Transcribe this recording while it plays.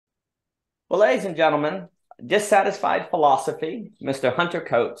Well, ladies and gentlemen, Dissatisfied Philosophy, Mr. Hunter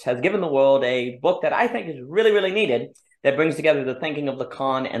Coates, has given the world a book that I think is really, really needed that brings together the thinking of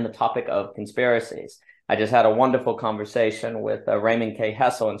Lacan and the topic of conspiracies. I just had a wonderful conversation with Raymond K.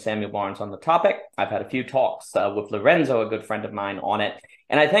 Hessel and Samuel Barnes on the topic. I've had a few talks with Lorenzo, a good friend of mine, on it.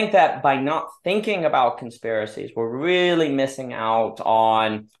 And I think that by not thinking about conspiracies, we're really missing out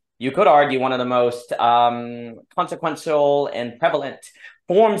on, you could argue, one of the most consequential and prevalent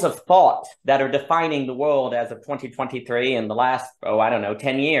forms of thought that are defining the world as of 2023 in the last, I don't know,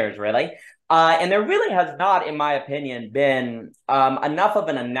 10 years, really. And there really has not, in my opinion, been enough of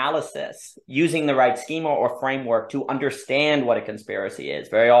an analysis using the right schema or framework to understand what a conspiracy is.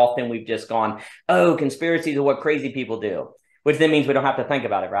 Very often we've just gone, oh, conspiracies are what crazy people do, which then means we don't have to think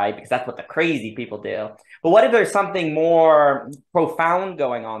about it, right? Because that's what the crazy people do. But what if there's something more profound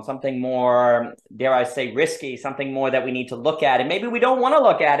going on, something more, dare I say, risky, something more that we need to look at? And maybe we don't want to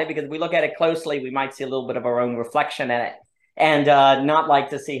look at it because if we look at it closely, we might see a little bit of our own reflection in it and not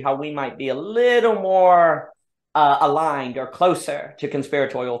like to see how we might be a little more aligned or closer to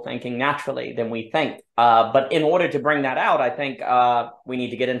conspiratorial thinking naturally than we think. But in order to bring that out, I think we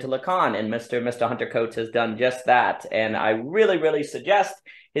need to get into Lacan, and Mr. Hunter Coates has done just that. And I really, really suggest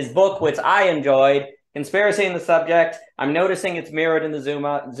his book, which I enjoyed, Conspiracy in the Subject. I'm noticing it's mirrored in the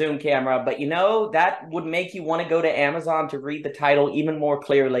Zoom camera, but that would make you want to go to Amazon to read the title even more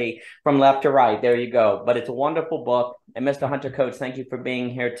clearly from left to right. There you go. But it's a wonderful book. And Mr. Hunter Coates, thank you for being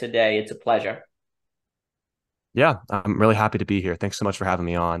here today. It's a pleasure. Yeah, I'm really happy to be here. Thanks so much for having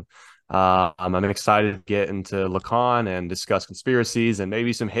me on. I'm excited to get into Lacan and discuss conspiracies and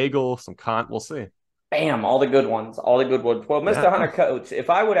maybe some Hegel, some Kant. We'll see. Bam, all the good ones, all the good ones. Well, Mr. Yeah. Hunter Coates, if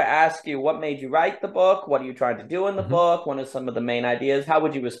I were to ask you what made you write the book, what are you trying to do in the Mhm. book, what are some of the main ideas, how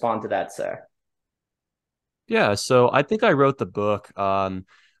would you respond to that, sir? Yeah. So I think I wrote the book. I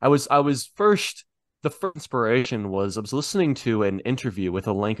was first. The first inspiration was I was listening to an interview with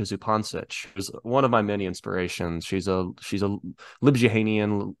Alenka Zupancic, who's one of my many inspirations. She's a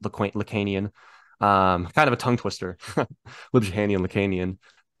Lacanian, Lacanian, kind of a tongue twister, Lacanian, Lacanian.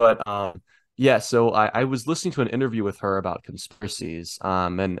 But yeah, so I was listening to an interview with her about conspiracies,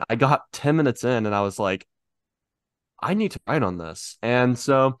 and I got 10 minutes in, and I was like, I need to write on this, and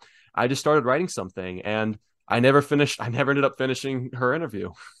so I just started writing something, and I never finished. I never ended up finishing her interview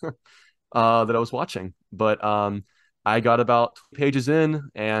that I was watching. But I got about 2 pages in,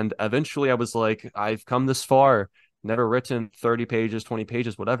 and eventually I was like, I've come this far, never written 30 pages, 20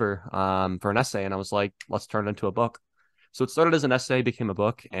 pages, whatever, for an essay. And I was like, let's turn it into a book. So it started as an essay, became a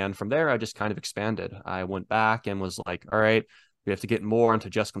book. And from there, I just kind of expanded. I went back and was like, all right, we have to get more into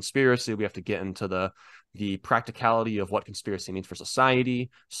just conspiracy. We have to get into the practicality of what conspiracy means for society,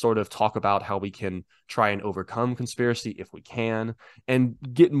 sort of talk about how we can try and overcome conspiracy if we can, and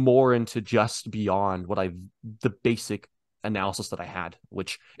get more into just beyond the basic analysis that I had,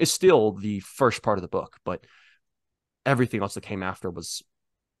 which is still the first part of the book, but everything else that came after was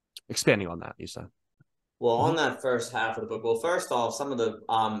expanding on that, you said. Well, on Mhm. that first half of the book, well, first off, some of the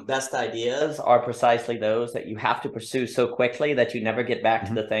best ideas are precisely those that you have to pursue so quickly that you never get back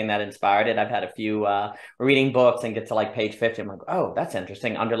to Mhm. the thing that inspired it. I've had a few reading books and get to like page 50. I'm like, oh, that's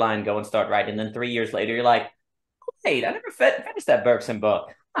interesting. Underline, go and start writing. And then 3 years later, you're like, wait, I never finished that Bergson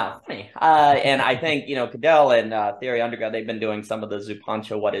book. Oh, funny. And I think, Cadell and Theory Undergrad, they've been doing some of the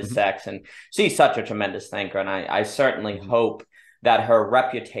Zupancho, What is Mhm. Sex? And she's such a tremendous thinker. And I certainly Mhm. hope that her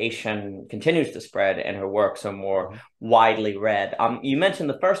reputation continues to spread and her works are more Mhm. widely read. You mentioned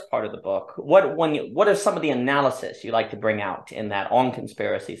the first part of the book. What are some of the analysis you like to bring out in that on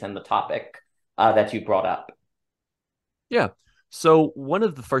conspiracies and the topic that you brought up? Yeah. So one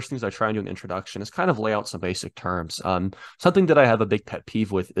of the first things I try and do in the introduction is kind of lay out some basic terms. Something that I have a big pet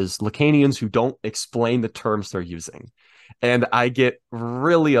peeve with is Lacanians who don't explain the terms they're using. And I get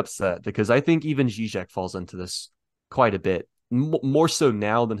really upset because I think even Žižek falls into this quite a bit, more so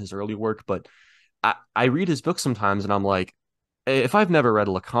now than his early work. But I read his book sometimes and I'm like, if I've never read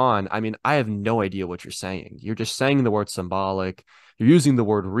Lacan, I mean, I have no idea what you're saying. You're just saying the word symbolic. You're using the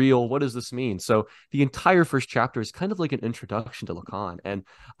word real. What does this mean? So the entire first chapter is kind of like an introduction to Lacan. And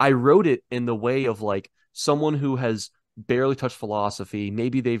I wrote it in the way of like someone who has barely touched philosophy.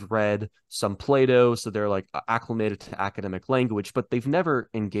 Maybe they've read some Plato, so they're like acclimated to academic language, but they've never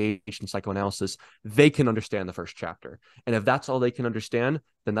engaged in psychoanalysis. They can understand the first chapter. And if that's all they can understand,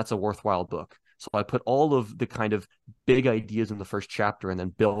 then that's a worthwhile book. So I put all of the kind of big ideas in the first chapter and then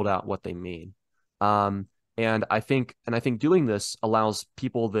build out what they mean. And I think doing this allows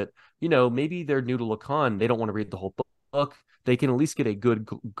people that, maybe they're new to Lacan, they don't want to read the whole book. They can at least get a good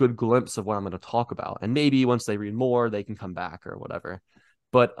glimpse of what I'm going to talk about. And maybe once they read more, they can come back or whatever.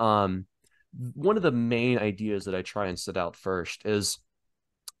 But one of the main ideas that I try and set out first is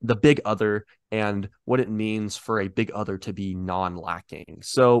the big other and what it means for a big other to be non-lacking.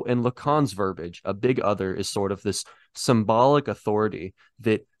 So in Lacan's verbiage, a big other is sort of this symbolic authority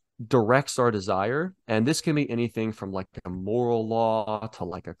that directs our desire. And this can be anything from like a moral law to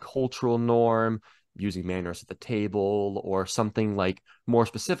like a cultural norm, using manners at the table, or something like more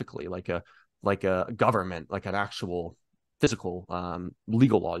specifically like a government, like an actual physical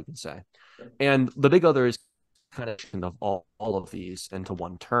legal law, you can say. And the big other is kind of all of these into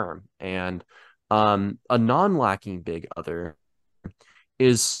one term. And a non-lacking big other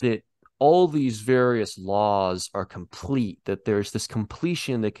is that all these various laws are complete, that there's this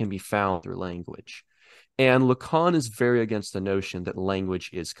completion that can be found through language. And Lacan is very against the notion that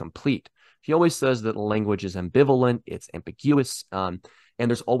language is complete. He always says that language is ambivalent, it's ambiguous, and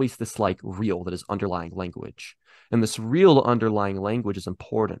there's always this like real that is underlying language. And this real underlying language is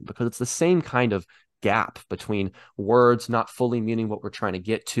important because it's the same kind of gap between words not fully meaning what we're trying to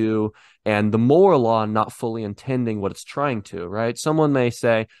get to and the moral law not fully intending what it's trying to, right? Someone may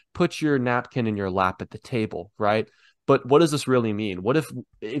say, put your napkin in your lap at the table, right? But what does this really mean? What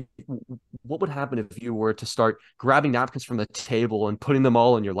would happen if you were to start grabbing napkins from the table and putting them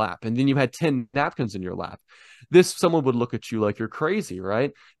all in your lap, and then you had 10 napkins in your lap? Someone would look at you like you're crazy,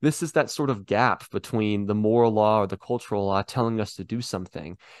 right? This is that sort of gap between the moral law or the cultural law telling us to do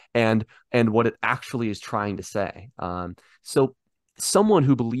something and what it actually is trying to say. So someone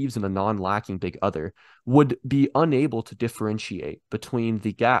who believes in a non-lacking big other would be unable to differentiate between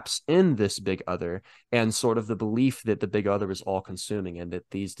the gaps in this big other and sort of the belief that the big other is all consuming and that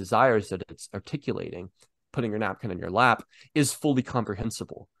these desires that it's articulating, putting your napkin in your lap, is fully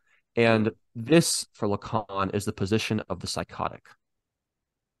comprehensible. And this, for Lacan, is the position of the psychotic.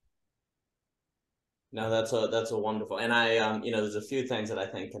 No, that's a wonderful, and I there's a few things that I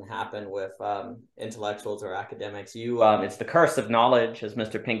think can happen with intellectuals or academics. It's the curse of knowledge, as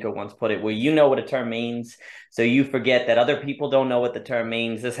Mr. Pinker once put it, where you know what a term means, so you forget that other people don't know what the term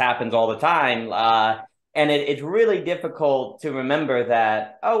means. This happens all the time, and it's really difficult to remember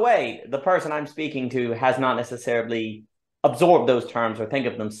that, oh wait, the person I'm speaking to has not necessarily absorb those terms or think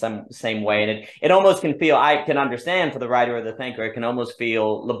of them same way. And it almost can feel, I can understand for the writer or the thinker, it can almost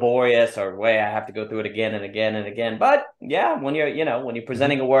feel laborious or way I have to go through it again and again and again. But yeah, when you're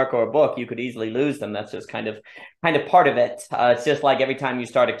presenting a work or a book, you could easily lose them. That's just kind of part of it. It's just like every time you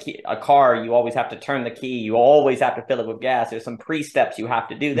start a car, you always have to turn the key. You always have to fill it with gas. There's some pre-steps you have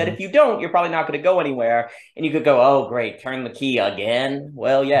to do that if you don't, you're probably not going to go anywhere. And you could go, oh, great, turn the key again.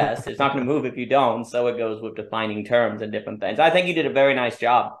 Well, yes, it's not going to move if you don't. So it goes with defining terms and different things. I think you did a very nice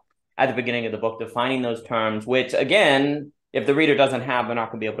job at the beginning of the book defining those terms, which, again, if the reader doesn't have, they're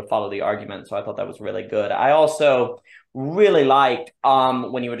not going to be able to follow the argument. So I thought that was really good. I also really liked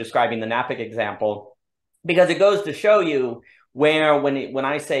when you were describing the napkin example, because it goes to show you where when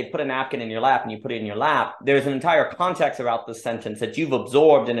I say put a napkin in your lap and you put it in your lap, there's an entire context about the sentence that you've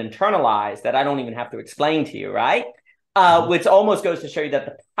absorbed and internalized that I don't even have to explain to you, right? Which almost goes to show you that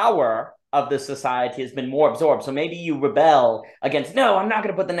the power of the society has been more absorbed. So maybe you rebel against, no, I'm not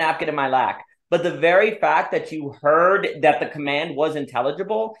going to put the napkin in my lap. But the very fact that you heard that the command was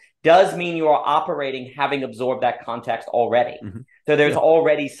intelligible does mean you are operating having absorbed that context already. So there's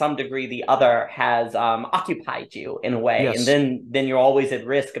already some degree the other has occupied you in a way. Yes. And then you're always at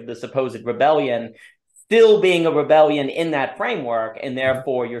risk of the supposed rebellion still being a rebellion in that framework, and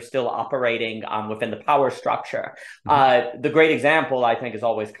therefore you're still operating within the power structure. The great example, I think, is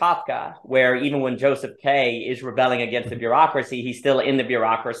always Kafka, where even when Joseph K. is rebelling against the bureaucracy, he's still in the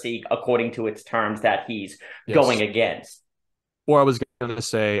bureaucracy according to its terms that he's going against. Or I was going to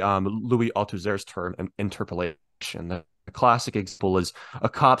say Louis Althusser's term, interpolation. The classic example is a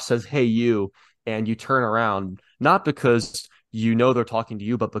cop says, hey, you, and you turn around, not because you know they're talking to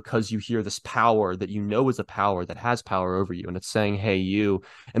you, but because you hear this power that you know is a power that has power over you, and it's saying, hey, you,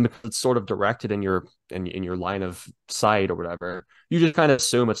 and because it's sort of directed in your line of sight or whatever, you just kind of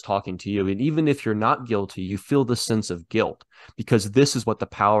assume it's talking to you. And even if you're not guilty, you feel the sense of guilt because this is what the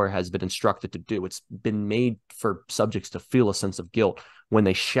power has been instructed to do. It's been made for subjects to feel a sense of guilt when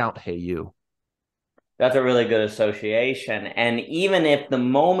they shout, hey, you. That's a really good association. And even if the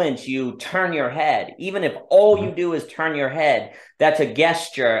moment you turn your head, even if all you do is turn your head, that's a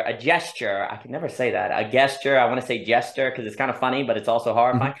gesture. I can never say that. A gesture. I want to say gesture because it's kind of funny, but it's also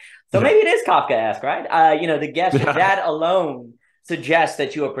horrifying. So maybe it is Kafkaesque, right? The gesture, that alone suggests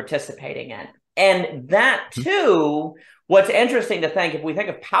that you are participating in. And that too, what's interesting to think, if we think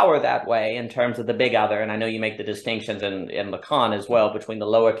of power that way in terms of the big other, and I know you make the distinctions in Lacan as well between the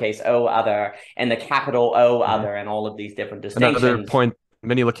lowercase o other and the capital O other and all of these different distinctions. Another point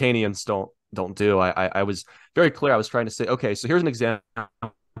many Lacanians don't don't do. I was very clear. I was trying to say, okay, so here's an example.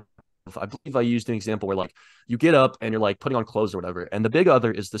 I believe I used an example where like you get up and you're like putting on clothes or whatever, and the big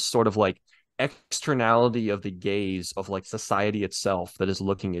other is this sort of like externality of the gaze of like society itself that is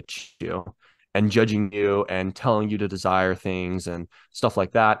looking at you and judging you and telling you to desire things and stuff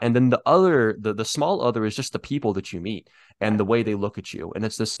like that. And then the other, the small other is just the people that you meet and the way they look at you. And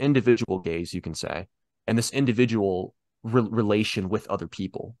it's this individual gaze, you can say, and this individual relation with other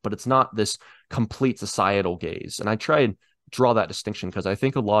people, but it's not this complete societal gaze. And I try and draw that distinction because I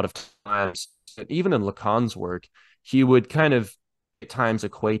think a lot of times, even in Lacan's work, he would kind of at times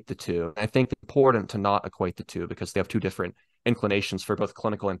equate the two. I think it's important to not equate the two because they have two different inclinations for both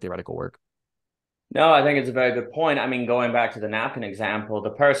clinical and theoretical work. No, I think it's a very good point. I mean, going back to the napkin example, the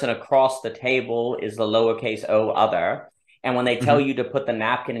person across the table is the lowercase o other. And when they tell you to put the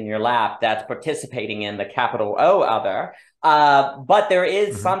napkin in your lap, that's participating in the capital O other. But there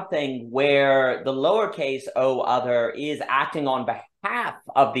is something where the lowercase o other is acting on behalf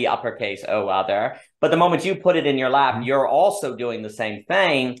of the uppercase o other. But the moment you put it in your lap, you're also doing the same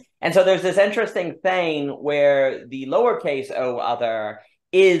thing. And so there's this interesting thing where the lowercase o other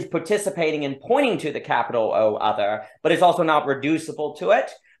is participating and pointing to the capital O other, but it's also not reducible to it.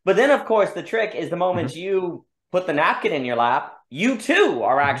 But then, of course, the trick is the moment you put the napkin in your lap, you too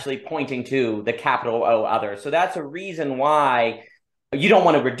are actually pointing to the capital O other. So that's a reason why you don't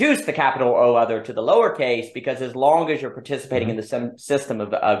want to reduce the capital O other to the lowercase, because as long as you're participating in the system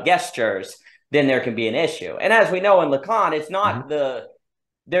of gestures, then there can be an issue. And as we know in Lacan, it's not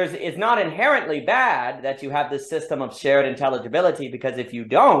it's not inherently bad that you have this system of shared intelligibility, because if you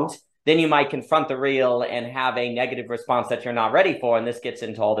don't, then you might confront the real and have a negative response that you're not ready for. And this gets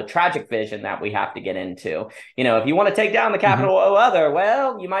into all the tragic vision that we have to get into. You know, if you want to take down the capital O other,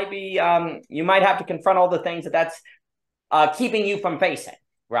 well, you might be, you might have to confront all the things that's keeping you from facing,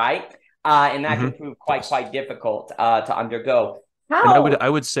 right? And that can prove quite difficult to undergo. How? And I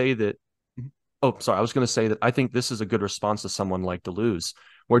would say that, oh, sorry, I was going to say that I think this is a good response to someone like Deleuze,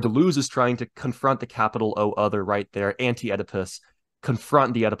 where Deleuze is trying to confront the capital O other right there, anti-Oedipus,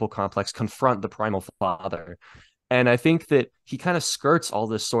 confront the Oedipal complex, confront the primal father. And I think that he kind of skirts all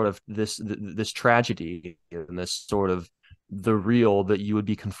this sort of this tragedy and this sort of the real that you would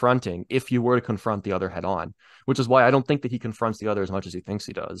be confronting if you were to confront the other head on, which is why I don't think that he confronts the other as much as he thinks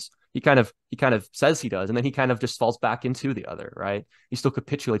he does. He kind of says he does, and then he kind of just falls back into the other, right? He still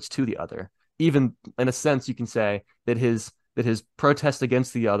capitulates to the other. Even in a sense, you can say that his protest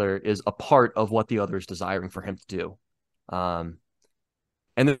against the other is a part of what the other is desiring for him to do.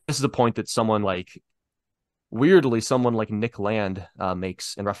 And this is a point that someone like Nick Land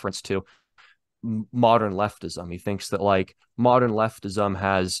makes in reference to modern leftism. He thinks that like modern leftism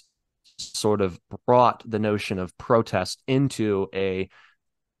has sort of brought the notion of protest into a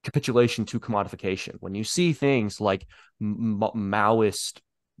capitulation to commodification. When you see things like Maoist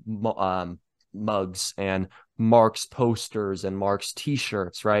mugs and Marx posters and Marx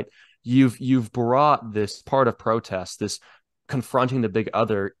t-shirts, right? You've brought this part of protest, this confronting the big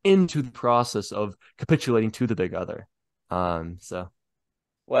other, into the process of capitulating to the big other.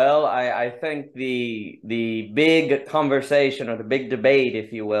 Well, I think the big conversation, or the big debate,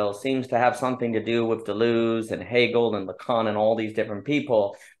 if you will, seems to have something to do with Deleuze and Hegel and Lacan and all these different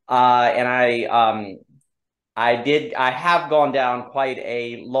people. And I have gone down quite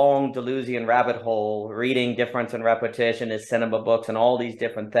a long Deleuzian rabbit hole, reading Difference and Repetition, his cinema books, and all these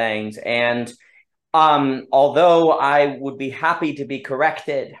different things. And although I would be happy to be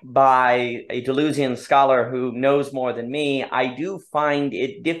corrected by a Deleuzian scholar who knows more than me, I do find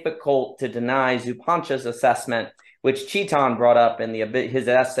it difficult to deny Zupančia's assessment, which Chiton brought up in his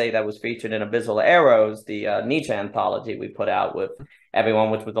essay that was featured in Abyssal Arrows, the Nietzsche anthology we put out with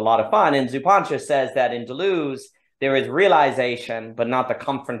everyone, which was a lot of fun. And Zupančia says that in Deleuze, there is realization, but not the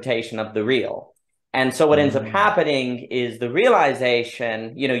confrontation of the real. And so what ends up happening is the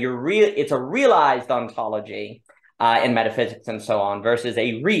realization, you know, it's a realized ontology in metaphysics and so on versus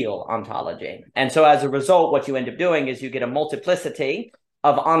a real ontology. And so as a result, what you end up doing is you get a multiplicity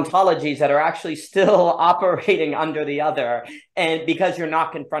of ontologies that are actually still operating under the other. And because you're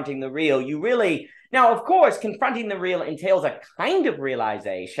not confronting the real, now, of course, confronting the real entails a kind of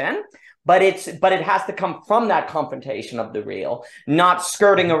realization, but it has to come from that confrontation of the real, not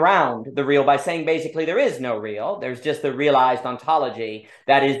skirting around the real by saying basically there is no real. There's just the realized ontology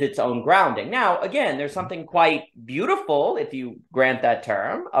that is its own grounding. Now, again, there's something quite beautiful, if you grant that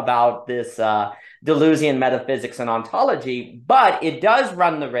term, about this Deleuzian metaphysics and ontology, but it does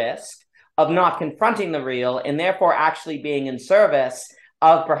run the risk of not confronting the real and therefore actually being in service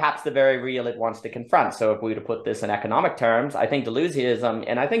of perhaps the very real it wants to confront. So if we were to put this in economic terms, I think Deleuzeism,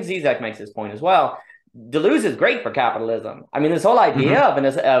 and I think Zizek makes this point as well, Deleuze is great for capitalism. I mean, this whole idea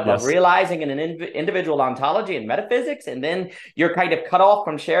of realizing an individual ontology and metaphysics, and then you're kind of cut off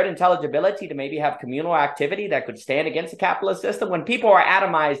from shared intelligibility to maybe have communal activity that could stand against a capitalist system. When people are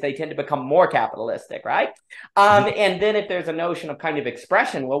atomized, they tend to become more capitalistic, right? And then if there's a notion of kind of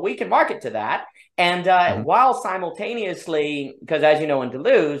expression, well, we can market to that. And while simultaneously, because as you know, in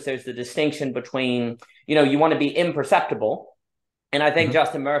Deleuze, there's the distinction between, you want to be imperceptible. And I think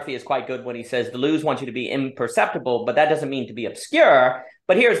Justin Murphy is quite good when he says Deleuze wants you to be imperceptible, but that doesn't mean to be obscure.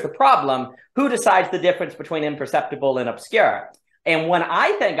 But here's the problem. Who decides the difference between imperceptible and obscure? And when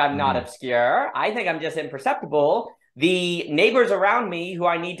I think I'm not obscure, I think I'm just imperceptible, the neighbors around me who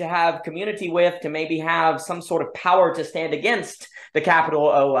I need to have community with to maybe have some sort of power to stand against the capital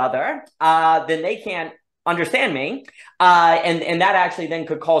O other, then they can't understand me, and that actually then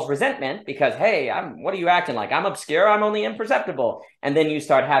could cause resentment because, hey, what are you acting like? I'm obscure, I'm only imperceptible. And then you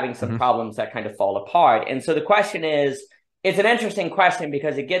start having some problems that kind of fall apart. And so the question is, it's an interesting question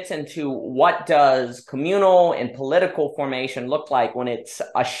because it gets into what does communal and political formation look like when it's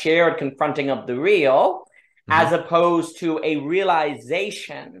a shared confronting of the real, as opposed to a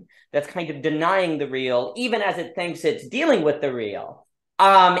realization that's kind of denying the real, even as it thinks it's dealing with the real.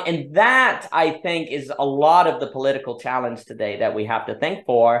 And that, I think, is a lot of the political challenge today that we have to think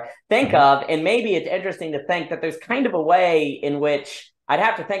of. And maybe it's interesting to think that there's kind of a way in which I'd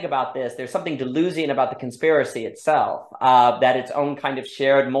have to think about this. There's something Deleuzian about the conspiracy itself, that its own kind of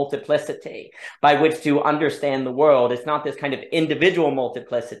shared multiplicity by which to understand the world. It's not this kind of individual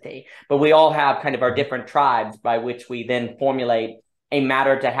multiplicity, but we all have kind of our different tribes by which we then formulate a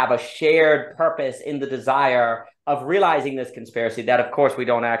matter to have a shared purpose in the desire of realizing this conspiracy that, of course, we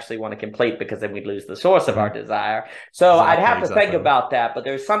don't actually want to complete because then we'd lose the source of our desire. So I'd have to think about that. But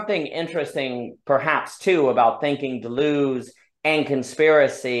there's something interesting, perhaps, too, about thinking Deleuze and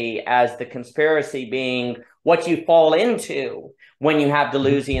conspiracy as the conspiracy being what you fall into when you have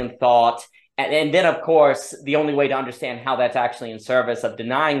Deleuzian thought. And then, of course, the only way to understand how that's actually in service of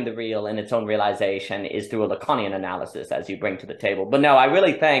denying the real in its own realization is through a Lacanian analysis, as you bring to the table. But no, I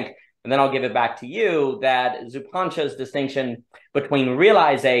really think, and then I'll give it back to you, that Zupancha's distinction between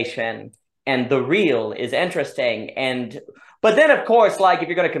realization and the real is interesting. But then, of course, like if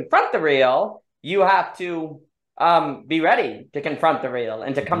you're going to confront the real, you have to be ready to confront the real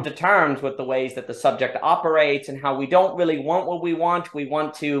and to come to terms with the ways that the subject operates and how we don't really want what we want. We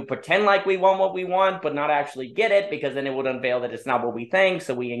want to pretend like we want what we want, but not actually get it, because then it would unveil that it's not what we think.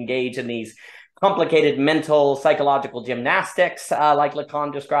 So we engage in these complicated mental, psychological gymnastics, like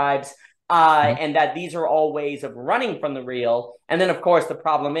Lacan describes, and that these are all ways of running from the real. And then, of course, the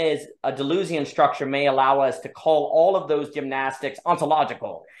problem is a Deleuzian structure may allow us to call all of those gymnastics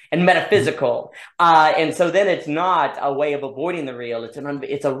ontological and metaphysical. And so then it's not a way of avoiding the real.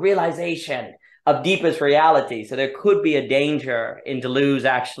 It's a realization of deepest reality. So there could be a danger in Deleuze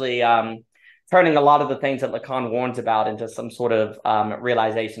actually turning a lot of the things that Lacan warns about into some sort of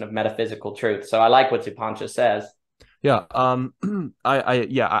realization of metaphysical truth. So I like what Zupancha says. Yeah,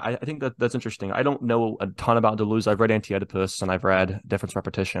 I think that's interesting. I don't know a ton about Deleuze. I've read Anti-Oedipus and I've read Difference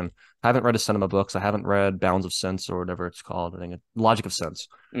Repetition. I haven't read his cinema books. I haven't read Bounds of Sense or whatever it's called. I think Logic of Sense.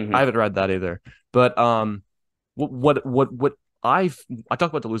 I haven't read that either. But what I talk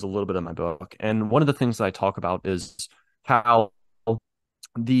about Deleuze a little bit in my book, and one of the things that I talk about is how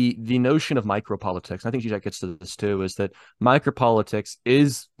the notion of micropolitics, I think Žižek gets to this too, is that micropolitics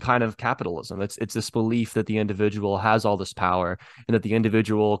is kind of capitalism. It's this belief that the individual has all this power and that the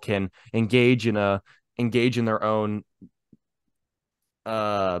individual can engage in their own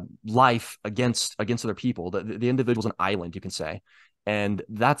life against other people. The individual's an island, you can say. And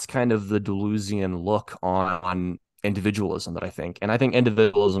that's kind of the Deleuzian look on individualism that I think. And I think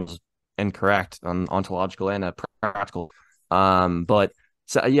individualism is incorrect on ontological and practical. But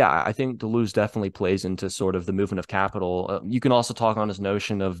so, yeah, I think Deleuze definitely plays into sort of the movement of capital. You can also talk on his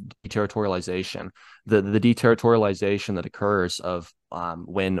notion of deterritorialization, the deterritorialization that occurs of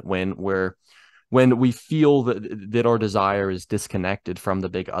when we feel that our desire is disconnected from the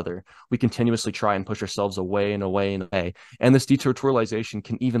big other. We continuously try and push ourselves away and away and away. And this deterritorialization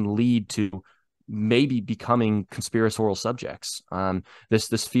can even lead to maybe becoming conspiratorial subjects.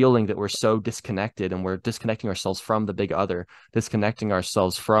 This feeling that we're so disconnected and we're disconnecting ourselves from the big other, disconnecting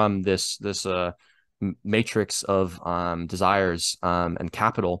ourselves from this matrix of desires and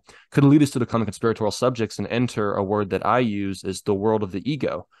capital could lead us to becoming conspiratorial subjects and enter a word that I use is the world of the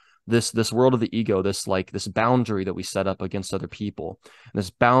ego. This world of the ego, this boundary that we set up against other people, and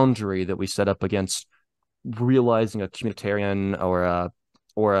this boundary that we set up against realizing a communitarian or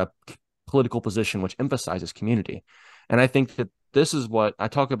or a political position which emphasizes community. And I think that this is what I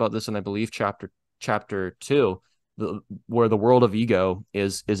talk about this in, I believe, chapter 2, where the world of ego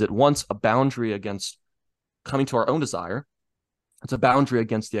is at once a boundary against coming to our own desire, it's a boundary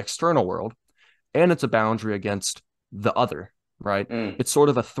against the external world, and it's a boundary against the other, right? It's sort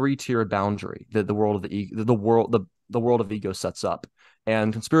of a three-tiered boundary that the world of the world of ego sets up.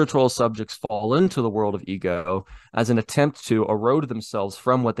 And conspiratorial subjects fall into the world of ego as an attempt to erode themselves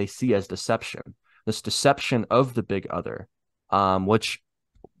from what they see as deception, this deception of the big other, which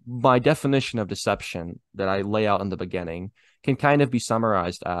my definition of deception that I lay out in the beginning can kind of be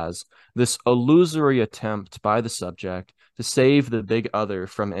summarized as this illusory attempt by the subject to save the big other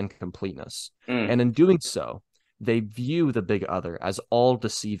from incompleteness. And in doing so, they view the big other as all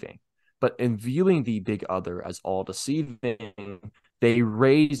deceiving. But in viewing the big other as all deceiving, they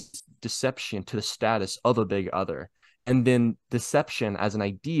raise deception to the status of a big other. And then deception as an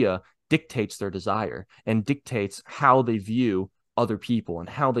idea dictates their desire and dictates how they view other people and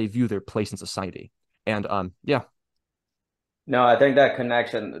how they view their place in society. And yeah. No, I think that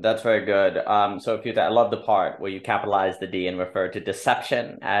connection, that's very good. So if I love the part where you capitalize the D and refer to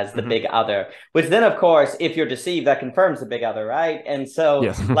deception as the big other, which then, of course, if you're deceived, that confirms the big other, right? And so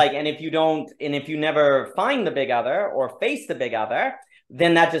yes. and if you never find the big other or face the big other,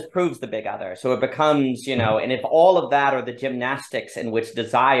 then that just proves the big other. So it becomes, and if all of that are the gymnastics in which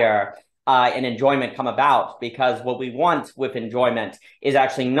desire and enjoyment come about, because what we want with enjoyment is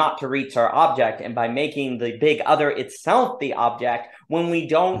actually not to reach our object. And by making the big other itself the object, when we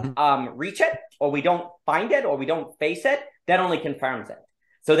don't reach it, or we don't find it, or we don't face it, that only confirms it.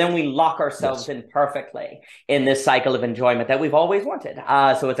 So then we lock ourselves in perfectly in this cycle of enjoyment that we've always wanted.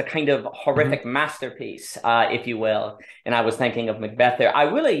 So it's a kind of horrific masterpiece, if you will. And I was thinking of Macbeth there.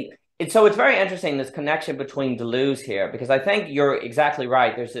 So it's very interesting, this connection between Deleuze here, because I think you're exactly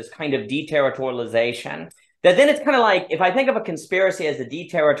right. There's this kind of deterritorialization that then it's kind of like, if I think of a conspiracy as a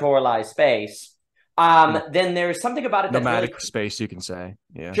deterritorialized space, then there's something about it that's nomadic really... space, you can say.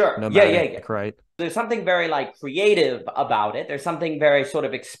 Yeah. Sure. Nomadic, Yeah. Right. There's something very creative about it. There's something very sort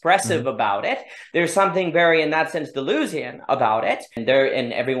of expressive about it. There's something very, in that sense, Deleuzian about it. And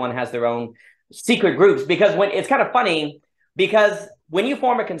everyone has their own secret groups, because it's kind of funny, because when you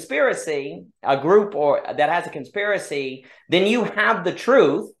form a conspiracy, a group that has a conspiracy, then you have the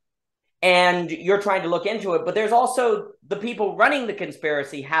truth and you're trying to look into it. But there's also the people running the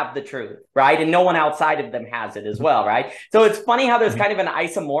conspiracy have the truth, right? And no one outside of them has it as well, right? So it's funny how there's kind of an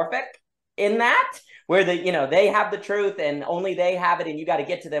isomorphic in that, where they have the truth and only they have it, and you got to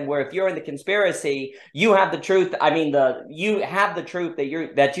get to them. Where if you're in the conspiracy, you have the truth. You have the truth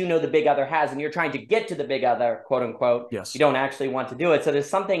that the big other has, and you're trying to get to the big other, quote unquote. Yes. You don't actually want to do it. So there's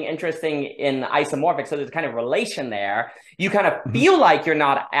something interesting in isomorphic. So there's kind of relation there. You kind of feel like you're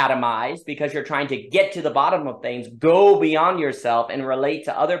not atomized because you're trying to get to the bottom of things, go beyond yourself and relate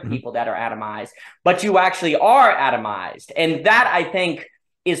to other people that are atomized, but you actually are atomized. And that, I think,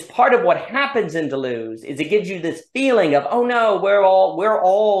 is part of what happens in Deleuze. Is it gives you this feeling of, oh no, we're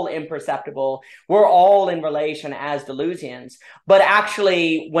all imperceptible, we're all in relation as Deleuzians. But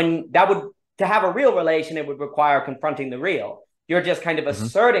actually, to have a real relation, it would require confronting the real. You're just kind of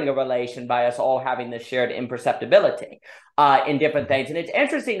asserting a relation by us all having this shared imperceptibility in different things. And it's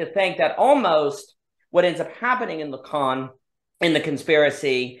interesting to think that almost what ends up happening in Lacan, in the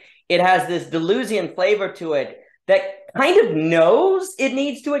conspiracy, it has this Deleuzian flavor to it that kind of knows it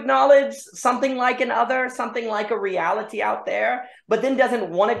needs to acknowledge something like an other, something like a reality out there, but then doesn't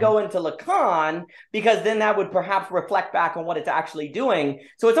want to go into Lacan, because then that would perhaps reflect back on what it's actually doing.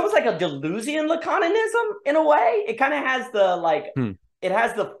 So it's almost like a Deleuzian Lacanism in a way. It kind of has it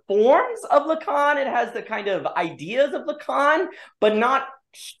has the forms of Lacan, it has the kind of ideas of Lacan, but not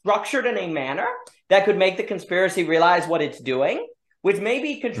structured in a manner that could make the conspiracy realize what it's doing, which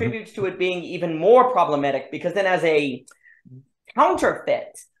maybe contributes to it being even more problematic, because then as a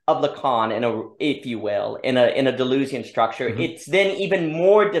counterfeit of Lacan, if you will, in a Deleuzian structure, it's then even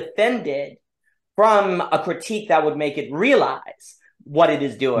more defended from a critique that would make it realize what it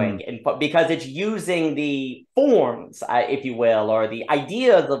is doing, and because it's using the forms, if you will, or the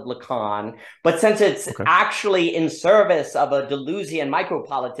ideas of Lacan, but since it's actually in service of a Deleuzian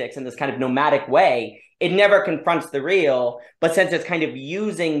micropolitics in this kind of nomadic way, it never confronts the real. But since it's kind of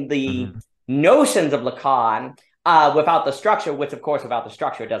using the notions of Lacan without the structure, which of course without the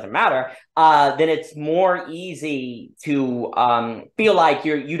structure it doesn't matter, then it's more easy to feel like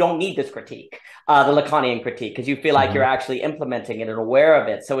you don't need this critique, the Lacanian critique, because you feel like you're actually implementing it and aware of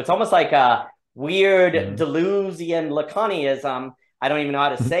it. So it's almost like a weird Deleuzian Lacanianism. I don't even know how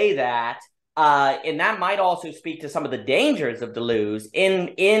to say that, And that might also speak to some of the dangers of Deleuze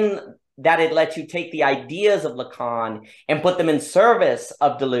in that it lets you take the ideas of Lacan and put them in service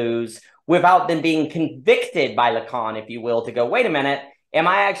of Deleuze without them being convicted by Lacan, if you will, to go, wait a minute, am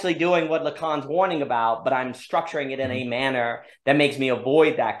I actually doing what Lacan's warning about, but I'm structuring it in a manner that makes me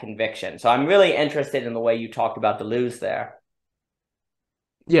avoid that conviction. So I'm really interested in the way you talked about Deleuze there.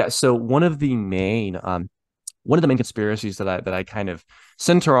 Yeah, so one of the main conspiracies that I kind of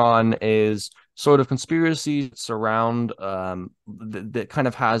center on is sort of conspiracies around that kind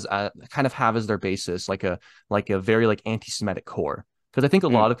of have as their basis like a very like anti-Semitic core. Because I think a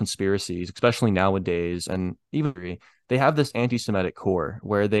lot of conspiracies, especially nowadays, and even they have this anti-Semitic core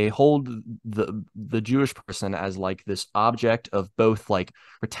where they hold the Jewish person as like this object of both like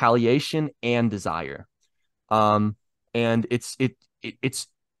retaliation and desire. Um, and it's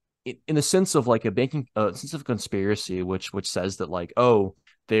in the sense of like a banking sense of conspiracy, which says that like, oh,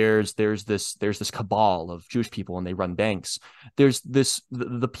 there's this cabal of Jewish people and they run banks. There's this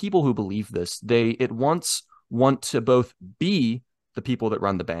the people who believe this, they at once want to both be the people that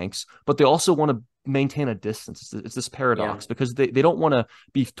run the banks, but they also want to maintain a distance. It's this paradox because they don't want to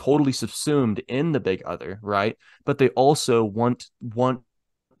be totally subsumed in the big other, right? But they also want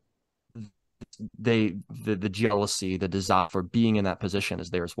the jealousy, the desire for being in that position is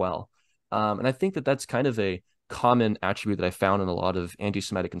there as well. And I think that that's kind of a common attribute that I found in a lot of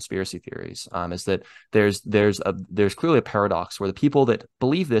anti-Semitic conspiracy theories, is that there's clearly a paradox where the people that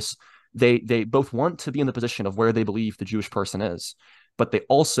believe this, they both want to be in the position of where they believe the Jewish person is, but they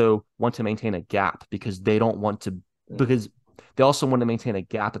also want to maintain a gap because they don't want to because they also want to maintain a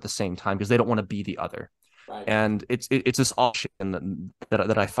gap at the same time because they don't want to be the other. Right. And it's this option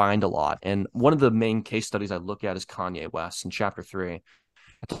that I find a lot. And one of the main case studies I look at is Kanye West in chapter 3.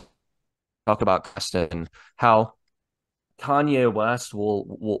 I talk about Preston, how Kanye West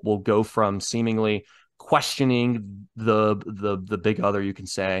will go from seemingly questioning the big other, you can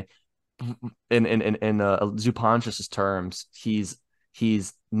say, in Zupanch's terms,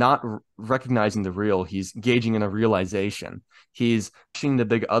 he's not recognizing the real, he's engaging in a realization. He's pushing the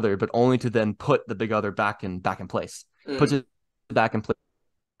big other, but only to then put the big other back in place. Puts it back in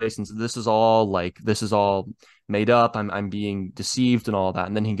place. And so this is all made up. I'm being deceived and all that.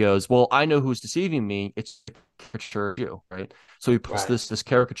 And then he goes, well, I know who's deceiving me. It's the caricature of you, right? So he puts this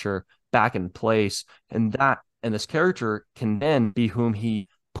caricature back in place, and this character can then be whom he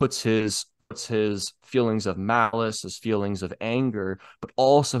puts his feelings of malice, his feelings of anger, but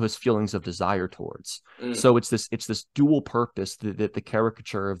also his feelings of desire towards. So it's this dual purpose that the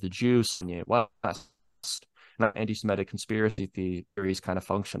caricature of the Jews in the West and anti-Semitic conspiracy theories kind of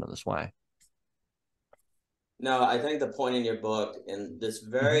function in this way. No, I think the point in your book and this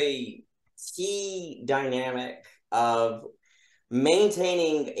very key dynamic of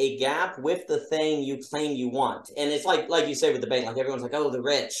maintaining a gap with the thing you claim you want. And it's like you say with the bank, like everyone's like, oh, the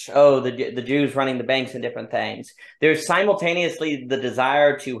rich, oh, the Jews running the banks and different things. There's simultaneously the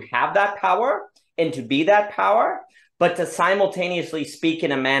desire to have that power and to be that power, but to simultaneously speak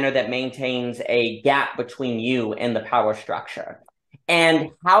in a manner that maintains a gap between you and the power structure. And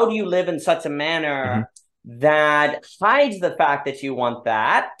how do you live in such a manner that hides the fact that you want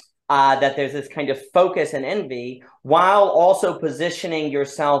that, that there's this kind of focus and envy, while also positioning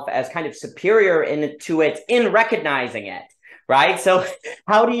yourself as kind of superior to it in recognizing it, right? So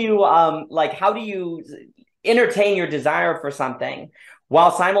how do you entertain your desire for something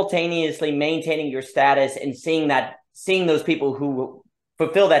while simultaneously maintaining your status and seeing those people who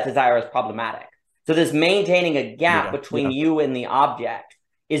fulfill that desire as problematic? So this maintaining a gap between you and the object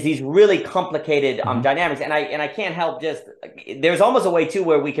is these really complicated dynamics. And I can't help there's almost a way too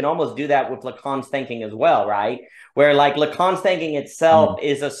where we can almost do that with Lacan's thinking as well, right? Where like Lacan's thinking itself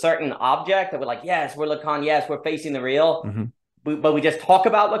is a certain object that we're like, yes, we're Lacan, yes, we're facing the real. But we just talk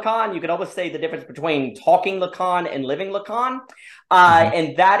about Lacan. You could almost say the difference between talking Lacan and living Lacan.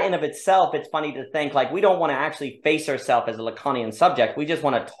 And that in of itself, it's funny to think like we don't want to actually face ourselves as a Lacanian subject. We just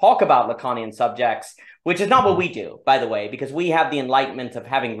want to talk about Lacanian subjects, which is not what we do, by the way, because we have the enlightenment of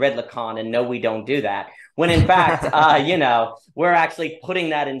having read Lacan and know we don't do that. When in fact, we're actually putting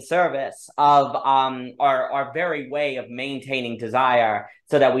that in service of our very way of maintaining desire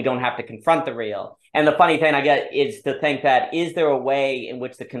so that we don't have to confront the real. And the funny thing I get is to think that, is there a way in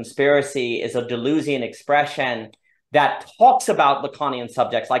which the conspiracy is a Deleuzian expression that talks about Lacanian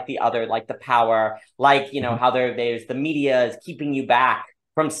subjects like the other, like the power, like, how there's the media is keeping you back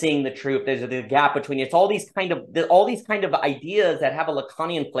from seeing the truth. There's a gap between you. It's all these kind of ideas that have a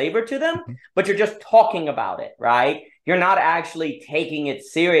Lacanian flavor to them, but you're just talking about it, right? You're not actually taking it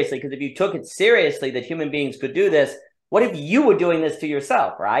seriously, because if you took it seriously that human beings could do this, what if you were doing this to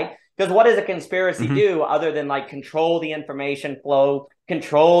yourself, right? Because what does a conspiracy Mm-hmm. do other than like control the information flow,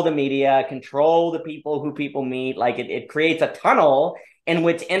 control the media, control the people who people meet? Like it creates a tunnel in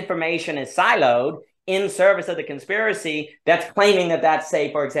which information is siloed in service of the conspiracy that's claiming that that's,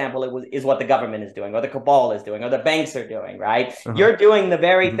 say, for example, is what the government is doing or the cabal is doing or the banks are doing, right? Uh-huh. You're doing the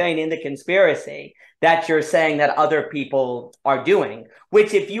very Mm-hmm. thing in the conspiracy that you're saying that other people are doing,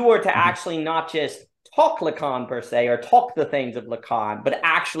 which if you were to Mm-hmm. actually not just talk Lacan per se or talk the things of Lacan, but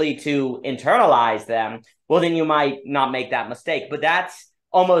actually to internalize them, well, then you might not make that mistake. But that's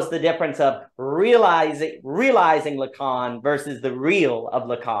almost the difference of realizing Lacan versus the real of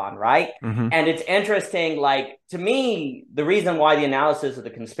Lacan, right? Mm-hmm. And it's interesting, like, to me, the reason why the analysis of the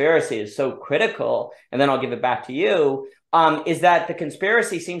conspiracy is so critical, and then I'll give it back to you, is that the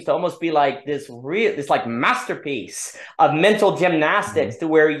conspiracy seems to almost be like this like masterpiece of mental gymnastics, to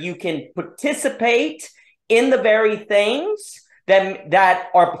where you can participate in the very things that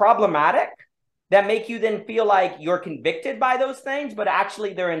are problematic, that make you then feel like you're convicted by those things, but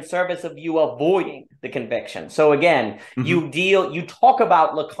actually they're in service of you avoiding the conviction. So again, Mm-hmm. you talk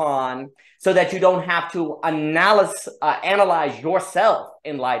about Lacan so that you don't have to analyze yourself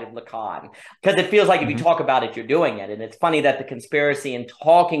in light of Lacan, because it feels like if you Mm-hmm. talk about it, you're doing it. And it's funny that the conspiracy in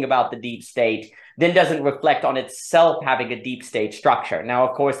talking about the deep state then doesn't reflect on itself having a deep state structure. Now,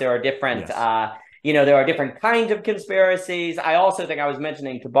 of course, there are different Yes. there are different kinds of conspiracies. I also think I was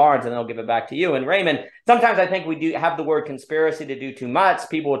mentioning to Barnes, and then I'll give it back to you. And Raymond, sometimes I think we do have the word conspiracy to do too much.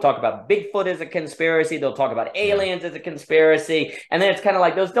 People will talk about Bigfoot as a conspiracy. They'll talk about Yeah. aliens as a conspiracy. And then it's kind of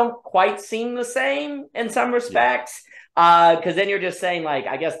like those don't quite seem the same in some Yeah. respects. Because then you're just saying, like,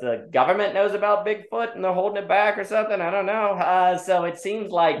 I guess the government knows about Bigfoot and they're holding it back or something. I don't know. So it seems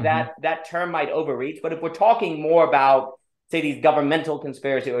like Mm-hmm. that term might overreach. But if we're talking more about, say, these governmental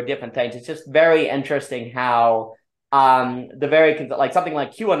conspiracy or different things, it's just very interesting how like something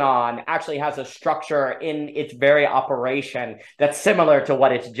like QAnon actually has a structure in its very operation that's similar to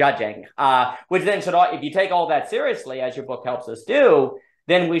what it's judging. Which then should, if you take all that seriously, as your book helps us do,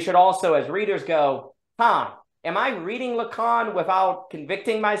 then we should also, as readers, go, am I reading Lacan without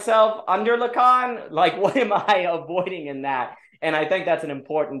convicting myself under Lacan? Like, what am I avoiding in that? And I think that's an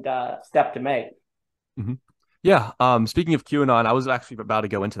important step to make. Mm-hmm. Yeah. Speaking of QAnon, I was actually about to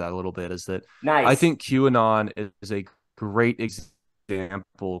go into that a little bit. Is that I Nice. think QAnon is a great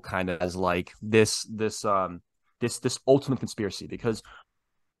example, kind of as like this ultimate conspiracy. Because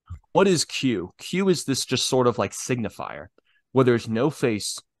what is Q? Q is this just sort of like signifier where there's no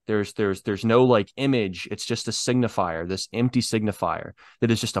face, there's no like image. It's just a signifier, this empty signifier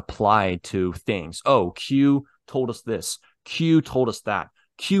that is just applied to things. Oh, Q told us this. Q told us that.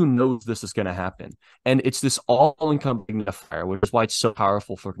 Q knows this is going to happen. And it's this all-encompassing signifier, which is why it's so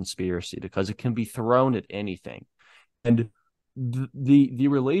powerful for conspiracy, because it can be thrown at anything. And the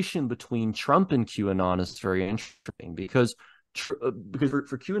relation between Trump and QAnon is very interesting because for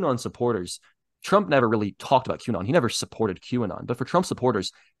QAnon supporters, Trump never really talked about QAnon. He never supported QAnon. But for Trump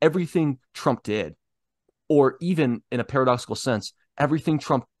supporters, everything Trump did, or even in a paradoxical sense, everything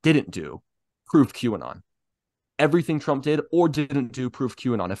Trump didn't do, proved QAnon. Everything Trump did or didn't do proved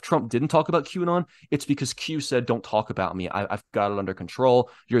QAnon. If Trump didn't talk about QAnon, it's because Q said, "Don't talk about me. I've got it under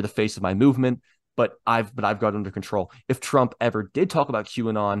control. You're the face of my movement." But I've got it under control. If Trump ever did talk about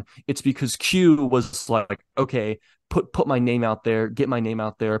QAnon, it's because Q was like, okay, put my name out there, get my name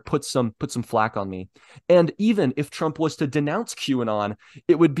out there, put some flack on me. And even if Trump was to denounce QAnon,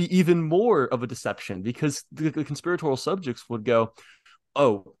 it would be even more of a deception, because the conspiratorial subjects would go,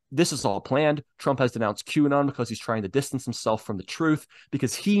 oh, this is all planned. Trump has denounced QAnon because he's trying to distance himself from the truth,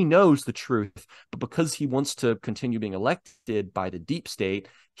 because he knows the truth, but because he wants to continue being elected by the deep state,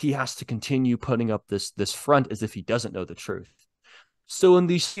 he has to continue putting up this front as if he doesn't know the truth. So in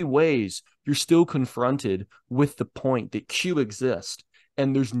these two ways, you're still confronted with the point that Q exists,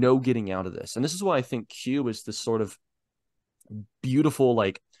 and there's no getting out of this. And this is why I think Q is this sort of beautiful,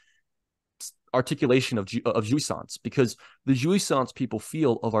 like, articulation of jouissance, because the jouissance people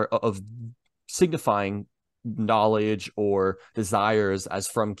feel of signifying knowledge or desires as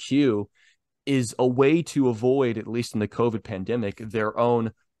from Q is a way to avoid, at least in the COVID pandemic, their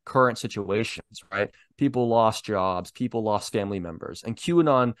own current situations, right? People lost jobs, people lost family members, and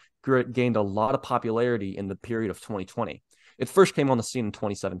QAnon gained a lot of popularity in the period of 2020. It first came on the scene in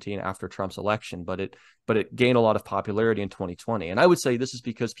 2017 after Trump's election, but it gained a lot of popularity in 2020. And I would say this is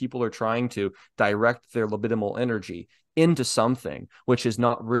because people are trying to direct their libidinal energy into something which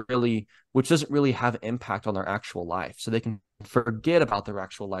doesn't really have impact on their actual life. So they can forget about their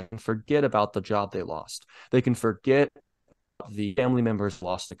actual life and forget about the job they lost. They can forget the family members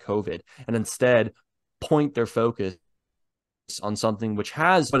lost to COVID and instead point their focus on something which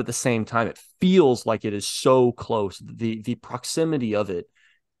has, but at the same time, it feels like it is so close. The proximity of it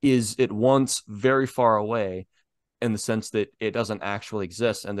is at once very far away in the sense that it doesn't actually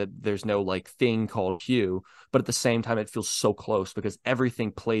exist and that there's no like thing called Q, but at the same time, it feels so close because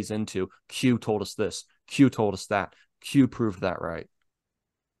everything plays into Q told us this, Q told us that, Q proved that right.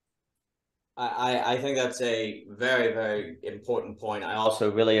 I think that's a very, very important point. I also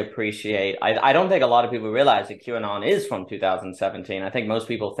really appreciate, I don't think a lot of people realize that QAnon is from 2017. I think most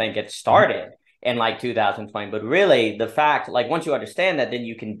people think it started in like 2020, but really the fact, like once you understand that, then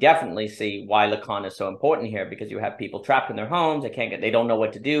you can definitely see why Lacan is so important here, because you have people trapped in their homes. They don't know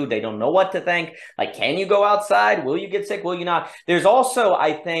what to do. They don't know what to think. Like, can you go outside? Will you get sick? Will you not? There's also,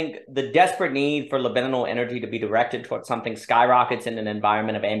 I think, the desperate need for libidinal energy to be directed towards something skyrockets in an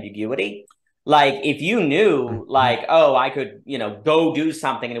environment of ambiguity. Like if you knew like, oh, I could, go do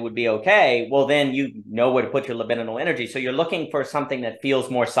something and it would be okay, well, then you know where to put your libidinal energy. So you're looking for something that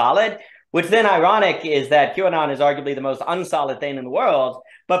feels more solid, which then ironic is that QAnon is arguably the most unsolid thing in the world,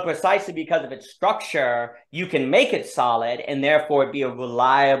 but precisely because of its structure, you can make it solid and therefore it be a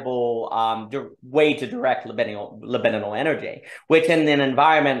reliable way to direct libidinal energy, which in an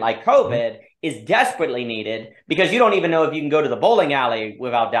environment like COVID is desperately needed because you don't even know if you can go to the bowling alley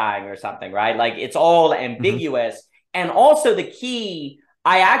without dying or something, right? Like it's all ambiguous. And also the key,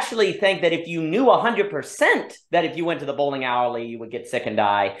 I actually think that if you knew 100% that if you went to the bowling alley, you would get sick and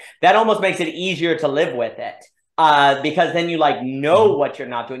die, that almost makes it easier to live with it. Because then you like know what you're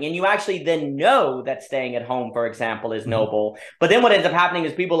not doing. And you actually then know that staying at home, for example, is noble. But then what ends up happening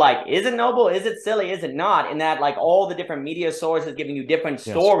is people like, is it noble? Is it silly? Is it not? And that like all the different media sources giving you different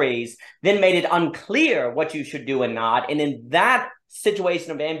stories then made it unclear what you should do and not. And in that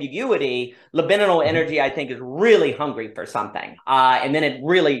situation of ambiguity, libidinal energy, I think, is really hungry for something. And then it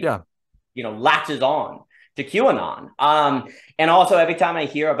really, latches on to QAnon. And also every time I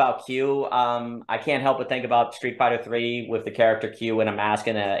hear about Q, I can't help but think about Street Fighter 3 with the character Q in a mask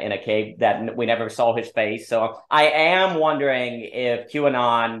in a cave that we never saw his face. So I am wondering if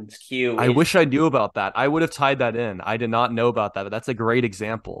QAnon's Q I wish I knew about that. I would have tied that in. I did not know about that. That's a great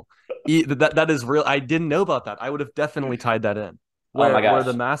example. That is real. I didn't know about that. I would have definitely tied that in. Where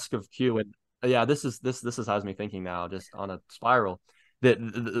the mask of Q, and this has me thinking now, just on a spiral.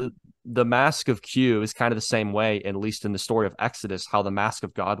 The mask of Q is kind of the same way, at least in the story of Exodus, how the mask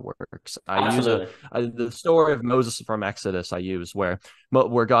of God works. I use the story of Moses from Exodus. I use where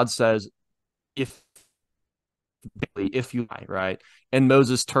God says, if you lie, right, and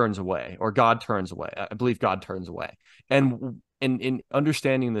Moses turns away, or God turns away. I believe God turns away, and in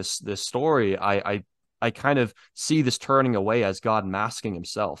understanding this story, I kind of see this turning away as God masking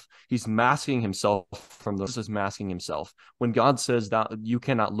himself. He's masking himself from this is masking himself. When God says that you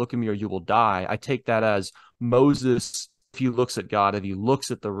cannot look at me or you will die, I take that as Moses, if he looks at God, if he looks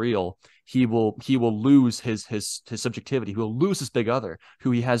at the real, he will lose his subjectivity. He will lose his big other,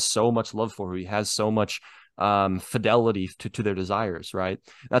 who he has so much love for, who he has so much fidelity to their desires, right?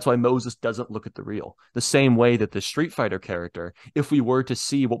 That's why Moses doesn't look at the real. The same way that the Street Fighter character, if we were to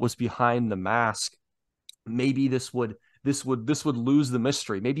see what was behind the mask, maybe this would lose the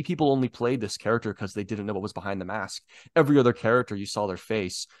mystery. Maybe people only played this character because they didn't know what was behind the mask. Every other character, you saw their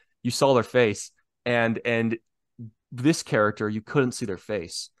face, and this character, you couldn't see their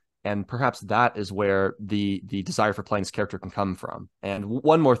face. And perhaps that is where the desire for playing this character can come from. And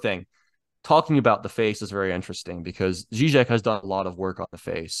one more thing, talking about the face is very interesting because Žižek has done a lot of work on the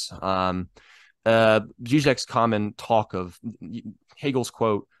face. Žižek's common talk of Hegel's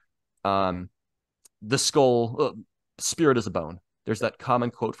quote, the skull, spirit is a bone. There's that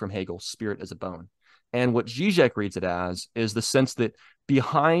common quote from Hegel, spirit is a bone. And what Žižek reads it as is the sense that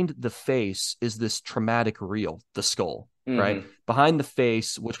behind the face is this traumatic real, the skull, right? Behind the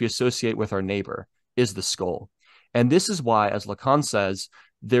face, which we associate with our neighbor, is the skull. And this is why, as Lacan says,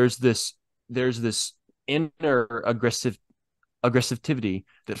 there's this inner aggressivity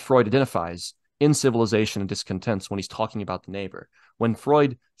that Freud identifies in Civilization and Discontents when he's talking about the neighbor. When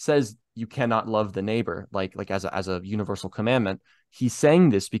Freud says you cannot love the neighbor like as a universal commandment, he's saying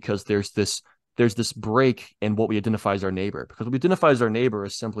this because there's this break in what we identify as our neighbor, because what we identify as our neighbor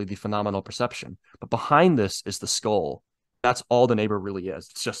is simply the phenomenal perception, but behind this is the skull. That's all the neighbor really is.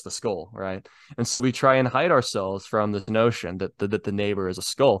 It's just the skull, right? And so we try and hide ourselves from this notion that the neighbor is a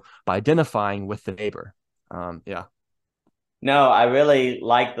skull by identifying with the neighbor. No, I really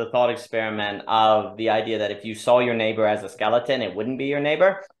like the thought experiment of the idea that if you saw your neighbor as a skeleton, it wouldn't be your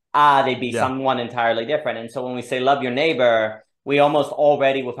neighbor. They'd be someone entirely different. And so when we say love your neighbor, we almost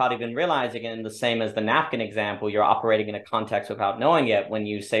already, without even realizing it, the same as the napkin example, you're operating in a context without knowing it. When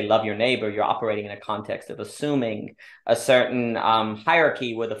you say love your neighbor, you're operating in a context of assuming a certain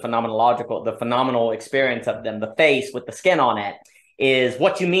hierarchy where the phenomenal experience of them, the face with the skin on it, is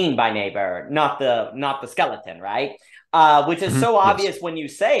what you mean by neighbor, not the skeleton, right? Which is so obvious when you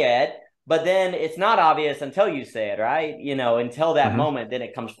say it, but then it's not obvious until you say it, right? Until that moment, then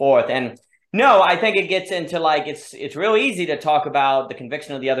it comes forth. And no, I think it gets into like, it's real easy to talk about the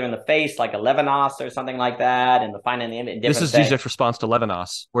conviction of the other in the face, like a Levinas or something like that, and the finding the different This is things. Zizek's response to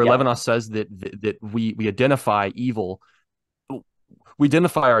Levinas, where Levinas says that we identify evil. We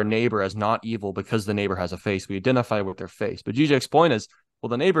identify our neighbor as not evil because the neighbor has a face. We identify with their face. But Žižek's point is, well,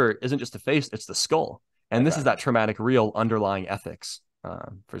 the neighbor isn't just the face, it's the skull. And this is that traumatic real underlying ethics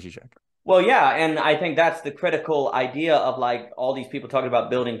for Žižek. Well, yeah, and I think that's the critical idea of like all these people talking about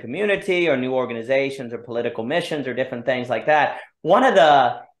building community or new organizations or political missions or different things like that.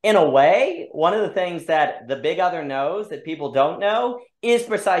 In a way, one of the things that the big other knows that people don't know is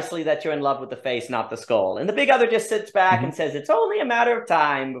precisely that you're in love with the face, not the skull. And the big other just sits back and says, it's only a matter of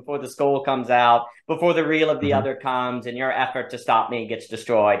time before the skull comes out, before the real of the other comes, and your effort to stop me gets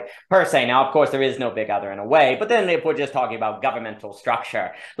destroyed, per se. Now, of course, there is no big other in a way, but then if we're just talking about governmental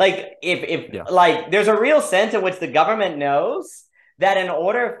structure, like like there's a real sense in which the government knows that in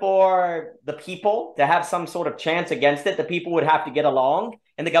order for the people to have some sort of chance against it, the people would have to get along.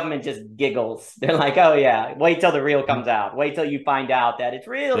 And the government just giggles. They're like, oh, yeah, wait till the real comes out. Wait till you find out that it's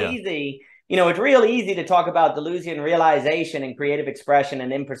real easy. It's real easy to talk about delusion, realization, and creative expression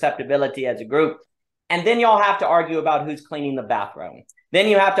and imperceptibility as a group. And then y'all have to argue about who's cleaning the bathroom. Then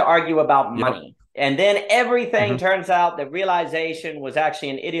you have to argue about money. And then everything turns out that realization was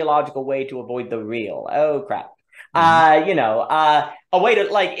actually an ideological way to avoid the real. Oh, crap. A way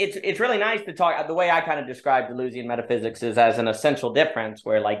to like it's really nice to talk. The way I kind of describe Deleuzian metaphysics is as an essential difference,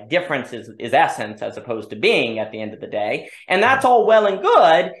 where like difference is essence as opposed to being at the end of the day. And that's all well and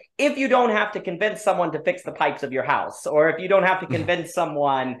good if you don't have to convince someone to fix the pipes of your house, or if you don't have to convince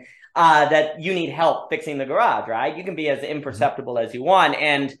someone that you need help fixing the garage, right? You can be as imperceptible as you want.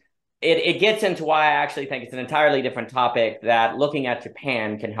 And it gets into why I actually think it's an entirely different topic that looking at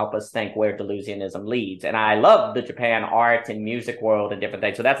Japan can help us think where Deleuzianism leads. And I love the Japan art and music world and different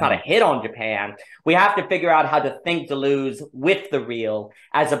things. So that's not a hit on Japan. We have to figure out how to think Deleuze with the real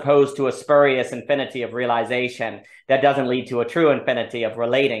as opposed to a spurious infinity of realization that doesn't lead to a true infinity of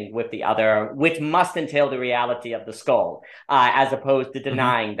relating with the other, which must entail the reality of the skull as opposed to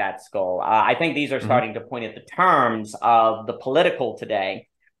denying that skull. I think these are starting to point at the terms of the political today.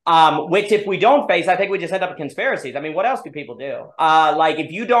 Which if we don't face, I think we just end up with conspiracies. I mean, what else do people do? Like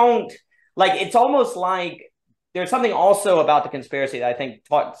if you don't, like, it's almost like there's something also about the conspiracy that I think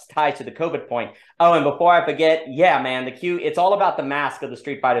ties to the COVID point. Oh, and before I forget, yeah, man, it's all about the mask of the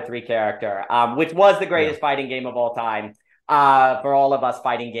Street Fighter 3 character, which was the greatest fighting game of all time. For all of us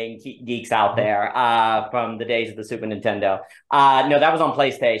fighting game geeks out there from the days of the Super Nintendo. No, that was on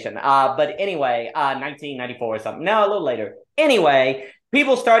PlayStation. But anyway, 1994 or something. No, a little later. Anyway,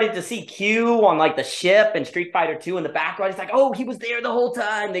 people started to see Q on like the ship and Street Fighter 2 in the background. It's like, oh, he was there the whole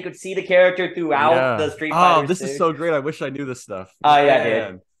time. They could see the character throughout the Street Fighter. Oh, this is so great. I wish I knew this stuff. Oh, yeah,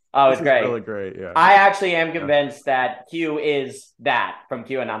 dude. Oh, it's great. Really great, yeah. I actually am convinced that Q is that from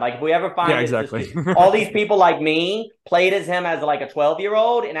QAnon. Like, if we ever find exactly. all these people like me played as him as like a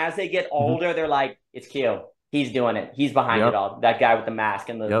 12-year-old, and as they get older, they're like, it's Q. He's doing it. He's behind it all. That guy with the mask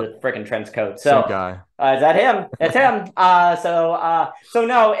and the freaking trench coat. So, guy. Is that him? That's him. So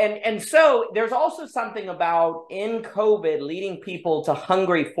no, and so there's also something about in COVID leading people to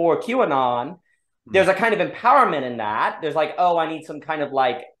hungry for QAnon. There's a kind of empowerment in that. There's like, oh, I need some kind of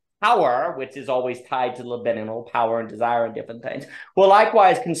like power, which is always tied to libidinal power and desire and different things. Well,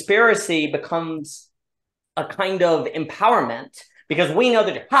 likewise, conspiracy becomes a kind of empowerment because we know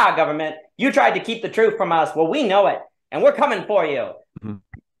that, government, you tried to keep the truth from us. Well, we know it, and we're coming for you.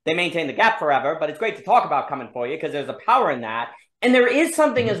 They maintain the gap forever, but it's great to talk about coming for you because there's a power in that. And there is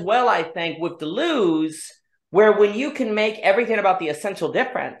something as well, I think, with Deleuze, where when you can make everything about the essential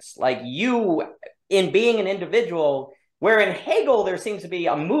difference, like you in being an individual, where in Hegel, there seems to be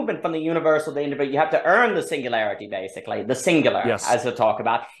a movement from the universal to the individual. You have to earn the singularity, basically, the singular, as to talk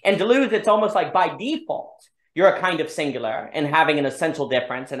about. And Deleuze, it's almost like by default, you're a kind of singular and having an essential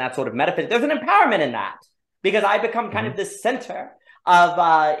difference and that sort of metaphysics. There's an empowerment in that because I become kind of this center of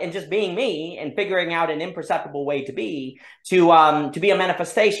and just being me and figuring out an imperceptible way to be to be a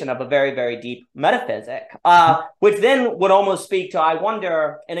manifestation of a very, very deep metaphysic, which then would almost speak to, I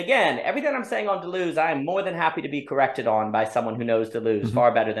wonder, and again, everything I'm saying on Deleuze, I am more than happy to be corrected on by someone who knows Deleuze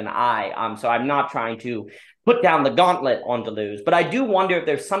far better than I. So I'm not trying to put down the gauntlet on Deleuze, but I do wonder if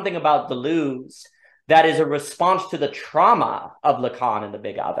there's something about Deleuze that is a response to the trauma of Lacan and the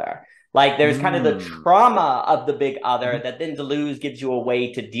big other. Like there's kind of the trauma of the big other that then Deleuze gives you a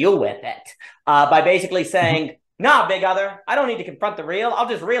way to deal with it by basically saying, nah, big other, I don't need to confront the real. I'll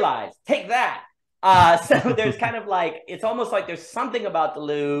just realize, take that. So there's kind of like, it's almost like there's something about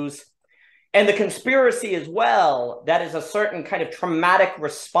Deleuze and the conspiracy as well that is a certain kind of traumatic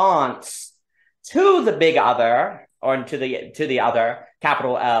response to the big other, or to the other,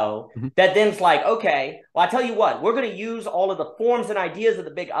 capital L, that then's like, okay, well, I tell you what, we're going to use all of the forms and ideas of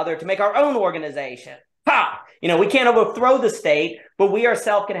the big other to make our own organization. Ha! You know, we can't overthrow the state, but we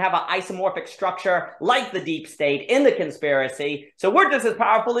ourselves can have an isomorphic structure like the deep state in the conspiracy. So we're just as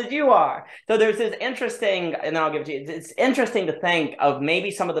powerful as you are. So there's this interesting, and then I'll give it to you, it's interesting to think of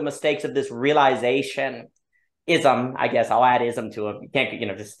maybe some of the mistakes of this realization ism, I guess I'll add ism to it. You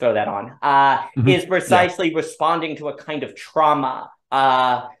can't, just throw that on, is precisely responding to a kind of trauma.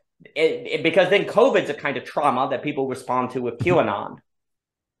 Because then COVID's a kind of trauma that people respond to with QAnon.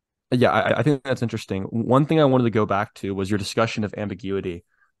 Yeah, I think that's interesting. One thing I wanted to go back to was your discussion of ambiguity,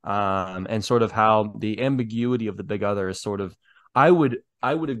 and sort of how the ambiguity of the big other is sort of, I would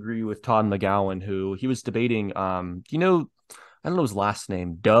agree with Todd McGowan, who he was debating, I don't know his last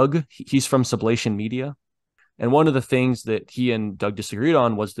name, Doug. He's from Sublation Media. And one of the things that he and Doug disagreed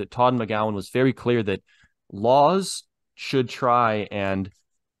on was that Todd McGowan was very clear that laws should try and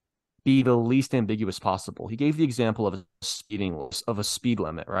be the least ambiguous possible. He gave the example of a speed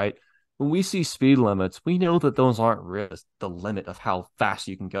limit, right? When we see speed limits, we know that those aren't really the limit of how fast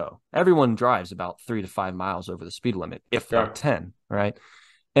you can go. Everyone drives about 3 to 5 miles over the speed limit, if not 10, right?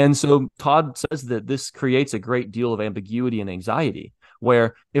 And so Todd says that this creates a great deal of ambiguity and anxiety,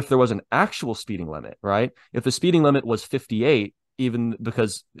 where if there was an actual speeding limit, right? If the speeding limit was 58, even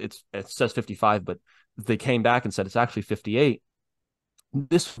because it says 55, but they came back and said it's actually 58,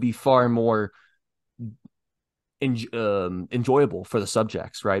 this would be far more enjoyable for the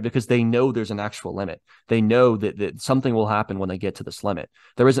subjects, right? Because they know there's an actual limit. They know that something will happen when they get to this limit.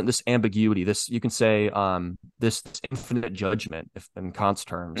 There isn't this ambiguity, this, you can say, this infinite judgment, if in Kant's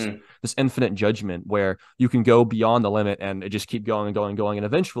terms, this infinite judgment where you can go beyond the limit and it just keep going and going and going, and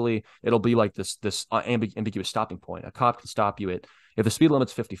eventually it'll be like this ambiguous stopping point. A cop can stop you at, if the speed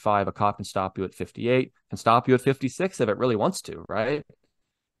limit's 55, a cop can stop you at 58, can stop you at 56 if it really wants to, right?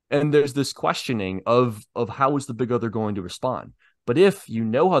 And there's this questioning of how is the big other going to respond? But if you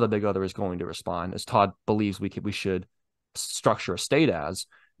know how the big other is going to respond, as Todd believes we should structure a state as,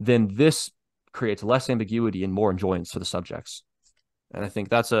 then this creates less ambiguity and more enjoyance for the subjects. And I think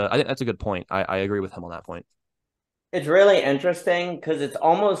that's a good point. I agree with him on that point. It's really interesting because it's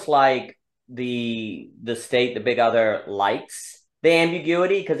almost like the state, the big other, likes the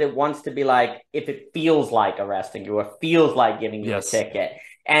ambiguity because it wants to be like, if it feels like arresting you or feels like giving you a ticket.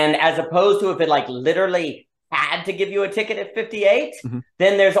 And as opposed to if it like literally had to give you a ticket at 58,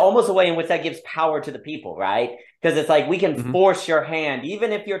 then there's almost a way in which that gives power to the people, right? Because it's like, we can force your hand,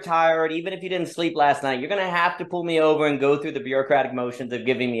 even if you're tired, even if you didn't sleep last night, you're going to have to pull me over and go through the bureaucratic motions of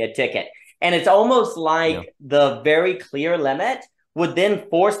giving me a ticket. And it's almost like the very clear limit would then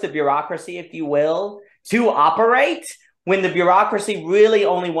force the bureaucracy, if you will, to operate when the bureaucracy really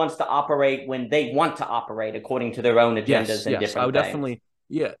only wants to operate when they want to operate according to their own agendas and different I would things. Definitely.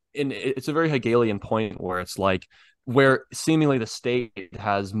 Yeah, and it's a very Hegelian point where it's like, where seemingly the state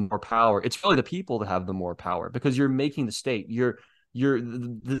has more power. It's really the people that have the more power because you're making the state.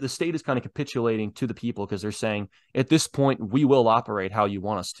 The state is kind of capitulating to the people because they're saying, at this point, we will operate how you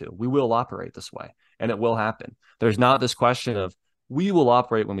want us to. We will operate this way, and it will happen. There's not this question of, we will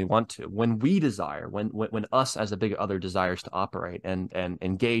operate when we want to, when we desire, when us as a big other desires to operate and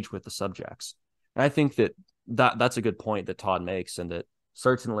engage with the subjects. And I think that's a good point that Todd makes, and that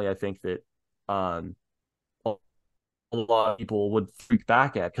certainly I think that a lot of people would freak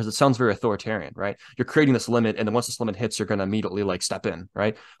back at, because it sounds very authoritarian, right? You're creating this limit, and then once this limit hits, you're going to immediately like step in,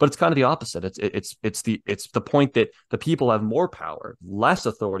 right? But it's kind of the opposite. It's the point that the people have more power, less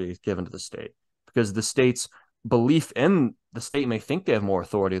authority is given to the state, because the state's belief in the state may think they have more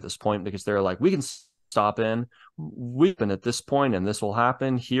authority at this point, because they're like, we can stop in, we've been at this point, and this will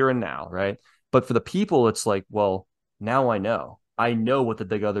happen here and now, right? But for the people, it's like, well, now I know what the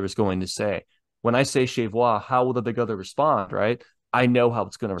big other is going to say. When I say Chevois, how will the big other respond, right? I know how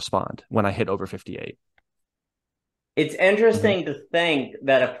it's going to respond when I hit over 58. It's Mhm. interesting to think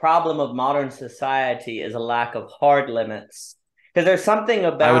that a problem of modern society is a lack of hard limits. Because there's something I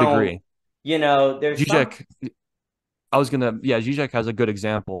would about, agree. there's some. Zizek, Zizek has a good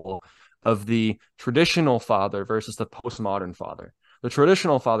example of the traditional father versus the postmodern father. The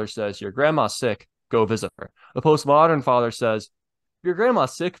traditional father says, your grandma's sick, go visit her. The postmodern father says, your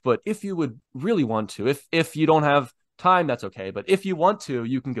grandma's sick, but if you would really want to, if you don't have time, that's okay. But if you want to,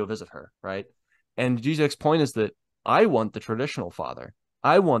 you can go visit her, right? And Zizek's point is that I want the traditional father.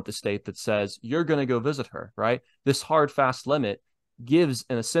 I want the state that says you're going to go visit her, right? This hard, fast limit gives,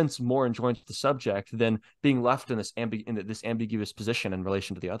 in a sense, more enjoyment to the subject than being left in this ambiguous position in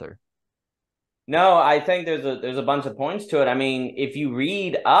relation to the other. No, I think there's a bunch of points to it. I mean, if you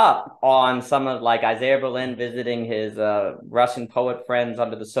read up on some of like Isaiah Berlin visiting his Russian poet friends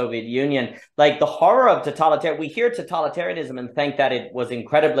under the Soviet Union, like the horror of totalitarian, we hear totalitarianism and think that it was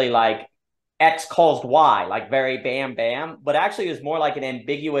incredibly like X caused Y, like very bam bam, but actually it was more like an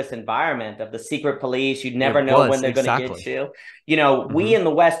ambiguous environment of the secret police. You'd never It know when was they're going to get exactly. you. We Mm-hmm. in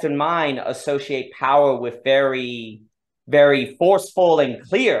the Western mind associate power with very, very forceful and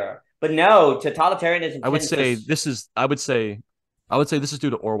clear. But no, totalitarianism I would tends to. say this is. I would say this is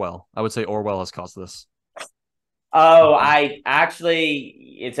due to Orwell. I would say Orwell has caused this. Oh, Mhm. I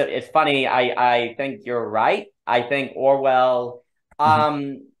actually, it's funny. I think you're right. I think Orwell.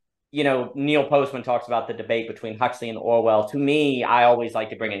 Mhm. Neil Postman talks about the debate between Huxley and Orwell. To me, I always like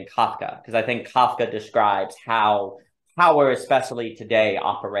to bring in Kafka because I think Kafka describes how power, especially today,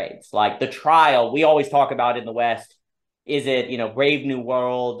 operates. Like the trial, we always talk about in the West. Is it, Brave New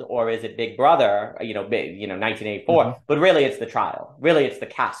World or is it Big Brother? 1984. Mhm. But really, it's the trial. Really, it's the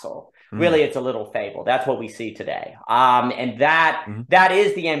castle. Mhm. Really, it's a little fable. That's what we see today. And that Mhm. that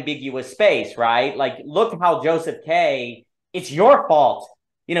is the ambiguous space, right? Like, look how Joseph K. It's your fault.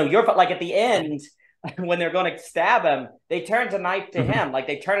 Your fault. Like at the end, when they're going to stab him, they turn the knife to Mhm. him. Like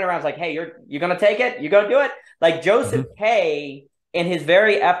they turn it around, it's like, hey, you're going to take it. You're going to do it. Like Joseph Mhm. K. In his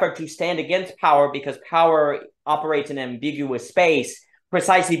very effort to stand against power, because power operates in an ambiguous space,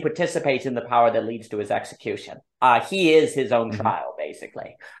 precisely participates in the power that leads to his execution. He is his own Mhm. trial,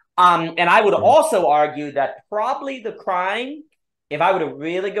 basically. And I would Mhm. also argue that probably the crime, if I were to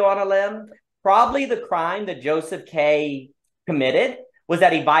really go on a limb, probably the crime that Joseph K. committed was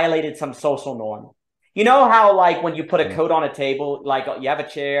that he violated some social norm. You know how, like, when you put a Yeah. coat on a table, like you have a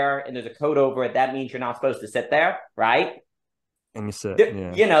chair and there's a coat over it, that means you're not supposed to sit there, right? And you sit.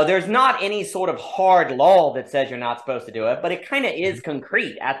 Yeah. There's not any sort of hard law that says you're not supposed to do it, but it kind of is Mhm.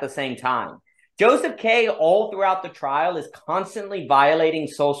 concrete at the same time. Joseph K., all throughout the trial, is constantly violating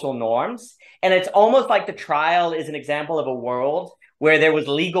social norms. And it's almost like the trial is an example of a world where there was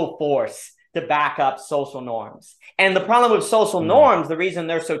legal force to back up social norms. And the problem with social Mhm. norms, the reason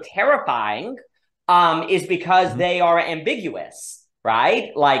they're so terrifying, is because Mhm. they are ambiguous,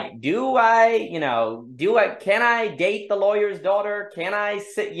 right? Like, can I date the lawyer's daughter? Can I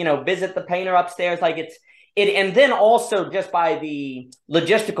visit the painter upstairs? Like and then also just by the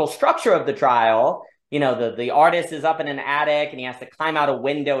logistical structure of the trial, the artist is up in an attic and he has to climb out a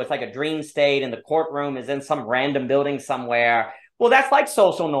window. It's like a dream state, and the courtroom is in some random building somewhere. Well, that's like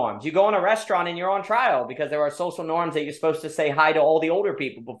social norms. You go in a restaurant and you're on trial because there are social norms that you're supposed to say hi to all the older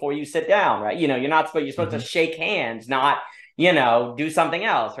people before you sit down, right? You're supposed to Mhm. shake hands, not do something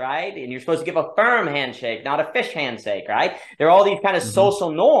else, right? And you're supposed to give a firm handshake, not a fish handshake, right? There are all these kind of Mhm. social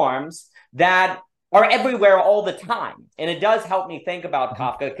norms that are everywhere all the time. And it does help me think about Mhm.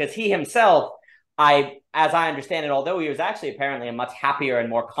 Kafka because he himself, as I understand it, although he was actually apparently a much happier and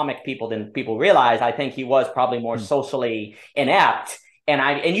more comic people than people realize, I think he was probably more Mhm. socially inept.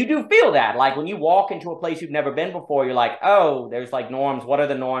 And you do feel that, like when you walk into a place you've never been before, you're like, oh, there's like norms. What are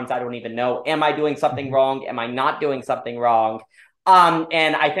the norms? I don't even know. Am I doing something Mhm. wrong? Am I not doing something wrong?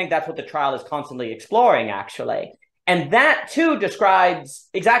 And I think that's what the trial is constantly exploring, actually. And that too describes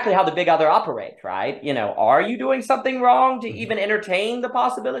exactly how the big other operates, right? Are you doing something wrong to Mhm. even entertain the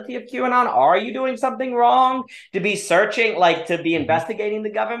possibility of QAnon? Are you doing something wrong to be searching, like to be Mhm. investigating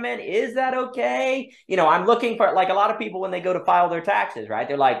the government? Is that okay? I'm looking for, like, a lot of people when they go to file their taxes, right?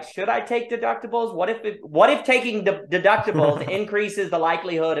 They're like, should I take deductibles? What if taking deductibles increases the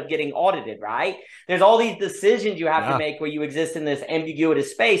likelihood of getting audited, right? There's all these decisions you have to Yeah. make where you exist in this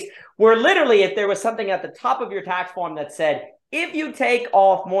ambiguous space where literally if there was something at the top of your tax form that said, if you take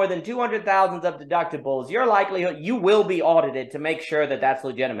off more than 200,000 of deductibles, your likelihood you will be audited to make sure that that's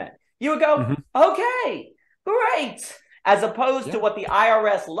legitimate. You would go, Mhm. okay, great. As opposed to Yeah. what the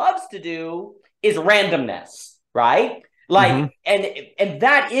IRS loves to do is randomness, right? Like, Mhm. and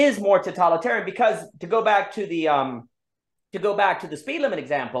that is more totalitarian because to go back to the speed limit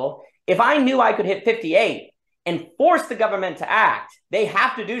example, if I knew I could hit 58 and force the government to act. They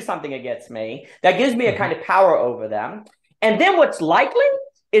have to do something against me. That gives me a kind of power over them. And then what's likely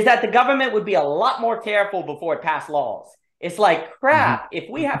is that the government would be a lot more careful before it passed laws. It's like, crap, if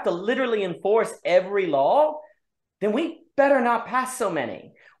we have to literally enforce every law, then we better not pass so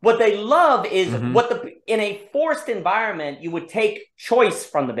many. What they love is in a forced environment, you would take choice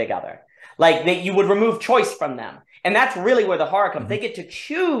from the big other. Like you would remove choice from them. And that's really where the horror comes. They get to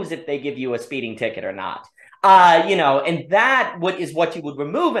choose if they give you a speeding ticket or not. And that is what you would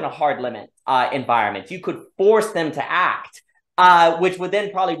remove in a hard limit environment. You could force them to act, which would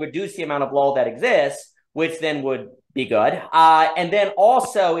then probably reduce the amount of law that exists, which then would be good. And then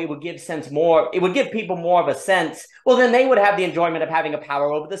also it would give people more of a sense. Well, then they would have the enjoyment of having a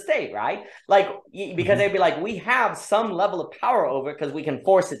power over the state, right? Like, because they'd be like, we have some level of power over it because we can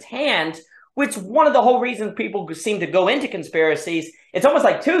force its hand, which one of the whole reasons people seem to go into conspiracies. It's almost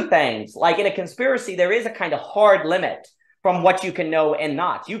like two things. Like in a conspiracy, there is a kind of hard limit from what you can know and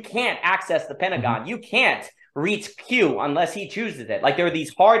not. You can't access the Pentagon. You can't reach Q unless he chooses it. Like there are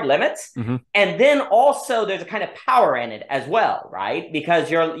these hard limits. And then also there's a kind of power in it as well, right? Because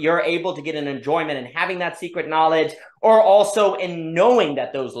you're able to get an enjoyment in having that secret knowledge, or also in knowing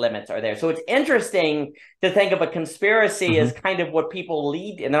that those limits are there. So it's interesting to think of a conspiracy as kind of what people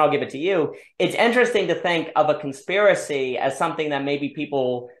lead, and then I'll give it to you. It's interesting to think of a conspiracy as something that maybe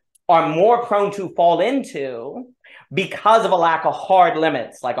people are more prone to fall into because of a lack of hard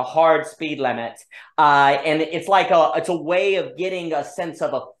limits, like a hard speed limit. And it's like it's a way of getting a sense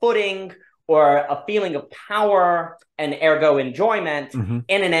of a footing or a feeling of power and ergo enjoyment in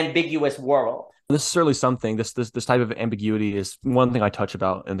an ambiguous world. This is certainly something, this type of ambiguity is one thing I touch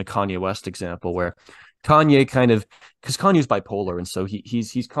about in the Kanye West example, where Kanye because Kanye's bipolar, and so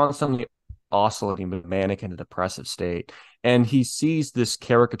he's constantly oscillating between manic and a depressive state. And he sees this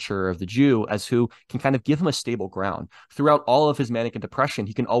caricature of the Jew as who can kind of give him a stable ground. Throughout all of his manic and depression,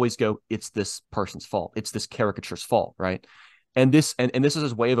 he can always go, it's this person's fault. It's this caricature's fault, right? And this is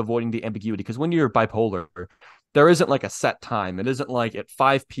his way of avoiding the ambiguity. Because when you're bipolar, there isn't like a set time. It isn't like at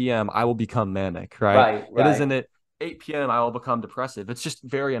 5 p.m. I will become manic, right? It isn't at 8 p.m. I will become depressive. It's just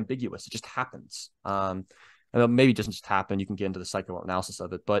very ambiguous. It just happens. And maybe it doesn't just happen. You can get into the psychoanalysis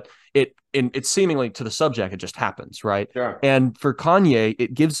of it, but it's seemingly to the subject, it just happens, right? Sure. And for Kanye,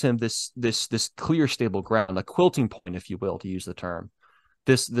 it gives him this clear, stable ground, a quilting point, if you will, to use the term.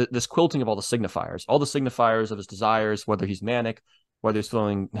 This quilting of all the signifiers of his desires, whether he's manic, whether he's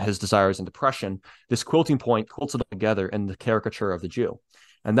feeling his desires in depression, this quilting point quilts it all together in the caricature of the Jew.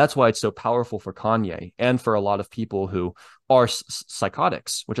 And that's why it's so powerful for Kanye and for a lot of people who are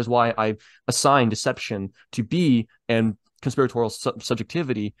psychotics, which is why I assign deception to be and conspiratorial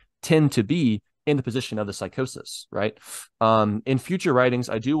subjectivity tend to be in the position of the psychosis, right? In future writings,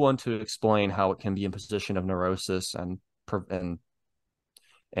 I do want to explain how it can be in position of neurosis and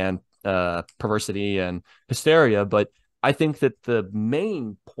perversity and hysteria, but I think that the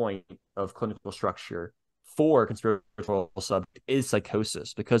main point of clinical structure for conspiratorial subject is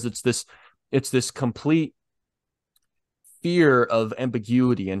psychosis, because it's this complete fear of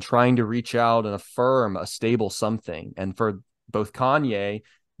ambiguity and trying to reach out and affirm a stable something. And for both Kanye,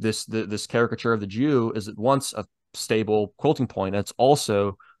 this caricature of the Jew is at once a stable quilting point, and it's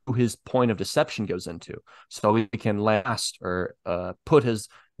also who his point of deception goes into. So he can last or put his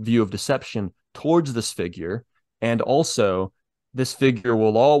view of deception towards this figure, and also this figure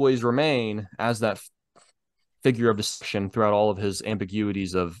will always remain as that figure of deception throughout all of his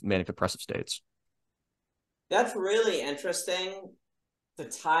ambiguities of manic depressive states. That's really interesting to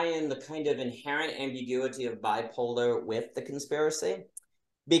tie in the kind of inherent ambiguity of bipolar with the conspiracy,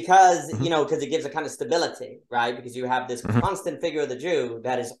 because, because it gives a kind of stability, right? Because you have this constant figure of the Jew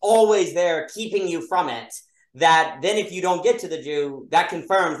that is always there keeping you from it, that then if you don't get to the Jew, that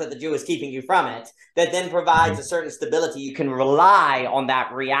confirms that the Jew is keeping you from it, that then provides a certain stability. You can rely on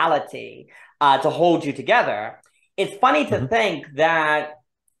that reality to hold you together. It's funny to think that,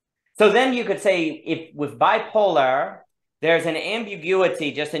 so then you could say, if with bipolar, there's an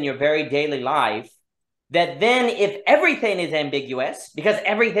ambiguity just in your very daily life, that then if everything is ambiguous, because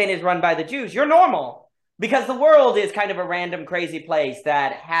everything is run by the Jews, you're normal. Because the world is kind of a random, crazy place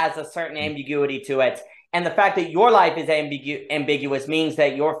that has a certain ambiguity to it. And the fact that your life is ambiguous means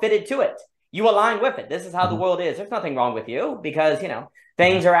that you're fitted to it. You align with it. This is how the world is. There's nothing wrong with you because,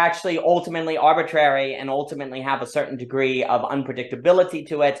 things are actually ultimately arbitrary and ultimately have a certain degree of unpredictability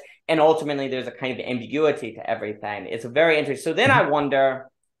to it. And ultimately, there's a kind of ambiguity to everything. It's a very interesting. So then I wonder,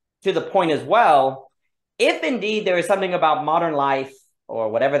 to the point as well, if indeed there is something about modern life or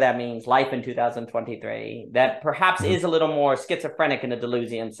whatever that means, life in 2023, that perhaps is a little more schizophrenic in the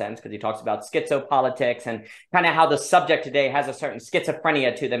Deleuzian sense, because he talks about schizopolitics and kind of how the subject today has a certain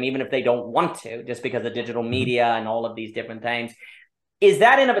schizophrenia to them, even if they don't want to, just because of digital media and all of these different things. Is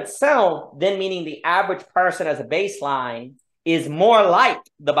that in of itself then meaning the average person as a baseline is more like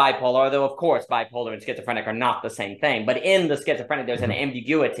the bipolar, although of course bipolar and schizophrenic are not the same thing, but in the schizophrenic there's an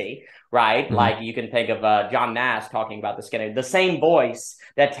ambiguity, right? Like you can think of John Nash talking about the same voice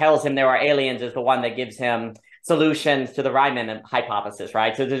that tells him there are aliens is the one that gives him solutions to the Riemann hypothesis,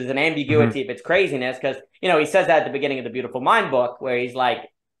 right? So there's an ambiguity of its craziness, because, you know, he says that at the beginning of the Beautiful Mind book, where he's like,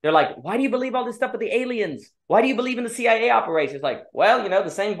 they're like, why do you believe all this stuff with the aliens? Why do you believe in the CIA operations? Like, well, you know,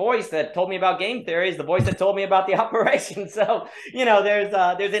 the same voice that told me about game theory is the voice that told me about the operation. So, you know, there's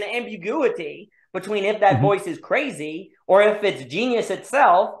an ambiguity between if that voice is crazy or if it's genius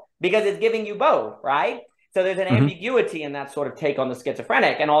itself, because it's giving you both, right? So there's an ambiguity in that sort of take on the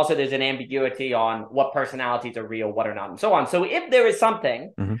schizophrenic. And also there's an ambiguity on what personalities are real, what are not, and so on. So if there is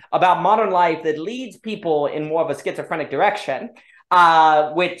something about modern life that leads people in more of a schizophrenic direction,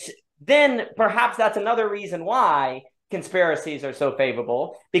 which then perhaps that's another reason why conspiracies are so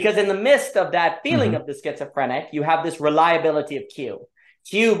favorable, because in the midst of that feeling of the schizophrenic, you have this reliability of Q.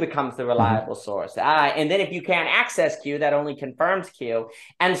 Q becomes the reliable source. And then if you can't access Q, that only confirms Q.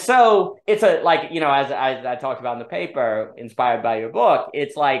 And so it's like, you know, as I talked about in the paper, inspired by your book,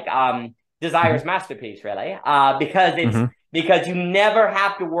 it's like Desire's masterpiece, really, because it's because you never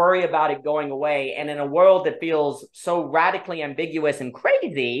have to worry about it going away. And in a world that feels so radically ambiguous and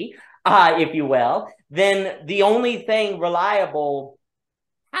crazy, if you will, then the only thing reliable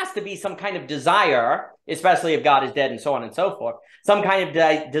has to be some kind of desire, especially if God is dead and so on and so forth, some kind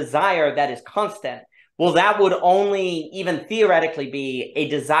of desire that is constant. Well, that would only even theoretically be a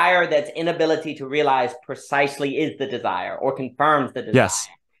desire that's inability to realize precisely is the desire or confirms the desire. Yes.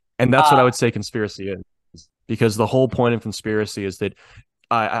 And that's what I would say conspiracy is, because the whole point of conspiracy is that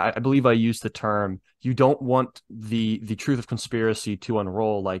I believe I used the term, you don't want the truth of conspiracy to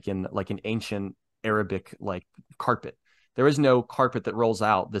unroll like in ancient Arabic like carpet. There is no carpet that rolls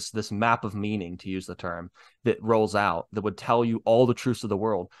out, this map of meaning, to use the term, that rolls out that would tell you all the truths of the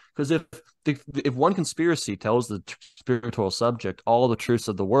world. Because if one conspiracy tells the spiritual subject all the truths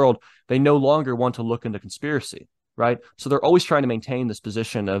of the world, they no longer want to look into conspiracy, right? So they're always trying to maintain this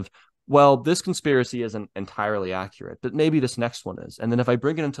position of, well, this conspiracy isn't entirely accurate, but maybe this next one is. And then if I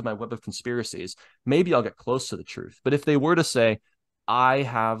bring it into my web of conspiracies, maybe I'll get close to the truth. But if they were to say, I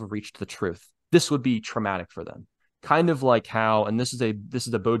have reached the truth, this would be traumatic for them. Kind of like how, and this is a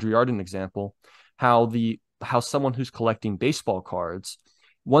Baudrillardian example, how someone who's collecting baseball cards,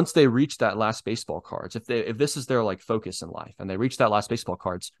 once they reach that last baseball cards, if this is their like focus in life and they reach that last baseball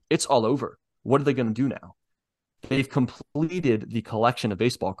cards, it's all over. What are they going to do now? They've completed the collection of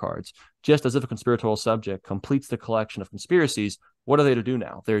baseball cards, just as if a conspiratorial subject completes the collection of conspiracies. What are they to do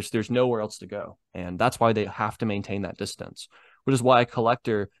now? There's nowhere else to go. And that's why they have to maintain that distance, which is why a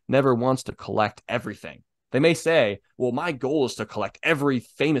collector never wants to collect everything. They may say, well, my goal is to collect every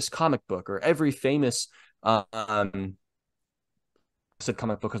famous comic book or every famous, I said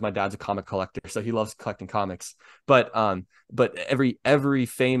comic book because my dad's a comic collector, so he loves collecting comics. But every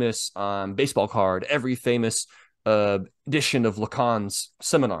famous baseball card, every famous edition of Lacan's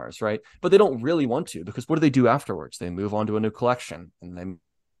seminars, right? But they don't really want to, because what do they do afterwards? They move on to a new collection and they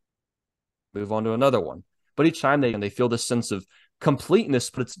move on to another one. But each time they feel this sense of completeness,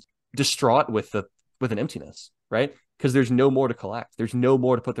 but it's distraught with an emptiness, right? Because there's no more to collect. There's no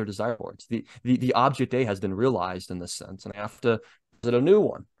more to put their desire towards. The object A has been realized in this sense, and I have to visit a new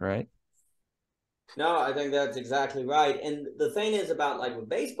one, right? No, I think that's exactly right. And the thing is about like with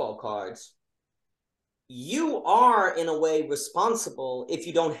baseball cards, you are in a way responsible if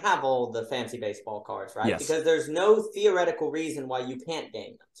you don't have all the fancy baseball cards, right? Yes. Because there's no theoretical reason why you can't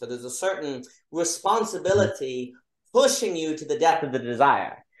game them. So there's a certain responsibility pushing you to the depth of the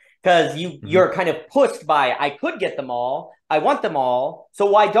desire. Because you're kind of pushed by, I could get them all, I want them all, so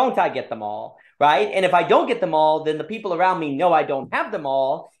why don't I get them all, right? And if I don't get them all, then the people around me know I don't have them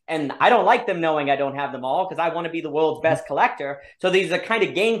all, and I don't like them knowing I don't have them all, because I want to be the world's best collector. So there's a kind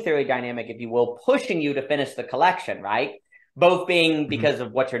of game theory dynamic, if you will, pushing you to finish the collection, right? Both being because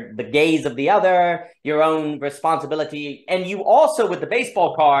of the gaze of the other, your own responsibility, and you also, with the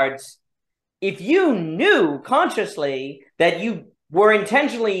baseball cards, if you knew consciously that you were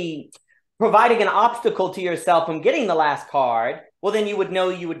intentionally providing an obstacle to yourself from getting the last card, well, then you would know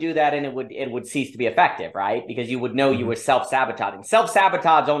you would do that and it would cease to be effective, right? Because you would know you were self-sabotaging.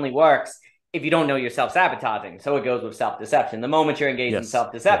 Self-sabotage only works if you don't know you're self-sabotaging. So it goes with self-deception. The moment you're engaged in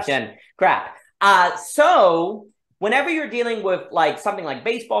self-deception, crap. So whenever you're dealing with like something like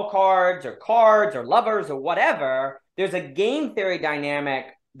baseball cards or lovers or whatever, there's a game theory dynamic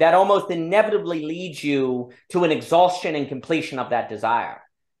that almost inevitably leads you to an exhaustion and completion of that desire.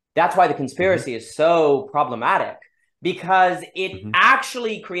 That's why the conspiracy is so problematic, because it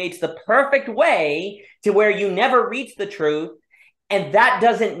actually creates the perfect way to where you never reach the truth. And that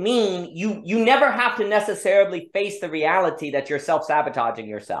doesn't mean you never have to necessarily face the reality that you're self-sabotaging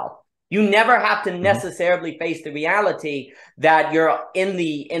yourself. You never have to necessarily face the reality that you're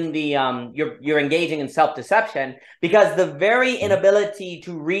you're engaging in self-deception, because the very inability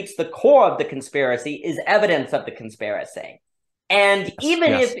to reach the core of the conspiracy is evidence of the conspiracy. And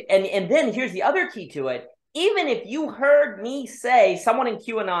even if and then here's the other key to it. Even if you heard me say, someone in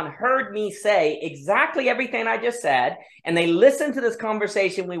QAnon heard me say exactly everything I just said, and they listened to this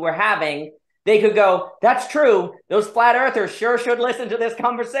conversation we were having, they could go, that's true. Those flat earthers sure should listen to this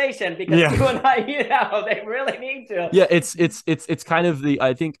conversation, because you and I, they really need to. Yeah, it's kind of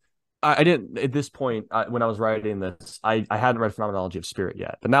I think I didn't at this point when I was writing this, I hadn't read Phenomenology of Spirit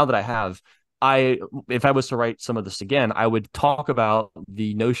yet, but now that I have, if I was to write some of this again, I would talk about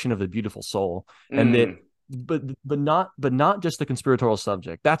the notion of the beautiful soul, and that. But not just the conspiratorial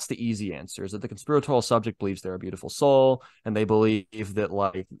subject. That's the easy answer, is that the conspiratorial subject believes they're a beautiful soul, and they believe that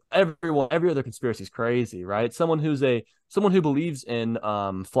like every other conspiracy is crazy, right? Someone who believes in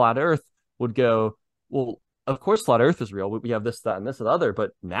flat Earth would go, well, of course flat Earth is real. We have this, that, and this and other,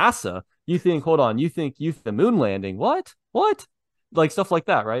 but NASA, you think the moon landing, what? Like stuff like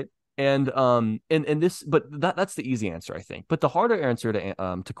that, right? And this, but that's the easy answer, I think. But the harder answer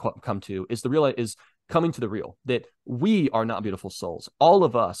to come to is coming to the real, that we are not beautiful souls. All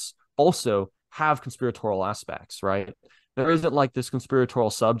of us also have conspiratorial aspects, right? There isn't like this conspiratorial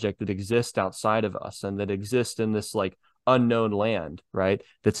subject that exists outside of us and that exists in this like unknown land, right?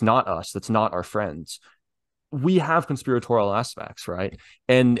 That's not us, that's not our friends. We have conspiratorial aspects, right?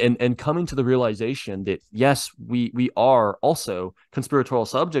 And coming to the realization that yes, we are also conspiratorial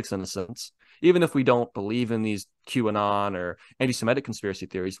subjects in a sense. Even if we don't believe in these QAnon or anti-Semitic conspiracy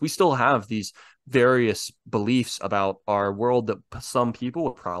theories, we still have these various beliefs about our world that some people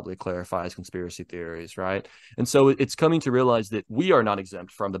would probably clarify as conspiracy theories, right? And so it's coming to realize that we are not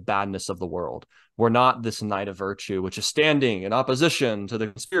exempt from the badness of the world. We're not this knight of virtue, which is standing in opposition to the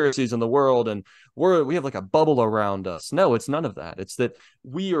conspiracies in the world, and we have like a bubble around us. No, it's none of that. It's that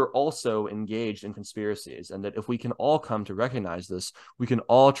we are also engaged in conspiracies, and that if we can all come to recognize this, we can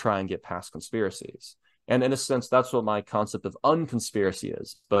all try and get past conspiracies. And in a sense, that's what my concept of unconspiracy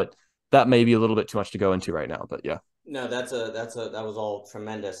is. But that may be a little bit too much to go into right now. But yeah. No, that was all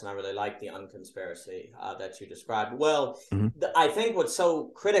tremendous, and I really like the unconspiracy that you described. Well, I think what's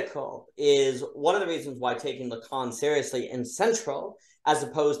so critical is one of the reasons why taking Lacan seriously and central, as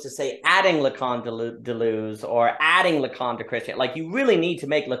opposed to say adding Lacan to Deleuze or adding Lacan to Christian, like you really need to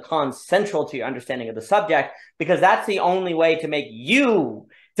make Lacan central to your understanding of the subject, because that's the only way to make you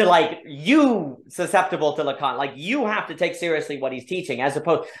susceptible to Lacan. Like you have to take seriously what he's teaching, as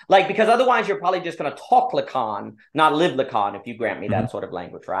opposed because otherwise you're probably just going to talk Lacan, not live Lacan, if you grant me that sort of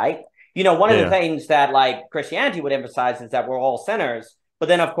language, right? One of the things that like Christianity would emphasize is that we're all sinners. But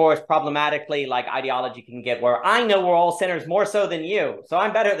then, of course, problematically, like ideology can get where I know we're all sinners more so than you, so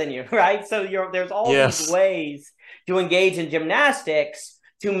I'm better than you, right? So there's all these ways to engage in gymnastics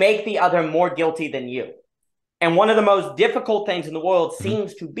to make the other more guilty than you. And one of the most difficult things in the world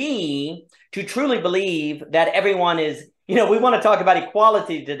seems to be to truly believe that everyone is, we want to talk about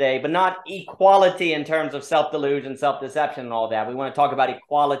equality today, but not equality in terms of self-delusion, self-deception and all that. We want to talk about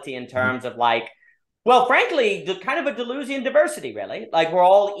equality in terms of well, frankly, the kind of a Deleuzian diversity, really. Like we're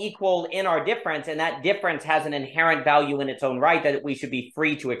all equal in our difference, and that difference has an inherent value in its own right that we should be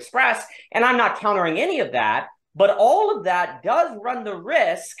free to express. And I'm not countering any of that, but all of that does run the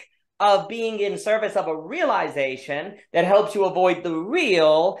risk of being in service of a realization that helps you avoid the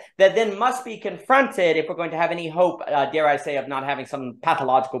real, that then must be confronted if we're going to have any hope, dare I say, of not having some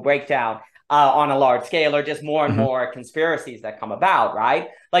pathological breakdown on a large scale, or just more and more conspiracies that come about, right?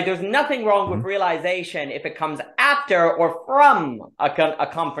 Like there's nothing wrong with realization if it comes after or from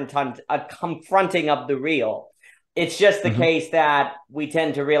a confronting of the real. It's just the case that we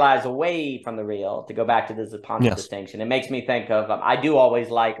tend to realize away from the real, to go back to this Ponce distinction. It makes me think of, I do always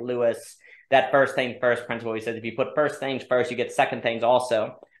like Lewis, that first thing first principle. He says, if you put first things first, you get second things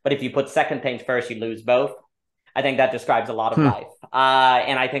also. But if you put second things first, you lose both. I think that describes a lot of life.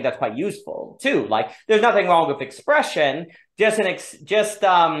 And I think that's quite useful too. Like there's nothing wrong with expression, there's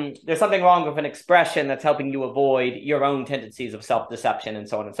something wrong with an expression that's helping you avoid your own tendencies of self-deception and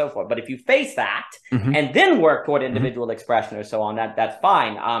so on and so forth. But if you face that and then work toward individual expression or so on, that's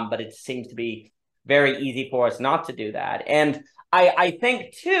fine. But it seems to be very easy for us not to do that. And I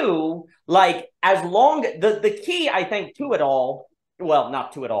think too, like as long the key, I think, to it all, well,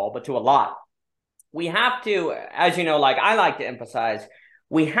 not to it all, but to a lot, we have to, as you know, like I like to emphasize,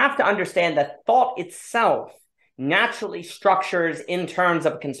 we have to understand that thought itself naturally structures in terms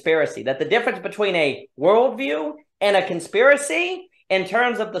of conspiracy, that the difference between a worldview and a conspiracy in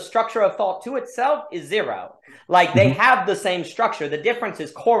terms of the structure of thought to itself is zero. Like they have the same structure. The difference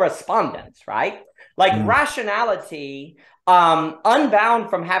is correspondence, right? Like rationality, unbound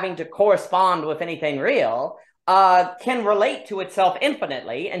from having to correspond with anything real, can relate to itself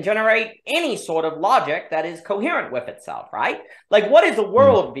infinitely and generate any sort of logic that is coherent with itself, right? Like, what is a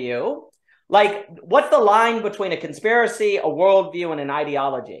worldview? Like, what's the line between a conspiracy, a worldview, and an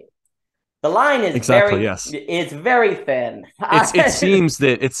ideology? The line is it's very thin. It seems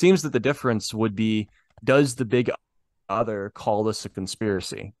that the difference would be, does the big other call this a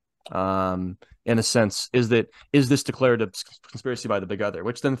conspiracy? In a sense, is this declared a conspiracy by the big other,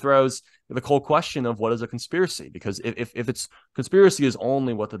 which then throws the whole question of what is a conspiracy? Because if it's conspiracy is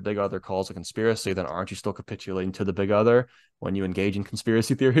only what the big other calls a conspiracy, then aren't you still capitulating to the big other when you engage in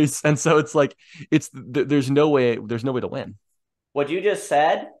conspiracy theories? And so it's like there's no way to win. What you just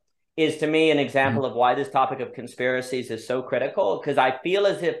said is, to me, an example of why this topic of conspiracies is so critical, because I feel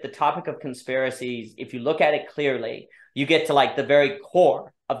as if the topic of conspiracies, if you look at it clearly, you get to like the very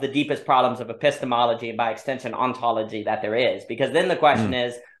core of the deepest problems of epistemology and by extension ontology that there is. Because then the question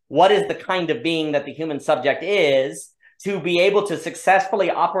is, what is the kind of being that the human subject is to be able to successfully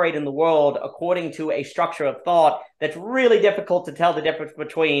operate in the world according to a structure of thought that's really difficult to tell the difference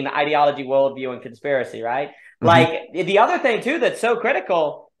between ideology, worldview, and conspiracy, right? Like the other thing too that's so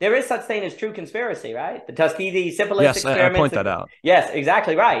critical, there is such thing as true conspiracy, right? The Tuskegee syphilis experiments. I point that out. Yes,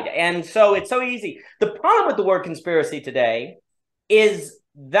 exactly right. And so it's so easy. The problem with the word conspiracy today is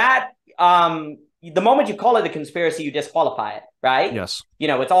that the moment you call it a conspiracy, you disqualify it, right? Yes. You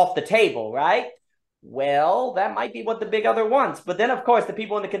know, it's off the table, right? Well, that might be what the big other wants. But then, of course, the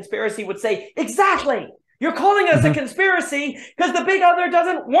people in the conspiracy would say, exactly, you're calling us a conspiracy because the big other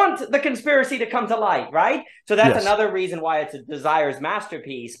doesn't want the conspiracy to come to light, right? So that's another reason why it's a Desire's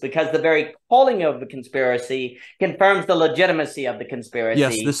masterpiece, because the very calling of the conspiracy confirms the legitimacy of the conspiracy.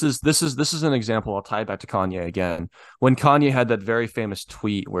 Yes, this is an example. I'll tie it back to Kanye again. When Kanye had that very famous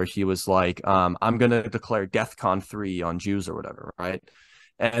tweet where he was like, I'm going to declare DEFCON 3 on Jews or whatever, right?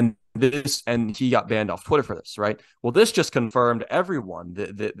 And he got banned off Twitter for this, right? Well, this just confirmed everyone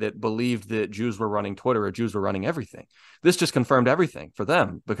that believed that Jews were running Twitter or Jews were running everything. This just confirmed everything for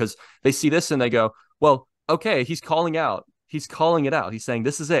them, because they see this and they go, well, okay, he's calling it out. He's saying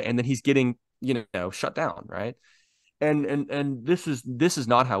this is it. And then he's getting, shut down, right? And this is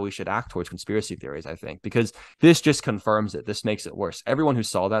not how we should act towards conspiracy theories, I think, because this just confirms it. This makes it worse. Everyone who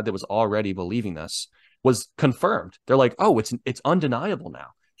saw that was already believing this was confirmed. They're like, oh, it's undeniable now.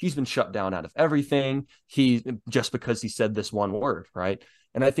 He's been shut down out of everything. Just because he said this one word, right?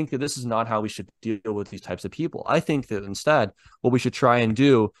 And I think that this is not how we should deal with these types of people. I think that instead, what we should try and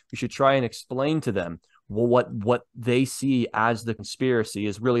do, we should try and explain to them, well, what they see as the conspiracy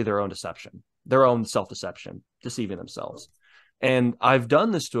is really their own deception, their own self-deception, deceiving themselves. And I've done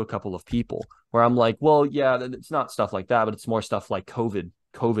this to a couple of people where I'm like, well, yeah, it's not stuff like that, but it's more stuff like COVID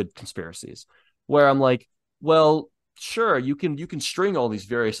conspiracies, where I'm like, well, sure, you can string all these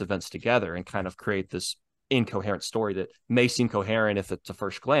various events together and kind of create this incoherent story that may seem coherent if it's a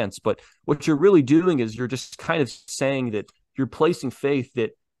first glance, but what you're really doing is you're just kind of saying that you're placing faith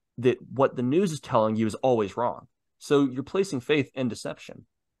that what the news is telling you is always wrong. So you're placing faith in deception.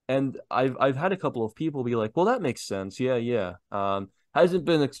 And I've had a couple of people be like, well, that makes sense. Yeah. Hasn't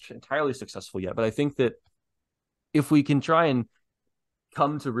been entirely successful yet, but I think that if we can try and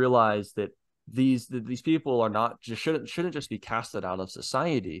come to realize that these people are not just shouldn't just be casted out of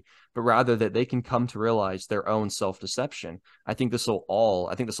society, but rather that they can come to realize their own self-deception, I think this will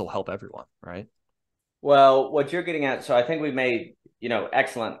help everyone, right? Well, what you're getting at, so I think we've made,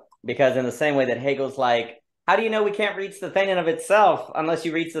 excellent, because in the same way that Hegel's like, how do you know we can't reach the thing in of itself unless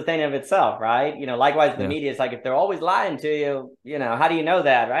you reach the thing of itself, right? Likewise, the media is like, if they're always lying to you, how do you know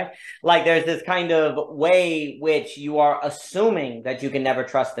that, right? Like there's this kind of way which you are assuming that you can never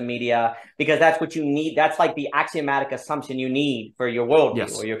trust the media because that's what you need. That's like the axiomatic assumption you need for your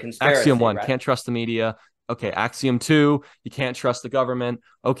worldview or your conspiracy. Axiom 1, right? Can't trust the media. Okay, axiom 2, you can't trust the government.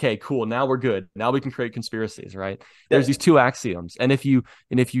 Okay, cool. Now we're good. Now we can create conspiracies, right? There's these two axioms. And if you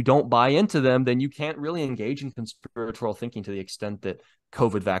don't buy into them, then you can't really engage in conspiratorial thinking to the extent that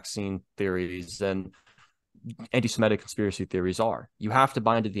COVID vaccine theories and anti-Semitic conspiracy theories are. You have to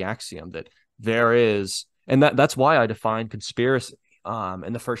buy into the axiom that there is, and that's why I define conspiracy.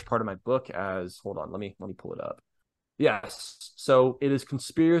 in the first part of my book as, hold on, let me pull it up. Yes. So it is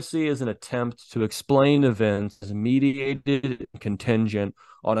conspiracy as an attempt to explain events as mediated and contingent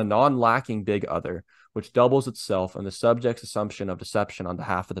on a non-lacking big other, which doubles itself in the subject's assumption of deception on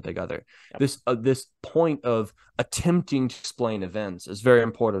behalf of the big other. Yep. This point of attempting to explain events is very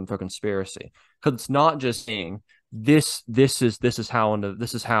important for conspiracy, because it's not just saying this is how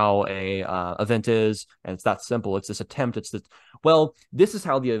a event is, and it's that simple. It's this attempt. It's this, well, this is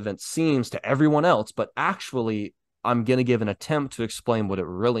how the event seems to everyone else, but actually I'm going to give an attempt to explain what it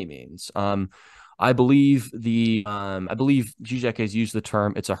really means. I believe Žižek has used the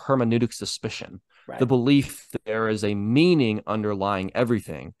term, it's a hermeneutic suspicion, right? The belief that there is a meaning underlying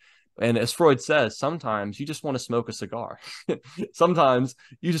everything. And as Freud says, sometimes you just want to smoke a cigar. Sometimes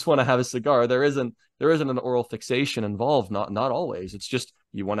you just want to have a cigar. There isn't an oral fixation involved. Not always. It's just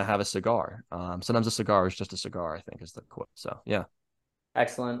you want to have a cigar. Sometimes a cigar is just a cigar, I think is the quote. So yeah.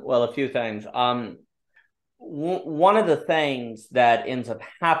 Excellent. Well, a few things. One of the things that ends up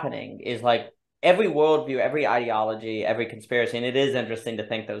happening is like every worldview, every ideology, every conspiracy, and it is interesting to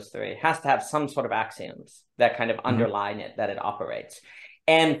think those three, has to have some sort of axioms that kind of underline it, that it operates.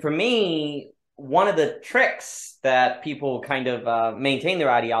 And for me, one of the tricks that people kind of maintain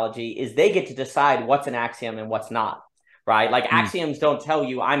their ideology is they get to decide what's an axiom and what's not, right? Like axioms don't tell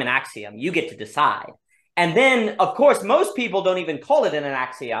you I'm an axiom. You get to decide. And then, of course, most people don't even call it an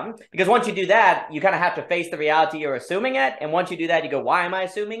axiom, because once you do that, you kind of have to face the reality you're assuming it. And once you do that, you go, why am I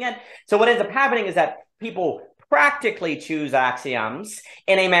assuming it? So what ends up happening is that people practically choose axioms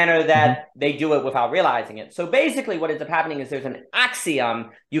in a manner that they do it without realizing it. So basically what ends up happening is there's an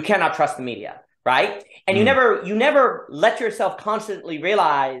axiom: you cannot trust the media, right? And you never let yourself constantly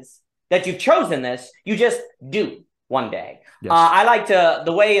realize that you've chosen this. You just do one day. Yes. I like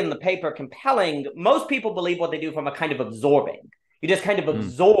the way in the paper Compelling, most people believe what they do from a kind of absorbing. You just kind of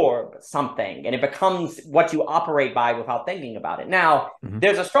absorb something and it becomes what you operate by without thinking about it. Now,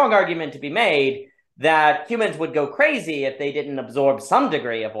 there's a strong argument to be made that humans would go crazy if they didn't absorb some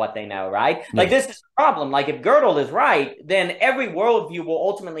degree of what they know, right? Yes. Like this is a problem. Like if Gödel is right, then every worldview will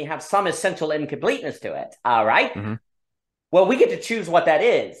ultimately have some essential incompleteness to it, right? Well, we get to choose what that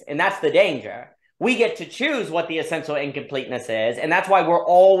is, and that's the danger. We get to choose what the essential incompleteness is, and that's why we're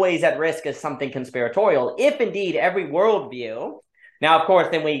always at risk as something conspiratorial. If indeed every worldview, now of course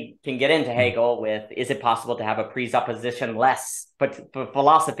then we can get into Hegel with, is it possible to have a presupposition-less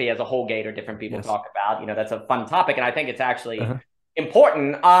philosophy as a whole gator different people talk about? You know, that's a fun topic, and I think it's actually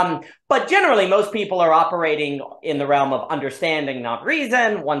important. But generally, most people are operating in the realm of understanding, not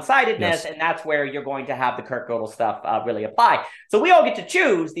reason, one-sidedness, and that's where you're going to have the Kurt Gödel stuff really apply. So we all get to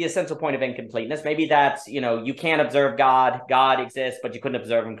choose the essential point of incompleteness. Maybe that's, you know, you can't observe God. God exists, but you couldn't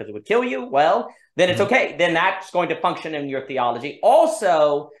observe him because it would kill you. Well, then it's okay. Then that's going to function in your theology.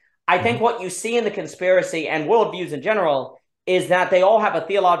 Also, I think what you see in the conspiracy and worldviews in general is that they all have a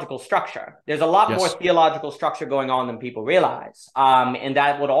theological structure. There's a lot more theological structure going on than people realize. And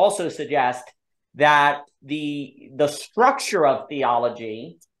that would also suggest that the structure of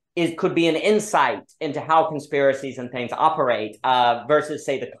theology could be an insight into how conspiracies and things operate versus,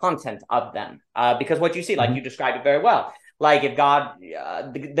 say, the content of them. Because what you see, like you described it very well, like if God,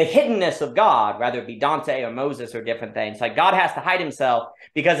 the hiddenness of God, whether it be Dante or Moses or different things, like God has to hide himself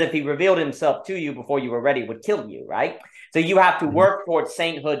because if he revealed himself to you before you were ready, it would kill you, right? So you have to work towards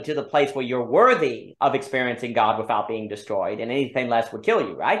sainthood to the place where you're worthy of experiencing God without being destroyed, and anything less would kill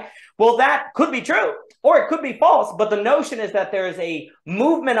you, right? Well, that could be true, or it could be false, but the notion is that there is a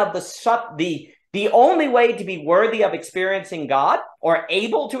movement of the only way to be worthy of experiencing God or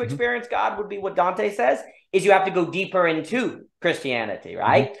able to experience God would be what Dante says, is you have to go deeper into Christianity,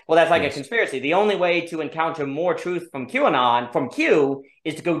 right? Well, that's like a conspiracy. The only way to encounter more truth from QAnon, from Q,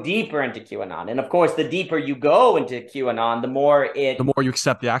 is to go deeper into QAnon. And of course, the deeper you go into QAnon, the more you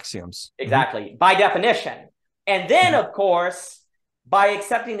accept the axioms. Exactly, by definition. And then, of course, by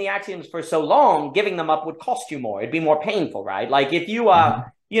accepting the axioms for so long, giving them up would cost you more. It'd be more painful, right? Like if you,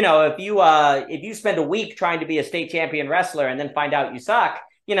 you know, if you spend a week trying to be a state champion wrestler and then find out you suck,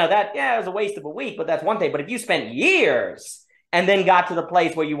 you know, that, it was a waste of a week, but that's one thing. But if you spent years and then got to the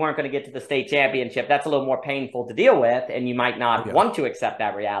place where you weren't going to get to the state championship, that's a little more painful to deal with, and you might not want to accept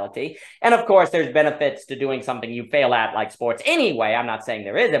that reality. And of course, there's benefits to doing something you fail at, like sports anyway. I'm not saying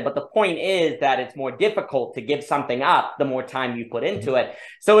there isn't, but the point is that it's more difficult to give something up the more time you put into it.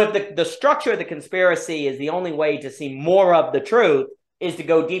 So if the structure of the conspiracy is the only way to see more of the truth, is to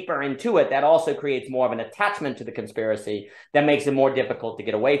go deeper into it, that also creates more of an attachment to the conspiracy that makes it more difficult to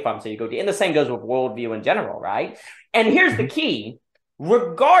get away from. So you go and the same goes with worldview in general, right? And here's the key: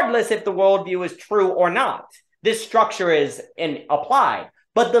 regardless if the worldview is true or not, this structure is applied.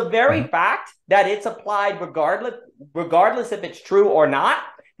 But the very fact that it's applied regardless if it's true or not,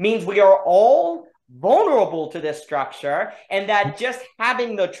 means we are all vulnerable to this structure, and that just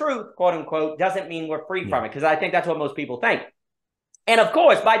having the truth, quote unquote, doesn't mean we're free from it, because I think that's what most people think. And of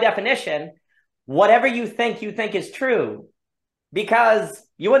course, by definition, whatever you think is true, because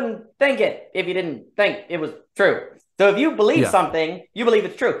you wouldn't think it if you didn't think it was true. So if you believe something, you believe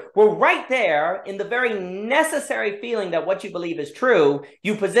it's true. Well, right there, in the very necessary feeling that what you believe is true,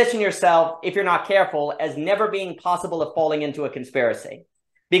 you position yourself, if you're not careful, as never being possible of falling into a conspiracy.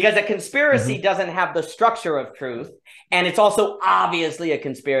 Because a conspiracy doesn't have the structure of truth. And it's also obviously a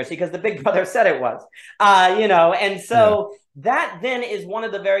conspiracy because the Big Brother said it was, you know. And so that then is one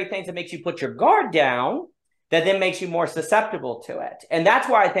of the very things that makes you put your guard down, that then makes you more susceptible to it. And that's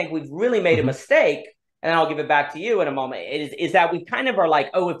where I think we've really made a mistake. And I'll give it back to you in a moment, is that we kind of are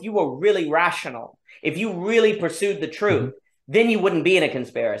like, oh, if you were really rational, if you really pursued the truth, then you wouldn't be in a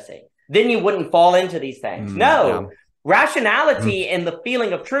conspiracy. Then you wouldn't fall into these things. No. Rationality and the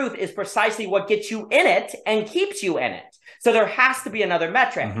feeling of truth is precisely what gets you in it and keeps you in it. So there has to be another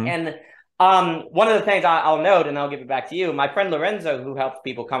metric. And one of the things I'll note, and I'll give it back to you, my friend Lorenzo, who helps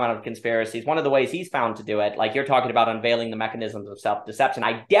people come out of conspiracies, one of the ways he's found to do it, like you're talking about unveiling the mechanisms of self-deception,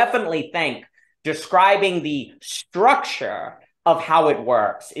 I definitely think describing the structure of how it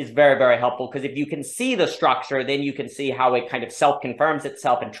works is very, very helpful, because if you can see the structure, then you can see how it kind of self-confirms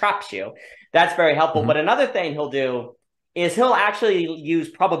itself and traps you. That's very helpful. But another thing he'll do is he'll actually use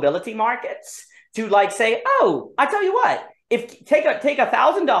probability markets to like say, oh, I tell you what, if take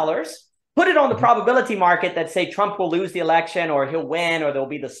 $1,000, put it on the probability market that say Trump will lose the election or he'll win or there'll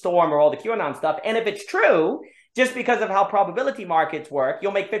be the storm or all the QAnon stuff. And if it's true, just because of how probability markets work,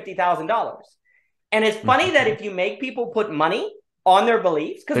 you'll make $50,000. And it's funny that if you make people put money on their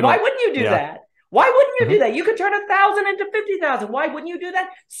beliefs, because why wouldn't you do that? Why wouldn't you do that? You could turn 1,000 into 50,000. Why wouldn't you do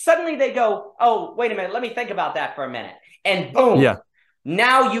that? Suddenly they go, oh, wait a minute, let me think about that for a minute. And boom,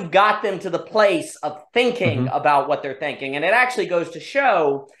 now you've got them to the place of thinking about what they're thinking. And it actually goes to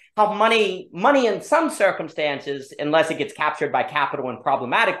show how money in some circumstances, unless it gets captured by capital in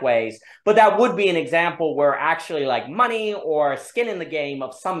problematic ways, but that would be an example where actually like money or skin in the game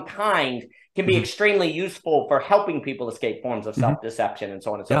of some kind can be extremely useful for helping people escape forms of self-deception and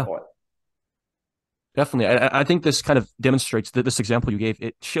so on and so forth. Definitely. I think this kind of demonstrates that this example you gave,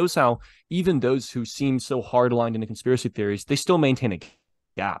 it shows how even those who seem so hard-lined into conspiracy theories, they still maintain a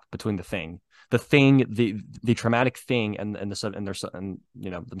gap between the traumatic thing and you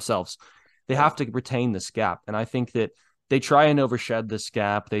know, themselves. They have to retain this gap. And I think that they try and overshed this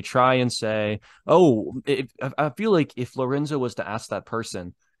gap. They try and say, oh, I feel like if Lorenzo was to ask that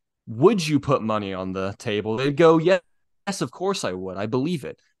person, would you put money on the table? They'd go, yes, of course I would. I believe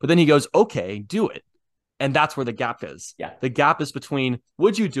it. But then he goes, okay, do it. And that's where the gap is. The gap is between,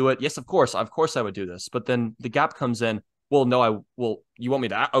 would you do it? Yes, of course I would do this. But then the gap comes in, well, no, you want me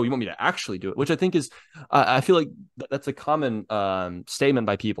to actually do it, which I think is, I feel like that's a common statement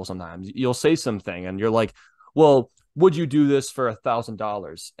by people sometimes. You'll say something and you're like, well, would you do this for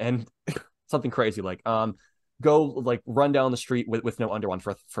 $1,000? And something crazy like, go like run down the street with no underwear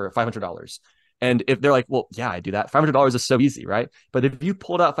for $500. And if they're like, well, yeah, I do that. $500 is so easy, right? But if you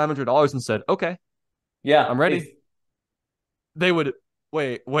pulled out $500 and said, okay, yeah, I'm ready, they would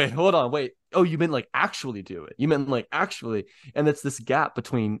wait, hold on, wait. Oh, you meant like actually do it. You meant like actually. And it's this gap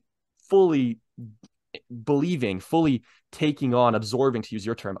between fully believing, fully taking on, absorbing, to use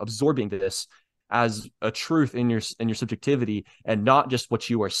your term, absorbing this as a truth in your subjectivity and not just what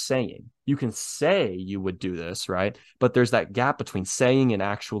you are saying. You can say you would do this, right? But there's that gap between saying and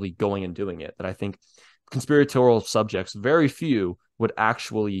actually going and doing it that I think conspiratorial subjects, very few would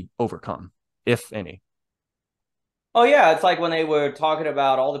actually overcome, if any. Oh, yeah. It's like when they were talking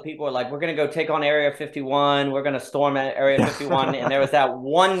about all the people are like, we're going to go take on Area 51. We're going to storm Area 51. And there was that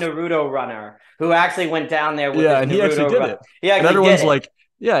one Naruto runner who actually went down there with and he actually did it. Yeah, and everyone's like,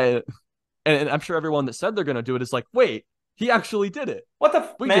 yeah. And I'm sure everyone that said they're going to do it is like, wait, he actually did it. What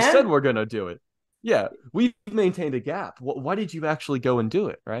the We just said we're going to do it. Yeah, we maintained a gap. Why did you actually go and do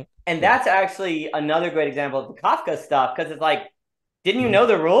it, right? And that's actually another great example of the Kafka stuff, because it's like, didn't you know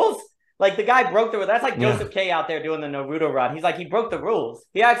the rules? Like the guy broke the rules. That's like Joseph K out there doing the Naruto run. He's like, he broke the rules.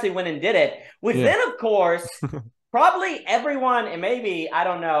 He actually went and did it. Which then, of course, probably everyone, and maybe, I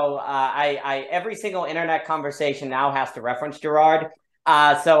don't know, every single internet conversation now has to reference Gerard.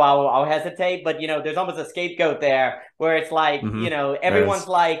 So I'll hesitate. But, you know, there's almost a scapegoat there where it's like, you know, everyone's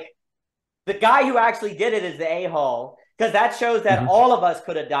like, the guy who actually did it is the a-hole. because that shows that Mhm. all of us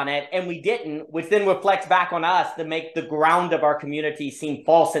could have done it and we didn't, which then reflects back on us to make the ground of our community seem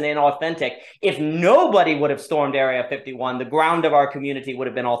false and inauthentic. If nobody would have stormed Area 51, the ground of our community would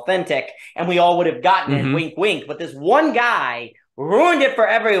have been authentic and we all would have gotten it, Mhm. wink, wink. But this one guy ruined it for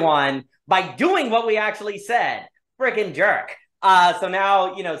everyone by doing what we actually said. Freaking jerk. So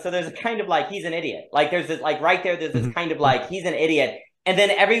now, so there's a kind of like, he's an idiot. Like there's this, like right there, there's this Mhm. kind of like, he's an idiot. And then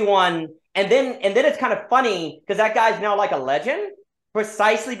everyone, and then it's kind of funny because that guy's now like a legend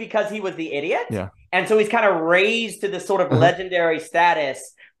precisely because he was the idiot. Yeah. And so he's kind of raised to this sort of legendary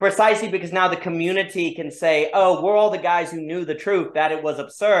status precisely because now the community can say, oh, we're all the guys who knew the truth, that it was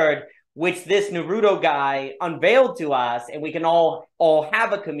absurd, which this Naruto guy unveiled to us, and we can all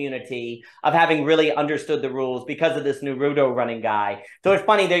have a community of having really understood the rules because of this Naruto running guy. So it's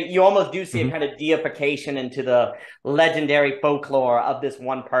funny that you almost do see a kind of deification into the legendary folklore of this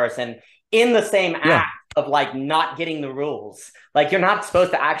one person in the same act of like not getting the rules. Like you're not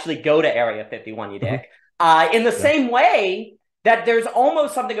supposed to actually go to Area 51, you dick. In the same way that there's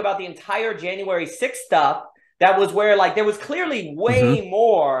almost something about the entire January 6th stuff that was where like there was clearly way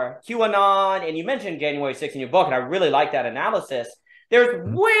more QAnon, and you mentioned January 6th in your book, and I really like that analysis. There's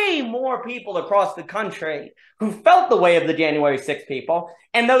way more people across the country who felt the way of the January 6th people,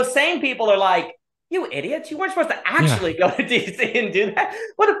 and those same people are like, you idiots, you weren't supposed to actually go to DC and do that.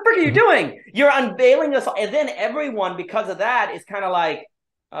 What the frick are you doing? You're unveiling us. And then everyone, because of that, is kind of like,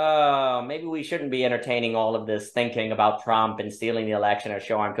 maybe we shouldn't be entertaining all of this thinking about Trump and stealing the election or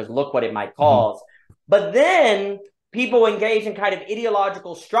so on, because look what it might cause. But then people engage in kind of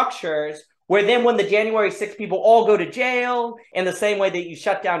ideological structures where then when the January 6th people all go to jail in the same way that you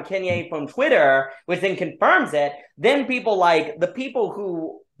shut down Kanye from Twitter, which then confirms it, then people like the people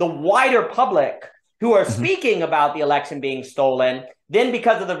who, the wider public who are speaking about the election being stolen, then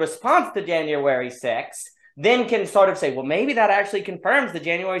because of the response to January 6th, then can sort of say, well, maybe that actually confirms the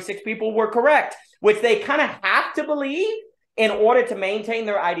January 6th people were correct, which they kind of have to believe in order to maintain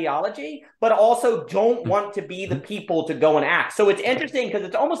their ideology, but also don't want to be the people to go and act. So it's interesting because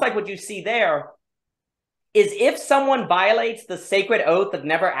it's almost like what you see there is if someone violates the sacred oath of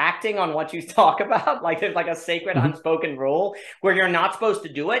never acting on what you talk about, like there's like a sacred unspoken rule where you're not supposed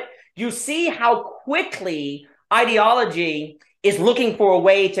to do it, you see how quickly ideology is looking for a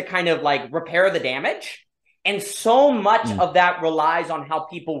way to kind of like repair the damage. And so much of that relies on how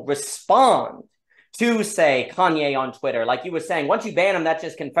people respond to, say, Kanye on Twitter. Like you were saying, once you ban him, that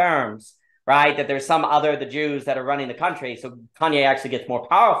just confirms, right, that there's some other, the Jews that are running the country. So Kanye actually gets more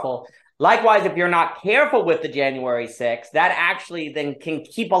powerful. Likewise, if you're not careful with the January 6th, that actually then can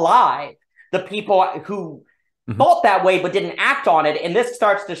keep alive the people who thought that way but didn't act on it. And this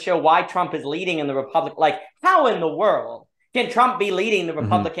starts to show why Trump is leading in the Republican. Like, how in the world can Trump be leading the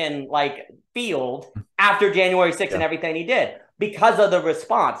Republican like field after January 6th and everything he did? Because of the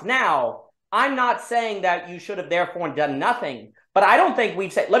response. Now, I'm not saying that you should have therefore done nothing, but I don't think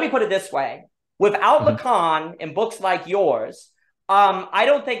we've said, let me put it this way. Without Lacan and books like yours, I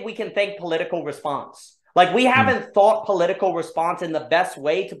don't think we can think political response. Like we haven't thought political response in the best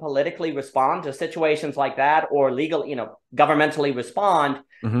way to politically respond to situations like that or legal, governmentally respond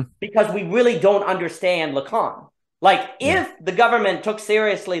because we really don't understand Lacan. Like if the government took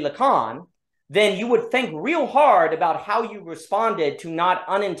seriously Lacan, then you would think real hard about how you responded to not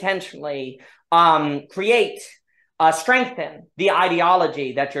unintentionally strengthen the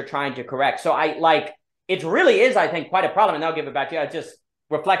ideology that you're trying to correct. So it really is, I think, quite a problem. And I'll give it back to you. Just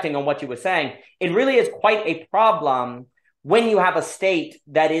reflecting on what you were saying, it really is quite a problem when you have a state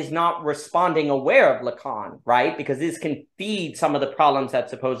that is not responding aware of Lacan, right? Because this can feed some of the problems that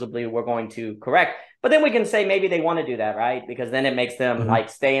supposedly we're going to correct. But then we can say maybe they want to do that, right? Because then it makes them like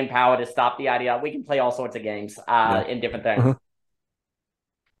stay in power to stop the ideology. We can play all sorts of games in different things.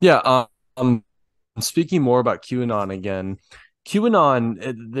 Yeah. Speaking more about QAnon again, QAnon,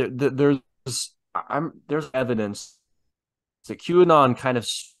 there's evidence that QAnon kind of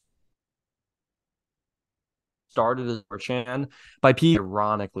started as 4chan by people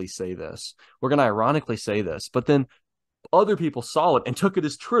ironically say this. We're going to ironically say this, but then other people saw it and took it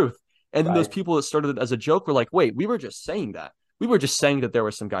as truth. And then those people that started it as a joke were like, wait, we were just saying that. We were just saying that there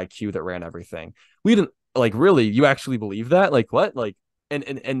was some guy Q that ran everything. We didn't really, you actually believe that? Like what? Like,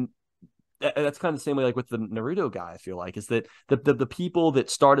 and that's kind of the same way like with the Naruto guy, I feel like, is that the people that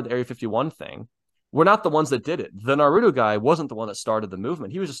started the Area 51 thing were not the ones that did it. The Naruto guy wasn't the one that started the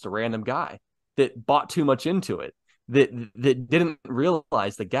movement. He was just a random guy that bought too much into it, that didn't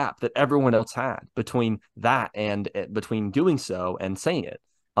realize the gap that everyone else had between that and between doing so and saying it.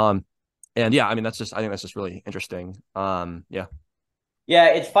 And yeah, I mean, I think that's just really interesting. Yeah,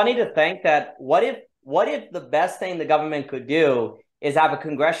 it's funny to think that what if what if the best thing the government could do is have a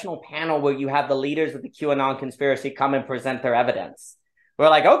congressional panel where you have the leaders of the QAnon conspiracy come and present their evidence? We're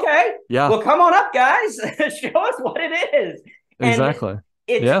like, okay, well, come on up, guys. Show us what it is. Exactly.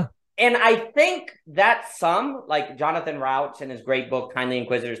 And I think that like Jonathan Rauch in his great book, Kindly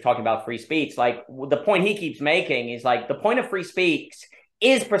Inquisitors, talking about free speech, like the point he keeps making is like the point of free speech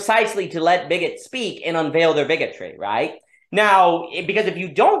is precisely to let bigots speak and unveil their bigotry, right? Now, because if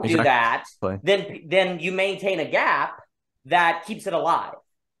you don't do that, then you maintain a gap that keeps it alive,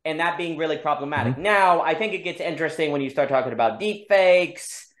 and that being really problematic. Now, I think it gets interesting when you start talking about deep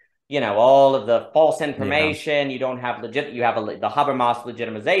fakes, all of the false information. You don't have you have the Habermas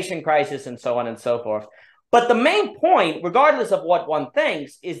legitimization crisis and so on and so forth. But the main point, regardless of what one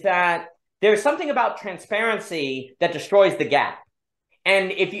thinks, is that there's something about transparency that destroys the gap.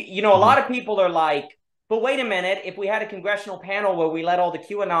 And if a lot of people are like, but wait a minute, if we had a congressional panel where we let all the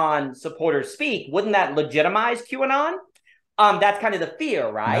QAnon supporters speak, wouldn't that legitimize QAnon? That's kind of the fear,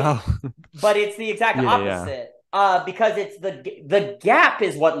 right? No. But it's the exact opposite. Because it's the gap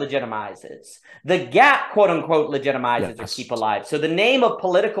is what legitimizes. The gap, quote unquote, legitimizes or keep alive. So the name of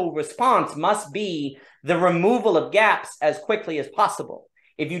political response must be the removal of gaps as quickly as possible.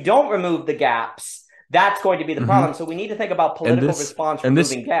 If you don't remove the gaps, that's going to be the problem. So we need to think about political response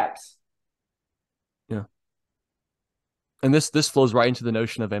removing gaps. Yeah. And this flows right into the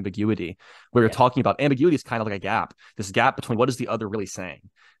notion of ambiguity, where you're talking about ambiguity is kind of like a gap, this gap between what is the other really saying,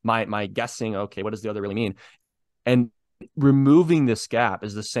 my guessing, okay, what does the other really mean? And removing this gap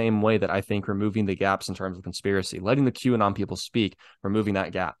is the same way that I think removing the gaps in terms of conspiracy, letting the QAnon people speak, removing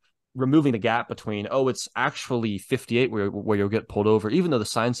that gap, removing the gap between, it's actually 58 where you'll get pulled over, even though the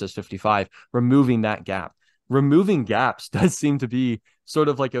sign says 55, removing that gap. Removing gaps does seem to be sort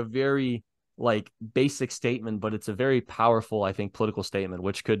of like a very basic statement, but it's a very powerful, I think, political statement,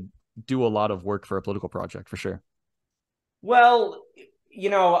 which could do a lot of work for a political project for sure. Well,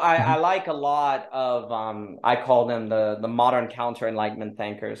 I like a lot of, I call them the modern counter-Enlightenment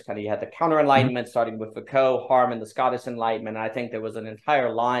thinkers. Kind of, you had the counter-Enlightenment starting with Foucault, Harman, the Scottish Enlightenment. And I think there was an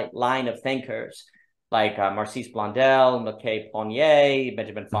entire line of thinkers like Marcis Blondel, McKay-Plonier,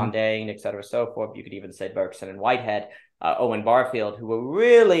 Benjamin Fontaine, et cetera, so forth. You could even say Bergson and Whitehead, Owen Barfield, who were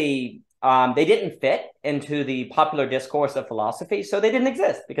really, they didn't fit into the popular discourse of philosophy, so they didn't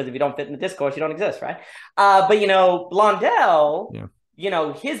exist, because if you don't fit in the discourse, you don't exist, right? But, Blondel... Yeah.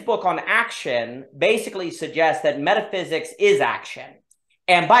 His book on action basically suggests that metaphysics is action.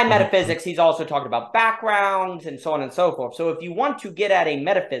 And by metaphysics, he's also talked about backgrounds and so on and so forth. So if you want to get at a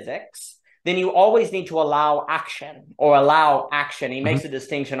metaphysics, then you always need to allow action or allow action. He makes a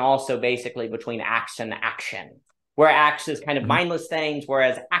distinction also basically between acts and action, where acts is kind of mindless things,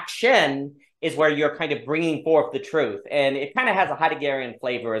 whereas action is where you're kind of bringing forth the truth. And it kind of has a Heideggerian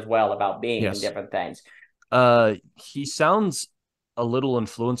flavor as well about being in different things. He sounds a little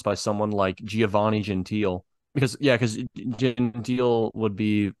influenced by someone like Giovanni Gentile, because Gentile would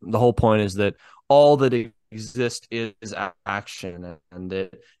be, the whole point is that all that exists is action, and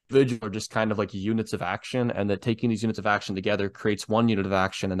that individuals are just kind of like units of action, and that taking these units of action together creates one unit of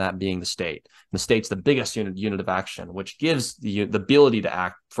action, and that being the state. And the state's the biggest unit of action, which gives the ability to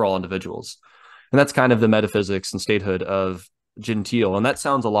act for all individuals. And that's kind of the metaphysics and statehood of Gentile, and that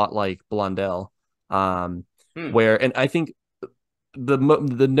sounds a lot like Blondel, where, and I think the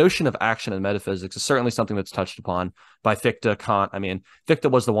notion of action in metaphysics is certainly something that's touched upon by Fichte, Kant. I mean,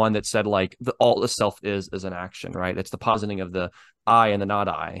 Fichte was the one that said all the self is an action, right? It's the positing of the I and the not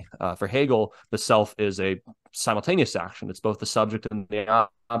I. For Hegel, the self is a simultaneous action. It's both the subject and the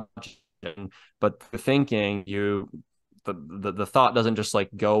object. But for thinking, the thought doesn't just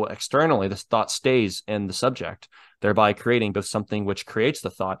go externally. The thought stays in the subject, thereby creating both something which creates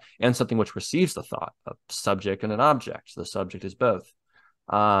the thought and something which receives the thought, a subject and an object. So the subject is both.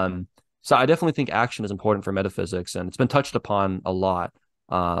 So I definitely think action is important for metaphysics, and it's been touched upon a lot.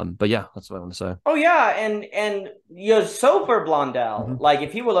 But yeah, that's what I want to say. Oh yeah, and so for Blondel,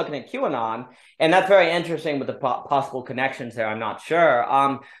 if you were looking at QAnon, and that's very interesting with the possible connections there, I'm not sure.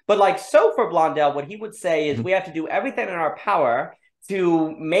 But so for Blondel, what he would say is we have to do everything in our power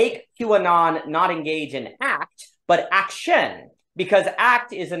to make QAnon not engage in act, but action. Because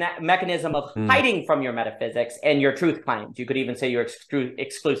act is a mechanism of hiding from your metaphysics and your truth claims. You could even say your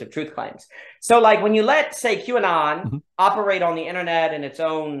exclusive truth claims. So when you let, say, QAnon operate on the internet and its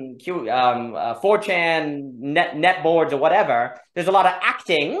own 4chan net boards or whatever, there's a lot of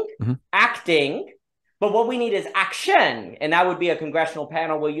acting, but what we need is action. And that would be a congressional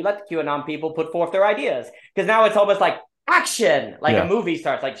panel where you let the QAnon people put forth their ideas. Because now it's almost like action, a movie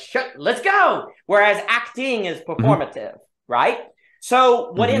starts, let's go. Whereas acting is performative. Right?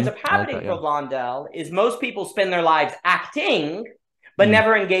 So what ends up I like happening that, for yeah. Blondel is most people spend their lives acting, but Mm.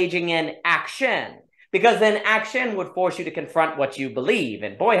 never engaging in action. Because then action would force you to confront what you believe.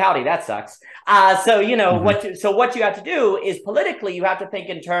 And boy, howdy, that sucks. So, you know, what you have to do is politically, you have to think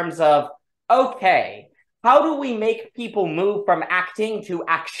in terms of, okay, how do we make people move from acting to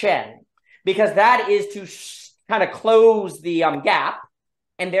action? Because that is to kind of close the gap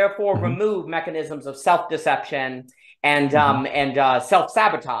and therefore remove mechanisms of self-deception and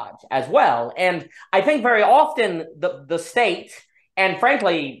self-sabotage as well. And I think very often the state and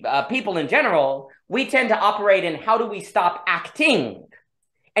frankly people in general, we tend to operate in how do we stop acting?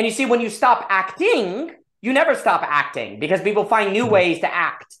 And you see, when you stop acting, you never stop acting because people find new ways to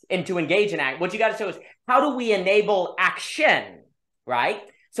act and to engage in act. What you got to show is how do we enable action, right?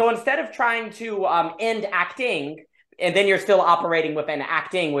 So instead of trying to end acting, and then you're still operating within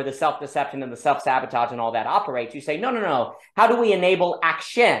acting where the self-deception and the self-sabotage and all that operates, you say, no, no, no. How do we enable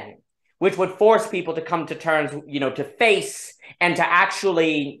action? Which would force people to come to terms, you know, to face and to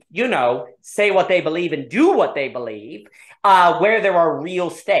actually, you know, say what they believe and do what they believe, where there are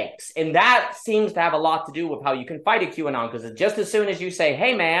real stakes. And that seems to have a lot to do with how you can fight a QAnon, because just as soon as you say,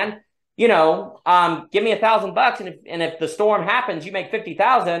 hey, man, you know, give me $1,000, and if the storm happens, you make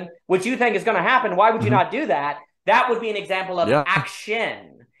 50,000, which you think is going to happen, why would you not do that? That would be an example of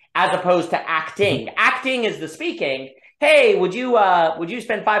action as opposed to acting. Acting is the speaking. Hey, would you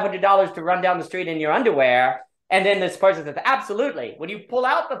spend $500 to run down the street in your underwear? And then this person says, absolutely. When you pull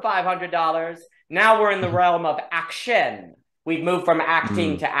out the $500, now we're in the realm of action. We've moved from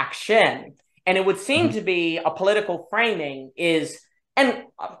acting to action. And it would seem to be a political framing is, and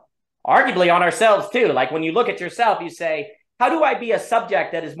arguably on ourselves too. Like when you look at yourself, you say, how do I be a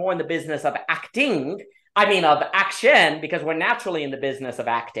subject that is more in the business of acting? I mean, of action, because we're naturally in the business of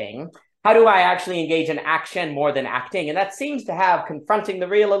acting. How do I actually engage in action more than acting? And that seems to have confronting the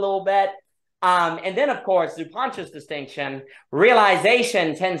real a little bit. And then, of course, Zupanch's distinction,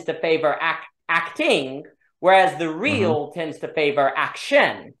 realization tends to favor acting, whereas the real tends to favor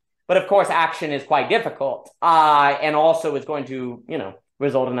action. But of course, action is quite difficult and also is going to, you know,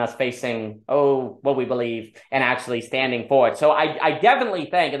 result in us facing, what we believe and actually standing for it. So I definitely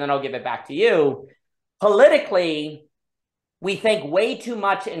think, and then I'll give it back to you, politically, we think way too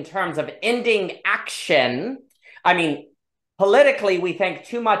much in terms of ending action. I mean, politically, we think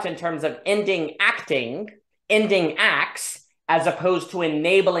too much in terms of ending acting, ending acts, as opposed to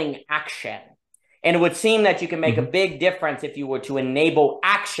enabling action. And it would seem that you can make a big difference if you were to enable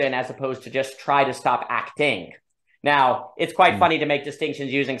action as opposed to just try to stop acting. Now, it's quite funny to make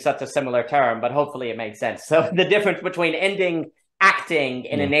distinctions using such a similar term, but hopefully it makes sense. So the difference between ending acting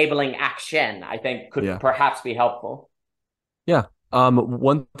and enabling action, I think, could perhaps be helpful. Yeah.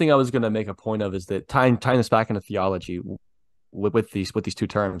 One thing I was going to make a point of is that tying this back into theology with these two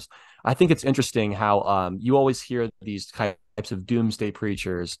terms, I think it's interesting how you always hear these types of doomsday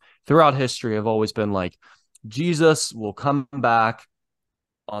preachers throughout history have always been like, Jesus will come back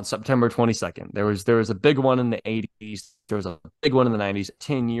on September 22nd. There was a big one in the 80s. There was a big one in the 90s.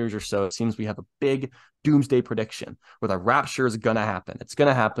 10 years or so, it seems we have a big doomsday prediction where the rapture is going to happen. It's going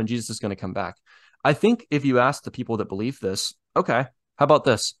to happen. Jesus is going to come back. I think if you ask the people that believe this, okay, how about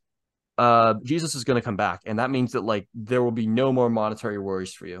this? Jesus is going to come back, and that means that like there will be no more monetary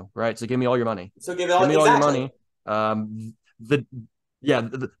worries for you, right? So give me all your money. So give me all your money. The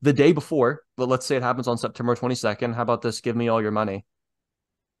day before, let's say it happens on September 22nd. How about this? Give me all your money.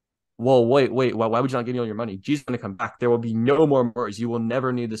 Well, wait. Why would you not give me all your money? Jesus is going to come back. There will be no more worries. You will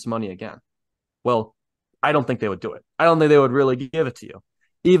never need this money again. Well, I don't think they would do it. I don't think they would really give it to you.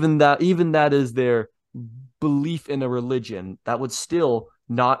 Even that is their belief in a religion, that would still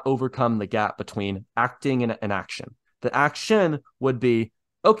not overcome the gap between acting and action. The action would be,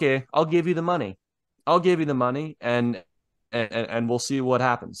 okay, I'll give you the money. And we'll see what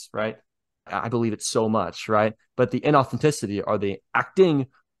happens, right? I believe it so much, right? But the inauthenticity or the acting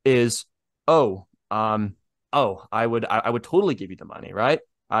is, I would totally give you the money, right?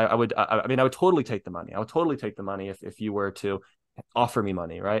 I would totally take the money. I would totally take the money if you were to offer me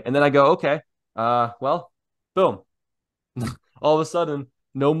money, right? And then I go, okay, well, boom. All of a sudden,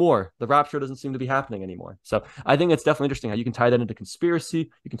 no more. The rapture doesn't seem to be happening anymore. So I think it's definitely interesting how you can tie that into conspiracy.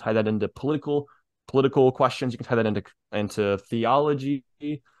 You can tie that into political questions. You can tie that into theology.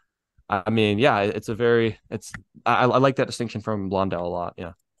 I mean, yeah, I like that distinction from Blondel a lot.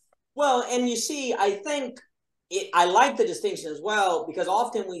 Yeah. Well, and you see, I think I like the distinction as well, because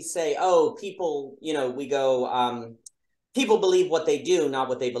often we say, people, we go, people believe what they do, not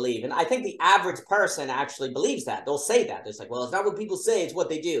what they believe. And I think the average person actually believes that. They'll say that. It's like, well, it's not what people say, it's what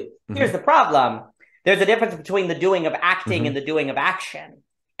they do. Here's the problem. There's a difference between the doing of acting and the doing of action.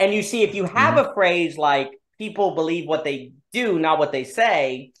 And you see, if you have a phrase like people believe what they do, not what they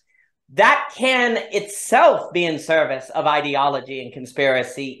say, that can itself be in service of ideology and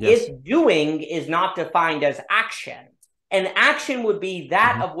conspiracy if doing is not defined as action. And action would be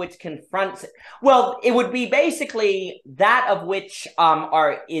that of which confronts, well, it would be basically that of which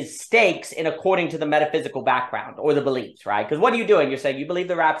is stakes in according to the metaphysical background or the beliefs, right? Because what are you doing? You're saying you believe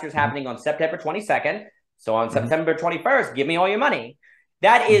the rapture is happening on September 22nd. So on September 21st, give me all your money.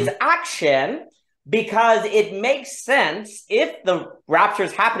 That is action, because it makes sense if the rapture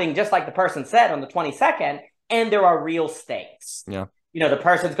is happening just like the person said on the 22nd, and there are real stakes. Yeah. You know, the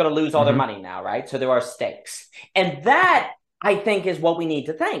person's going to lose all their money now, right? So there are stakes. And that, I think, is what we need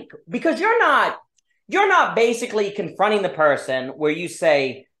to think. Because you're not basically confronting the person where you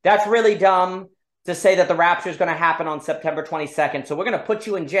say, that's really dumb to say that the rapture is going to happen on September 22nd. So we're going to put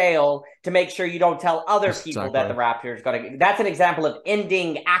you in jail to make sure you don't tell other people that the rapture is going to... That's an example of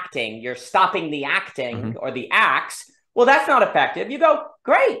ending acting. You're stopping the acting or the acts. Well, that's not effective. You go,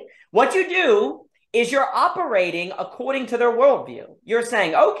 great. What you do is you're operating according to their worldview. You're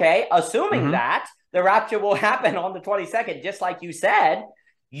saying, okay, assuming that the rapture will happen on the 22nd, just like you said,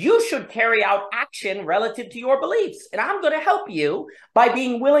 you should carry out action relative to your beliefs. And I'm going to help you by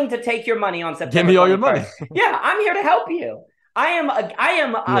being willing to take your money on September 21st. Give me all your money. Yeah, I'm here to help you. I am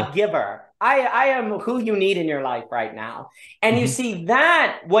a giver. I am who you need in your life right now. And you see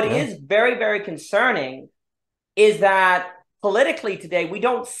that what is very, very concerning is that politically today, we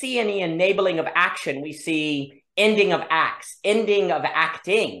don't see any enabling of action. We see ending of acts, ending of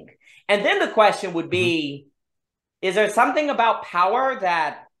acting. And then the question would be, is there something about power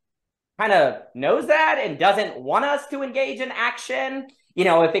that kind of knows that and doesn't want us to engage in action? You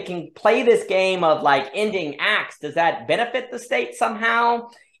know, if it can play this game of like ending acts, does that benefit the state somehow?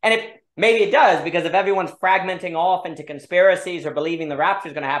 And if maybe it does, because if everyone's fragmenting off into conspiracies or believing the rapture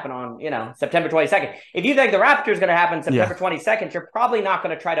is going to happen on, you know, September 22nd, if you think the rapture is going to happen September 22nd, you're probably not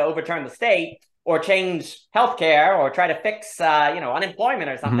going to try to overturn the state or change healthcare or try to fix, unemployment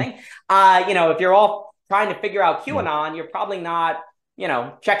or something. If you're all trying to figure out QAnon, you're probably not,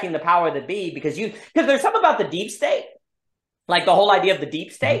 checking the power that be because there's something about the deep state, like the whole idea of the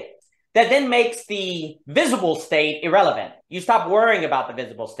deep state, that then makes the visible state irrelevant. You stop worrying about the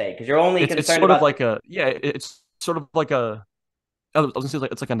visible state because you're only concerned it's sort about... of like it's sort of like a... I was gonna say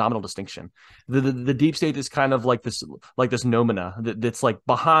it's like a nominal distinction. The deep state is kind of like this nomina that's like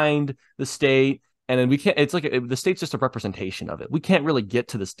behind the state, and then we can't. It's like the state's just a representation of it. We can't really get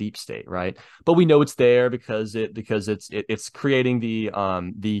to this deep state, right? But we know it's there because it's creating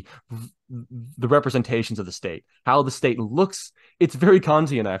the representations of the state, how the state looks. It's very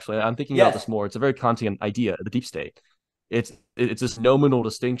Kantian, actually. I'm thinking about this more. It's a very Kantian idea, the deep state. It's this nominal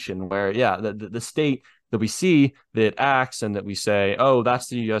distinction where the state that we see that acts and that we say, oh, that's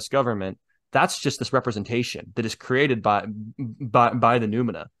the U.S. government. That's just this representation that is created by the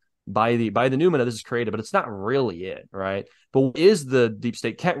noumena. By the noumena, this is created, but it's not really it, right? But what is the deep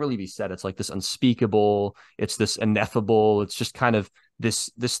state can't really be said. It's like this unspeakable. It's this ineffable. It's just kind of this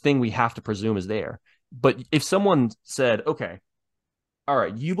thing we have to presume is there. But if someone said, okay, all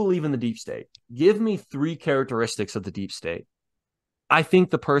right, you believe in the deep state, give me 3 characteristics of the deep state, I think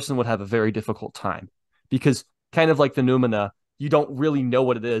the person would have a very difficult time. Because kind of like the noumena, you don't really know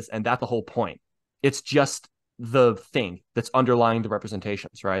what it is, and that's the whole point. It's just the thing that's underlying the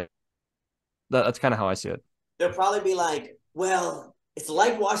representations, right? That's kind of how I see it. They'll probably be like, well, it's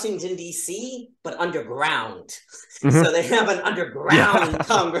like Washington, D.C., but underground. So they have an underground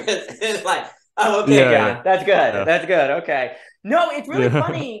Congress. It's like, oh, okay, that's good. Yeah. That's good. Okay. No, it's really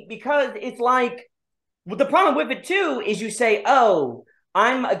funny because it's like, the problem with it, too, is you say, oh,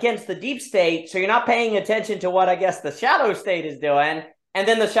 I'm against the deep state, so you're not paying attention to what I guess the shallow state is doing, and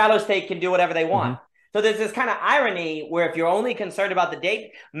then the shallow state can do whatever they want. So there's this kind of irony where if you're only concerned about the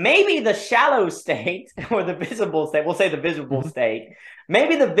date, maybe the shallow state or the visible state, we'll say the visible state,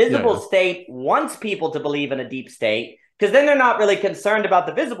 maybe the visible state wants people to believe in a deep state because then they're not really concerned about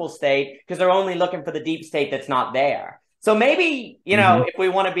the visible state because they're only looking for the deep state that's not there. So maybe, if we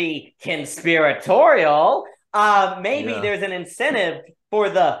want to be conspiratorial, maybe there's an incentive for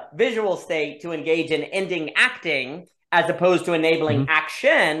the visual state to engage in ending acting as opposed to enabling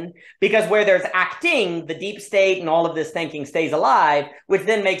action, because where there's acting, the deep state and all of this thinking stays alive, which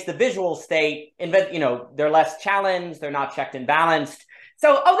then makes the visual state, they're less challenged, they're not checked and balanced.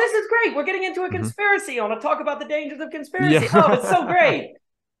 So, this is great. We're getting into a conspiracy. I want to talk about the dangers of conspiracy. Oh, it's so great.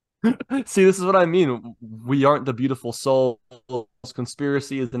 See, this is what I mean. We aren't the beautiful souls.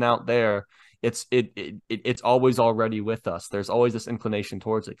 Conspiracy isn't out there. it's always already with us. There's always this inclination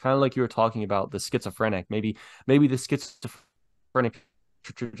towards it, kind of like you were talking about the schizophrenic. Maybe the schizophrenic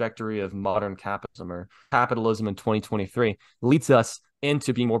trajectory of modern capitalism or capitalism in 2023 leads us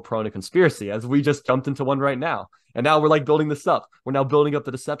into being more prone to conspiracy, as we just jumped into one right now. And now we're like building this up. We're now building up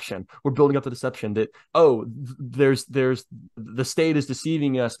the deception. We're building up the deception that, oh, there's the state is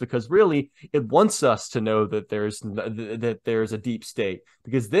deceiving us because really it wants us to know that there's a deep state,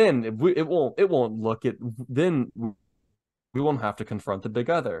 because then it won't look at, then we won't have to confront the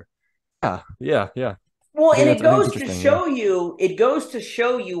big other. Yeah. Well, and it goes to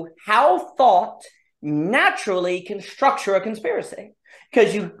show you, how thought naturally can structure a conspiracy.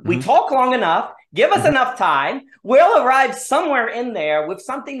 Because we talk long enough, give us enough time, we'll arrive somewhere in there with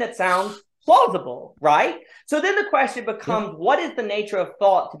something that sounds plausible, right? So then the question becomes, what is the nature of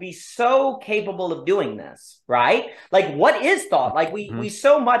thought to be so capable of doing this, right? Like, what is thought? Like, we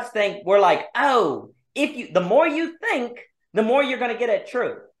so much think, we're like, oh, the more you think, the more you're going to get at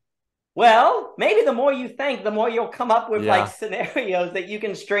truth. Well, maybe the more you think, the more you'll come up with like scenarios that you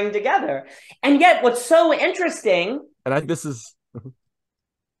can string together. And yet what's so interesting. And I think this is.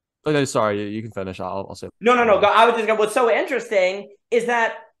 Okay, sorry, you can finish. I'll say. No. Go. I was just going. What's so interesting is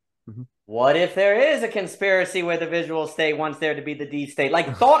that what if there is a conspiracy where the visual state wants there to be the D state?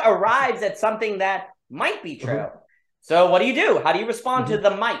 Like, thought arrives at something that might be true. So what do you do? How do you respond to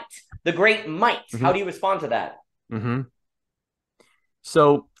the might, the great might? How do you respond to that?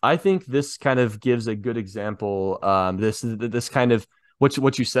 So I think this kind of gives a good example. This kind of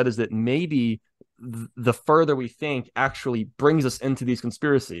what you said is that maybe the further we think actually brings us into these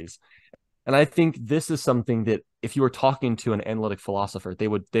conspiracies. And I think this is something that if you were talking to an analytic philosopher, they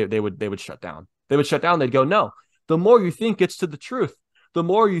would shut down. They would shut down. They'd go, no, the more you think gets to the truth. The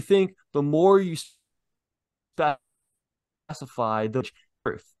more you think, the more you specify the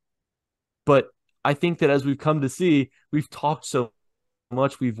truth. But I think that as we've come to see, we've talked so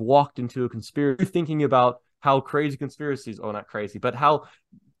much, we've walked into a conspiracy, thinking about how crazy conspiracies, not crazy, but how,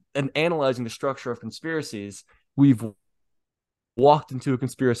 and analyzing the structure of conspiracies, we've walked into a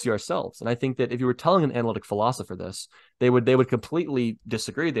conspiracy ourselves. And I think that if you were telling an analytic philosopher this, they would completely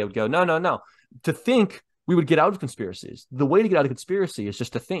disagree. They would go, no. To think, we would get out of conspiracies. The way to get out of conspiracy is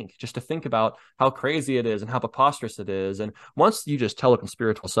just to think about how crazy it is and how preposterous it is. And once you just tell a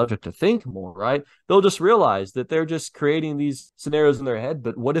conspiratorial subject to think more, right, they'll just realize that they're just creating these scenarios in their head.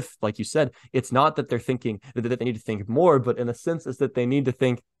 But what if, like you said, it's not that they're thinking that they need to think more, but in a sense is that they need to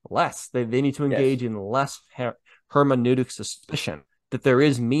think less. They need to engage in less hermeneutic suspicion, that there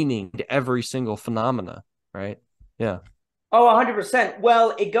is meaning to every single phenomena, right? Yeah. Oh, 100%.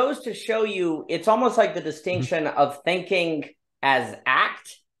 Well, it goes to show you, it's almost like the distinction of thinking as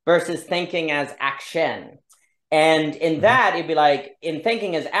act versus thinking as action. And in that, it'd be like, in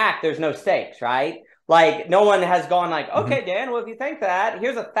thinking as act, there's no stakes, right? Like, no one has gone like, okay, Dan, well, if you think that,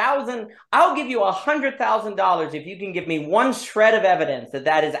 here's I'll give you $100,000 if you can give me one shred of evidence that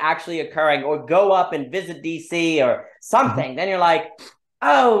that is actually occurring, or go up and visit DC or something. Then you're like,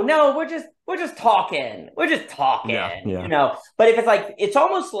 oh, no, we're just talking. You know? But if it's like, it's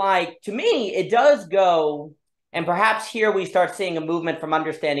almost like, to me, it does go, and perhaps here we start seeing a movement from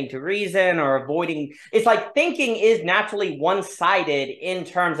understanding to reason, or avoiding. It's like thinking is naturally one-sided in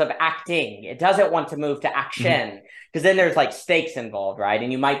terms of acting. It doesn't want to move to action, because then there's like stakes involved, right?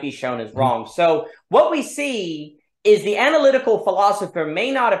 And you might be shown as wrong. So what we see is the analytical philosopher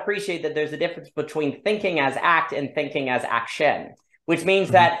may not appreciate that there's a difference between thinking as act and thinking as action, which means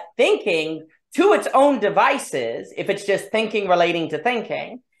that thinking to its own devices, if it's just thinking relating to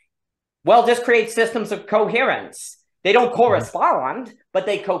thinking, well, just create systems of coherence. They don't correspond, but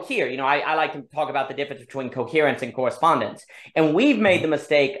they cohere. You know, I like to talk about the difference between coherence and correspondence. And we've made the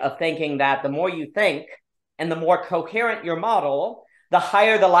mistake of thinking that the more you think and the more coherent your model, the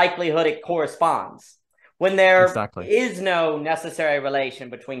higher the likelihood it corresponds, when there is no necessary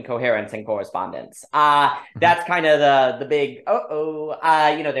relation between coherence and correspondence. That's kind of the big,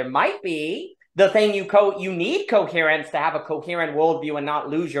 you know, there might be the thing you need coherence to have a coherent worldview and not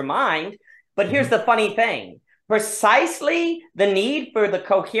lose your mind. But here's the funny thing. Precisely the need for the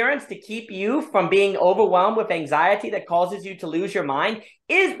coherence to keep you from being overwhelmed with anxiety that causes you to lose your mind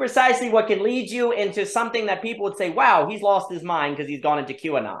is precisely what can lead you into something that people would say, wow, he's lost his mind because he's gone into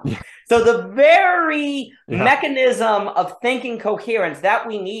QAnon. So the very mechanism of thinking coherence that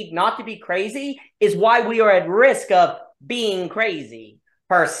we need not to be crazy is why we are at risk of being crazy,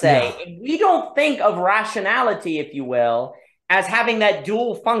 per se. We don't think of rationality, if you will, as having that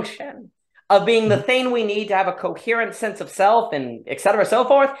dual function of being the thing we need to have a coherent sense of self, and et cetera, so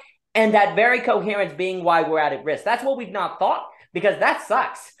forth, and that very coherence being why we're at risk. That's what we've not thought. because that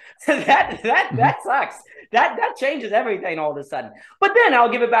sucks. That sucks. That changes everything all of a sudden. But then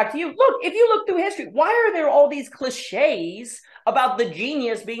I'll give it back to you. Look, if you look through history, why are there all these cliches about the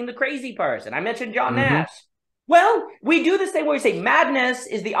genius being the crazy person? I mentioned John Nash. Well, we do this thing where we say madness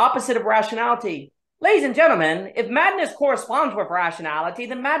is the opposite of rationality. Ladies and gentlemen, if madness corresponds with rationality,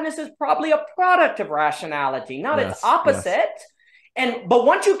 then madness is probably a product of rationality, not its opposite. But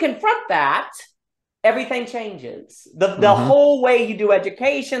once you confront that, everything changes. The whole way you do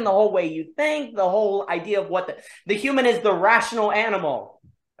education, the whole way you think, the whole idea of what the human is the rational animal.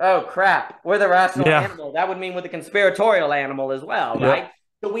 Oh, crap. We're the rational animal. That would mean we're the conspiratorial animal as well, right?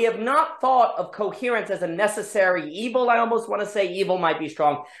 So we have not thought of coherence as a necessary evil. I almost want to say evil might be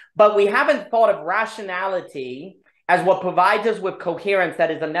strong, but we haven't thought of rationality as what provides us with coherence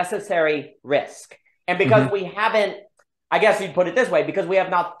that is a necessary risk. And because we haven't, I guess you'd put it this way, because we have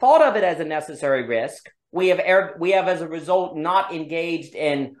not thought of it as a necessary risk, we have as a result not engaged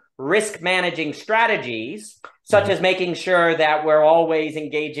in risk managing strategies, such as making sure that we're always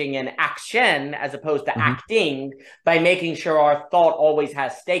engaging in action as opposed to acting, by making sure our thought always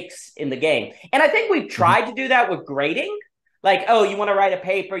has stakes in the game. And I think we've tried to do that with grading. Like, oh, you want to write a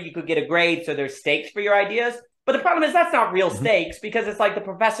paper, you could get a grade, so there's stakes for your ideas. But the problem is that's not real stakes, because it's like the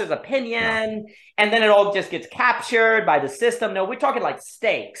professor's opinion, and then it all just gets captured by the system. No, we're talking like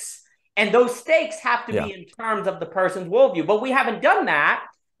stakes. And those stakes have to be in terms of the person's worldview. But we haven't done that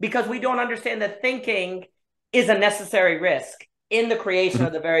because we don't understand that thinking is a necessary risk in the creation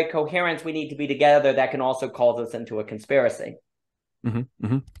of the very coherence we need to be together that can also cause us into a conspiracy.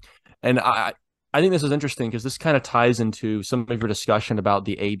 And I think this is interesting because this kind of ties into some of your discussion about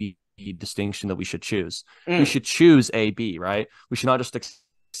the A-B distinction that we should choose. We should choose A-B, right? We should not just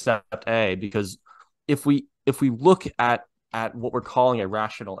accept A, because if we look at what we're calling a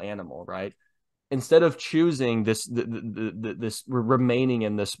rational animal, right? Instead of choosing this we're remaining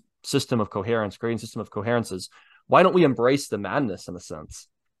in this system of coherence, creating system of coherences, why don't we embrace the madness in a sense?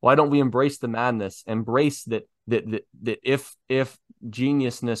 Why don't we embrace the madness? Embrace that if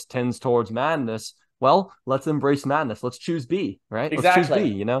geniusness tends towards madness, well, let's embrace madness. Let's choose B, right? Exactly. Let's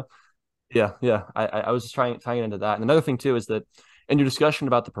choose B, you know? Yeah. I was just tying into that. And another thing too is that in your discussion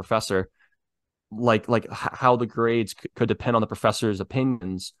about the professor, like how the grades could depend on the professor's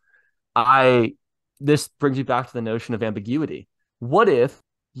opinions, this brings me back to the notion of ambiguity. What if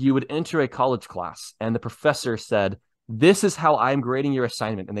you would enter a college class and the professor said, "This is how I'm grading your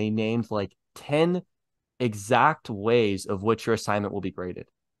assignment," and they named like 10 exact ways of which your assignment will be graded.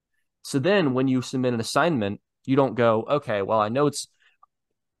 So then when you submit an assignment, you don't go, okay, well, I know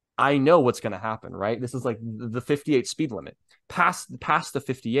what's going to happen, right? This is like the 58 speed limit. Past the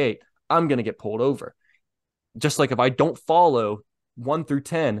 58, I'm going to get pulled over. Just like if I don't follow 1 through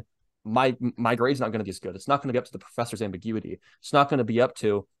 10, my grade's not going to be as good. It's not going to be up to the professor's ambiguity. It's not going to be up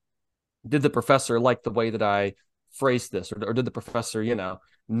to, did the professor like the way that I phrased this, or did the professor,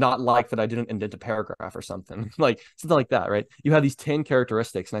 not like that I didn't indent a paragraph or something like that, right? You have these 10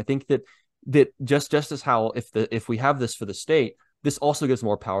 characteristics, and I think that just as how if we have this for the state, this also gives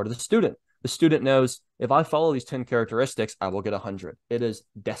more power to the student. The student knows, if I follow these 10 characteristics, I will get 100. It is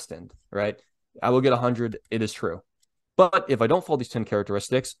destined, right? I will get 100. It is true. But if I don't follow these 10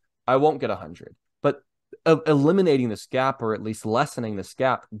 characteristics, I won't get 100. But eliminating this gap, or at least lessening this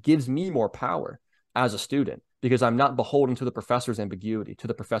gap, gives me more power as a student, because I'm not beholden to the professor's ambiguity, to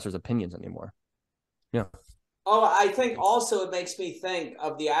the professor's opinions anymore. Yeah. Oh, I think also it makes me think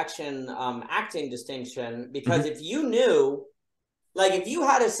of the acting distinction, because if you knew, like if you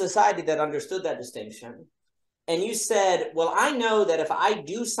had a society that understood that distinction, and you said, well, I know that if I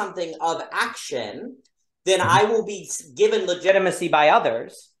do something of action, then I will be given legitimacy by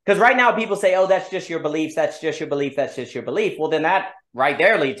others. Because right now people say, oh, that's just your beliefs, that's just your belief, that's just your belief. Well, then that right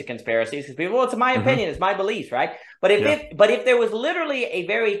there leads to conspiracies, because people, well, it's my opinion, it's my beliefs, right? But if there was literally a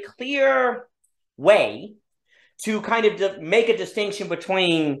very clear way to kind of make a distinction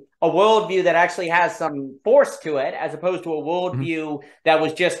between a worldview that actually has some force to it, as opposed to a worldview that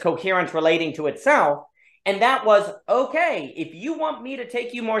was just coherence relating to itself, and that was, okay, if you want me to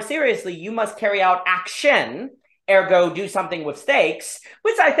take you more seriously, you must carry out action, ergo do something with stakes,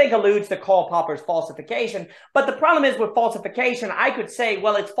 which I think alludes to Karl Popper's falsification. But the problem is with falsification, I could say,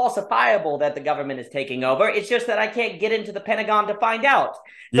 well, it's falsifiable that the government is taking over. It's just that I can't get into the Pentagon to find out.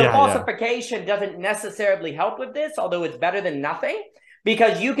 So falsification doesn't necessarily help with this, although it's better than nothing,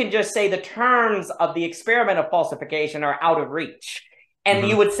 because you can just say the terms of the experiment of falsification are out of reach. And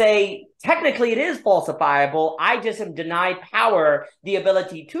you would say, technically it is falsifiable. I just am denied power, the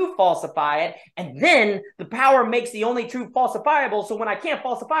ability to falsify it. And then the power makes the only truth falsifiable. So when I can't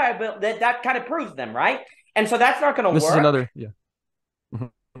falsify it, that kind of proves them, right? And so that's not going to work. This is another,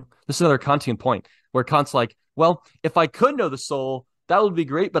 this is another Kantian point where Kant's like, well, if I could know the soul, that would be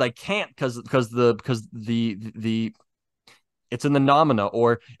great, but I can't because the it's in the noumena.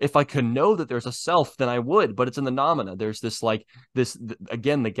 Or if I could know that there's a self, then I would, but it's in the noumena. There's this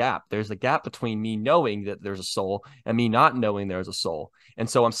again, the gap. There's a gap between me knowing that there's a soul and me not knowing there's a soul. And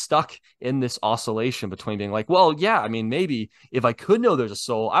so I'm stuck in this oscillation between being like, well, yeah, I mean, maybe if I could know there's a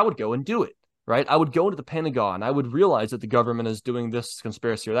soul, I would go and do it, right? I would go into the Pentagon. I would realize that the government is doing this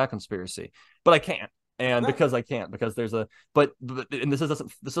conspiracy or that conspiracy, but I can't. And because I can't, because there's and this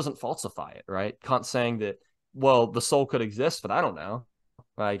doesn't falsify it, right? Kant saying that, well, the soul could exist, but I don't know.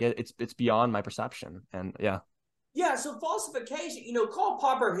 Like it's beyond my perception. And yeah. Yeah, so falsification, Karl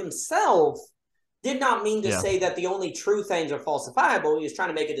Popper himself did not mean to say that the only true things are falsifiable. He was trying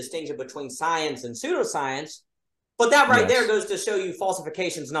to make a distinction between science and pseudoscience. But that there goes to show you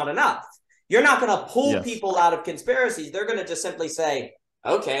falsification is not enough. You're not going to pull people out of conspiracies. They're going to just simply say,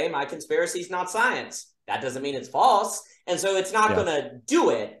 okay, my conspiracy is not science. That doesn't mean it's false. And so it's not going to do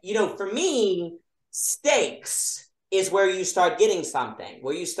it. For me, stakes is where you start getting something,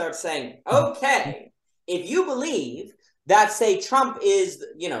 where you start saying, okay, if you believe that, say, Trump is,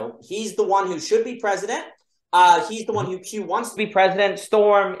 he's the one who should be president, he's the one who Q wants to be president,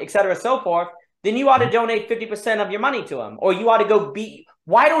 Storm, et cetera, so forth, then you ought to donate 50% of your money to him, or you ought to go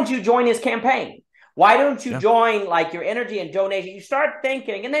why don't you join his campaign? Why don't you join your energy and donation? You start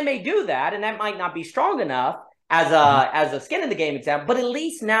thinking, and they may do that, and that might not be strong enough as a skin in the game example, but at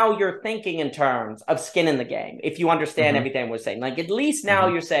least now you're thinking in terms of skin in the game. If you understand everything we're saying, at least now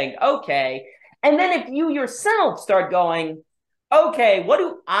you're saying, okay. And then if you yourself start going, okay, what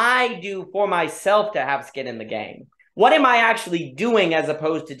do I do for myself to have skin in the game? What am I actually doing as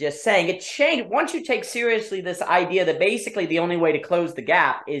opposed to just saying it changed? Once you take seriously this idea that basically the only way to close the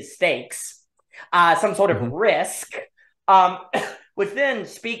gap is stakes, some sort of risk, which then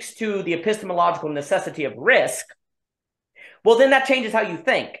speaks to the epistemological necessity of risk, well, then that changes how you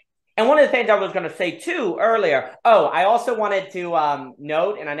think. And one of the things I was going to say, too, earlier, I also wanted to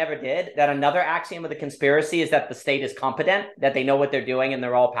note, and I never did, that another axiom of the conspiracy is that the state is competent, that they know what they're doing and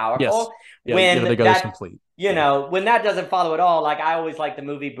they're all powerful. Yes. Yeah, they got complete. When that doesn't follow at all, I always like the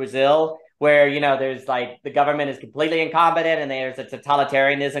movie Brazil, where, there's the government is completely incompetent and there's a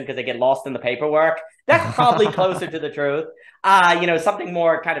totalitarianism because they get lost in the paperwork. That's probably closer to the truth. Something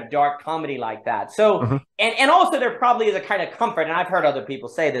more kind of dark comedy like that. So, and also there probably is a kind of comfort, and I've heard other people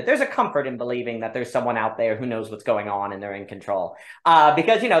say that there's a comfort in believing that there's someone out there who knows what's going on and they're in control.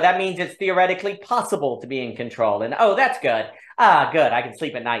 Because, that means it's theoretically possible to be in control. And, that's good. Good. I can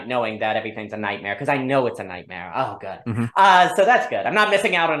sleep at night knowing that everything's a nightmare because I know it's a nightmare. Oh, good. So that's good. I'm not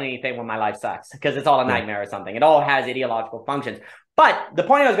missing out on anything when my life sucks because it's all a nightmare or something. It all has ideological functions. But the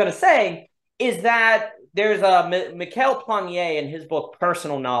point I was going to say is that there's Michael Poignet in his book,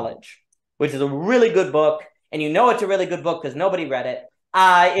 Personal Knowledge, which is a really good book. And it's a really good book because nobody read it,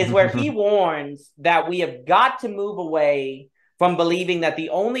 is where he warns that we have got to move away from believing that the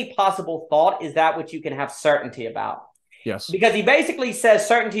only possible thought is that which you can have certainty about. Yes. Because he basically says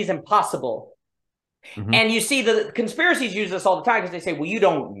certainty is impossible. And you see the conspiracies use this all the time because they say, well, you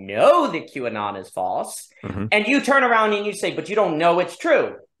don't know that QAnon is false. And you turn around and you say, but you don't know it's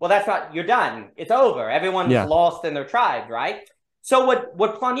true. Well, that's not, you're done. It's over. Everyone's lost in their tribe, right? So what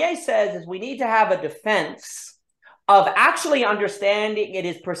Poignet says is we need to have a defense of actually understanding it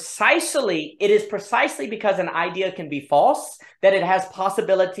is precisely because an idea can be false that it has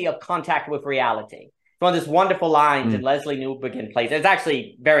possibility of contact with reality. One of these wonderful lines in Leslie Newbegin plays. It's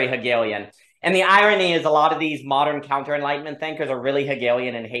actually very Hegelian. And the irony is a lot of these modern counter-Enlightenment thinkers are really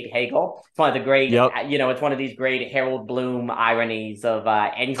Hegelian and hate Hegel. It's one of the great, it's one of these great Harold Bloom ironies of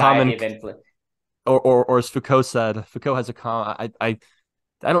anxiety of influence. Or as Foucault said, Foucault has a comment. I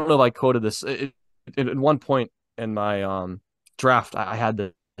don't know if I quoted this. At one point in my draft, I had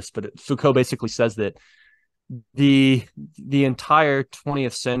this, but Foucault basically says that the entire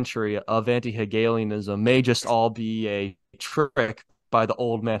 20th century of anti-Hegelianism may just all be a trick by the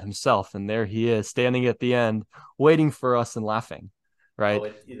old man himself, and there he is standing at the end waiting for us and laughing, right?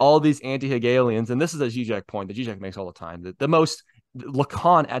 All these anti-Hegelians, and this is a Žižek point that Žižek makes all the time, that the most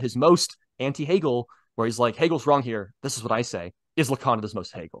Lacan at his most anti-Hegel, where he's like, Hegel's wrong here, this is what I say, is Lacan at his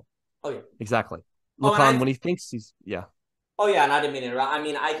most Hegel. Exactly. Lacan, when he thinks he's and I didn't mean to interrupt. I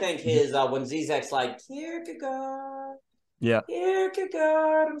mean, I think his when Zizek's like, Kierkegaard,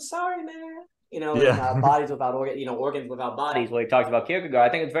 Kierkegaard, I'm sorry, man. Bodies without organs without bodies, where he talks about Kierkegaard.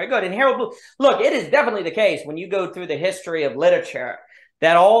 I think it's very good. And Harold Bloom, look, it is definitely the case when you go through the history of literature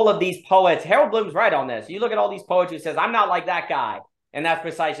that all of these poets, Harold Bloom's right on this. You look at all these poets who says, I'm not like that guy. and that's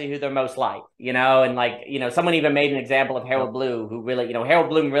precisely who they're most like, you know. And like, you know, someone even made an example of Harold Bloom, who really, you know, Harold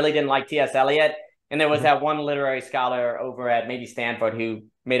Bloom really didn't like T.S. Eliot. And there was that one literary scholar over at maybe Stanford who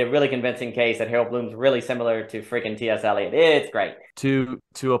made a really convincing case that Harold Bloom's really similar to freaking T.S. Eliot. It's great.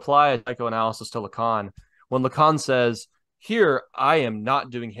 To apply psychoanalysis to Lacan, when Lacan says, here, I am not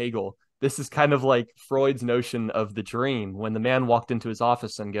doing Hegel, this is kind of like Freud's notion of the dream, when the man walked into his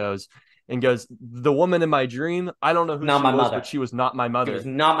office and goes, the woman in my dream, I don't know who she was, but she was not my mother. She was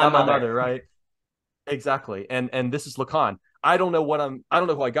not my mother, right? Exactly. And this is Lacan. I don't know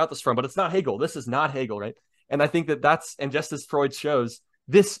who I got this from, but it's not Hegel. This is not Hegel, right? And I think and just as Freud shows,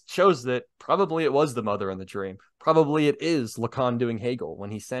 this shows that probably it was the mother in the dream. Probably it is Lacan doing Hegel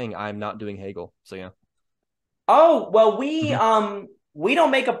when he's saying, I'm not doing Hegel. So yeah. Oh, well, we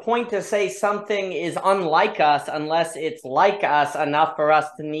don't make a point to say something is unlike us unless it's like us enough for us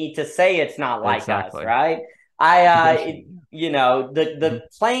to need to say it's not like us, right? You know, the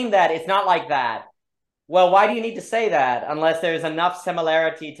claim that it's not like that. Well, why do you need to say that unless there's enough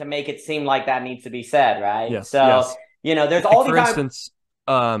similarity to make it seem like that needs to be said, right? Yes, so, yes. You know, there's all these... For instance,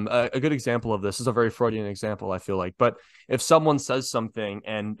 a good example of this is a very Freudian example, I feel like. But if someone says something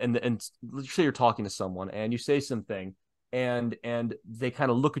and let's say you're talking to someone and you say something and they kind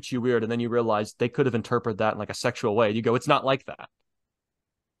of look at you weird, and then you realize they could have interpreted that in like a sexual way. You go, it's not like that.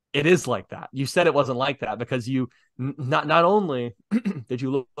 It is like that. You said it wasn't like that because you not only did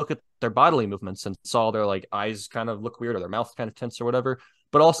you look at their bodily movements and saw their like eyes kind of look weird or their mouth kind of tense or whatever,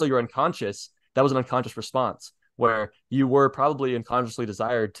 but also you're unconscious. That was an unconscious response where you were probably unconsciously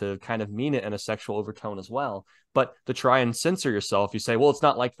desired to kind of mean it in a sexual overtone as well. But to try and censor yourself, you say, well, it's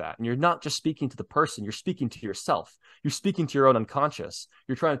not like that. And you're not just speaking to the person, you're speaking to yourself. You're speaking to your own unconscious.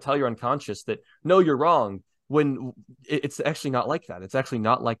 You're trying to tell your unconscious that, no, you're wrong, when it's actually not like that. It's actually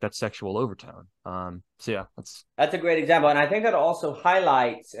not like that sexual overtone. So yeah, that's a great example. And I think that also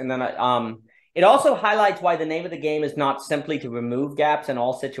highlights, and then it also highlights why the name of the game is not simply to remove gaps in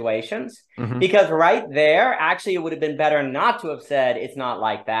all situations, because right there, actually, it would have been better not to have said it's not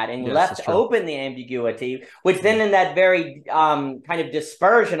like that and left open the ambiguity, which then in that very kind of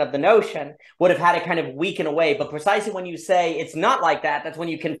dispersion of the notion would have had it kind of weaken away. But precisely when you say it's not like that, that's when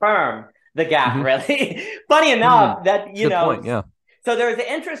you confirm the gap, really. Funny enough, that, you know, point, yeah. So there's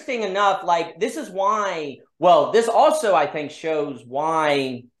interesting enough, like, this is why, well, this also, I think, shows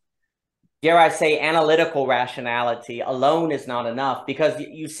why, dare I say, analytical rationality alone is not enough, because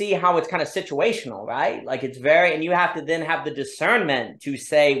you see how it's kind of situational, right? Like, it's very, and you have to then have the discernment to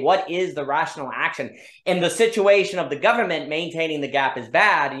say, what is the rational action? In the situation of the government, maintaining the gap is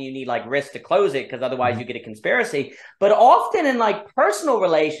bad, and you need like risk to close it, because otherwise you get a conspiracy. But often in like personal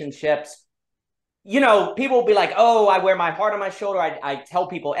relationships, you know, people will be like, oh, I wear my heart on my shoulder. I tell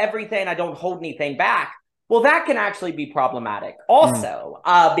people everything. I don't hold anything back. Well, that can actually be problematic also,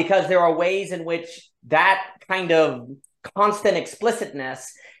 because there are ways in which that kind of constant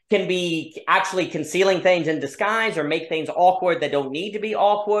explicitness can be actually concealing things in disguise or make things awkward that don't need to be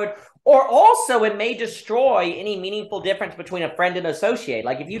awkward. Or also it may destroy any meaningful difference between a friend and associate.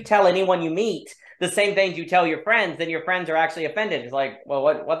 Like if you tell anyone you meet the same things you tell your friends, then your friends are actually offended. It's like, well,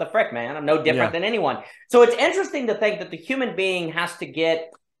 what the frick, man? I'm no different than anyone. So it's interesting to think that the human has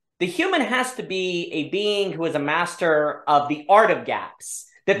to be a being who is a master of the art of gaps.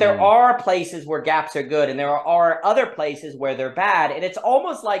 That there are places where gaps are good and there are other places where they're bad. And it's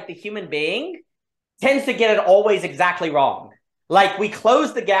almost like the human being tends to get it always exactly wrong. Like we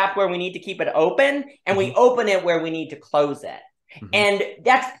close the gap where we need to keep it open and we open it where we need to close it. And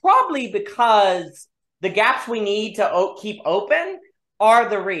that's probably because the gaps we need to keep open are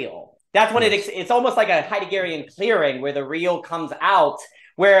the real. That's what it's almost like a Heideggerian clearing where the real comes out,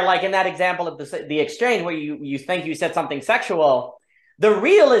 where like in that example of the exchange where you think you said something sexual, the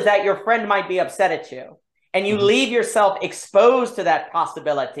real is that your friend might be upset at you and you leave yourself exposed to that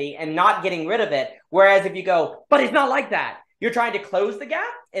possibility and not getting rid of it. Whereas if you go, but it's not like that, you're trying to close the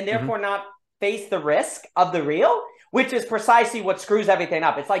gap and therefore not face the risk of the real, which is precisely what screws everything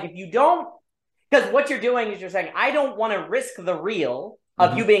up. It's like if you don't, because what you're doing is you're saying, I don't want to risk the real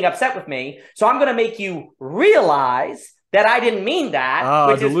of you being upset with me, so I'm going to make you realize that I didn't mean that.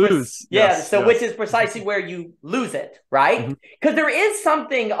 Which is lose. Which is precisely where you lose it, right? Because there is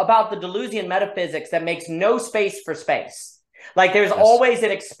something about the Deleuzian metaphysics that makes no space for space. Like there's Yes. always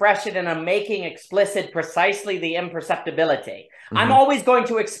an expression and a making explicit precisely the imperceptibility. I'm always going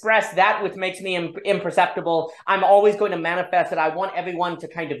to express that which makes me imperceptible. I'm always going to manifest it. I want everyone to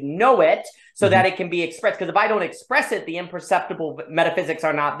kind of know it so that it can be expressed. Because if I don't express it, the imperceptible metaphysics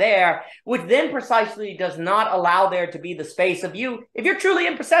are not there, which then precisely does not allow there to be the space of you. If you're truly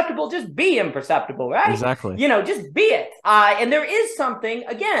imperceptible, just be imperceptible, right? Exactly. You know, just be it. And there is something,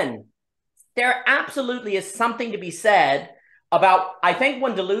 again, there absolutely is something to be said about, I think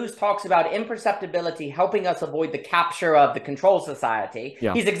when Deleuze talks about imperceptibility helping us avoid the capture of the control society,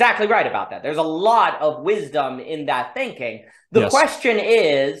 he's exactly right about that. There's a lot of wisdom in that thinking. The question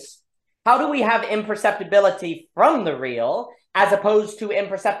is, how do we have imperceptibility from the real as opposed to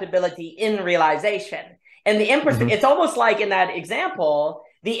imperceptibility in realization? And the it's almost like in that example,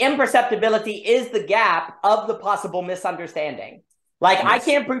 the imperceptibility is the gap of the possible misunderstanding. Like I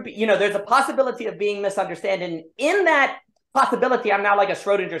can't prove, you know, there's a possibility of being misunderstood. And in that possibility, I'm now like a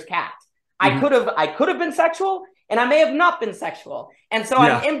Schrodinger's cat. I could have been sexual and I may have not been sexual. And so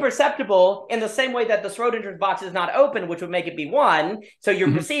I'm imperceptible in the same way that the Schrodinger's box is not open, which would make it be one. So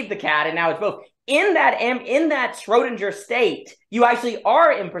you perceive the cat and now it's both. In that Schrodinger state, you actually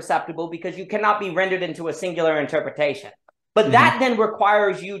are imperceptible because you cannot be rendered into a singular interpretation. But that then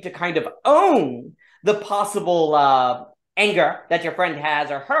requires you to kind of own the possible anger that your friend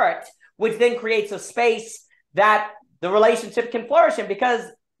has or hurt, which then creates a space that the relationship can flourish in. Because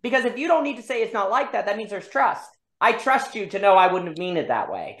if you don't need to say it's not like that, that means there's trust. I trust you to know I wouldn't have mean it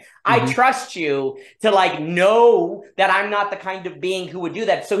that way. I trust you to like know that I'm not the kind of being who would do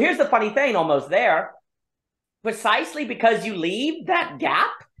that. So here's the funny thing almost there. Precisely because you leave that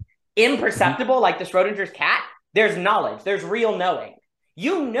gap imperceptible, like the Schrodinger's cat, there's knowledge, there's real knowing.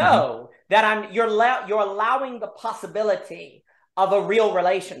 You know that you're allowing the possibility of a real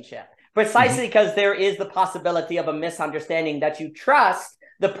relationship, precisely because there is the possibility of a misunderstanding that you trust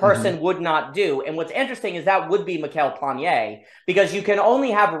the person would not do. And what's interesting is that would be Michael Planier, because you can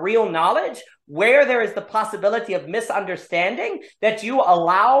only have real knowledge where there is the possibility of misunderstanding that you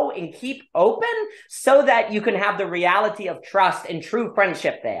allow and keep open so that you can have the reality of trust and true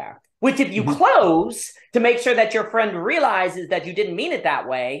friendship there. Which if you close to make sure that your friend realizes that you didn't mean it that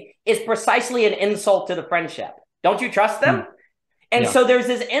way is precisely an insult to the friendship. Don't you trust them? And so there's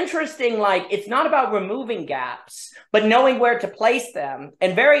this interesting, like, it's not about removing gaps, but knowing where to place them.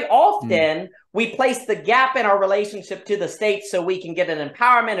 And very often we place the gap in our relationship to the state so we can get an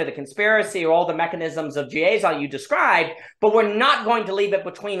empowerment or the conspiracy or all the mechanisms of liaison you described, but we're not going to leave it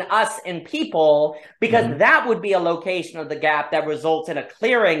between us and people because that would be a location of the gap that results in a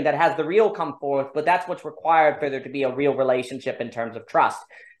clearing that has the real come forth, but that's what's required for there to be a real relationship in terms of trust.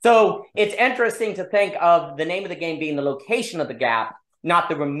 So it's interesting to think of the name of the game being the location of the gap, not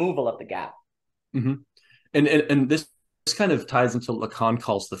the removal of the gap. And this kind of ties into what Lacan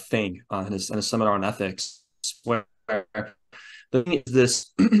calls the thing in his seminar on ethics, where the thing is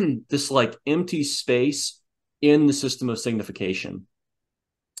this this like empty space in the system of signification.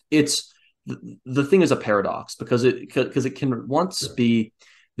 It's the thing is a paradox because it can once be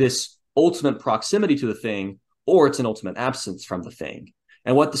this ultimate proximity to the thing, or it's an ultimate absence from the thing.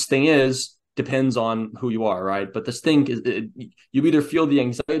 And what this thing is depends on who you are, right? But this thing is, you either feel the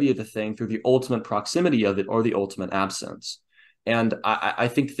anxiety of the thing through the ultimate proximity of it or the ultimate absence. And I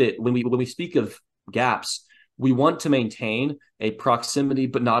think that when we speak of gaps, we want to maintain a proximity,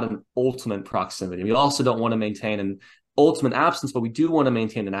 but not an ultimate proximity. We also don't want to maintain an ultimate absence, but we do want to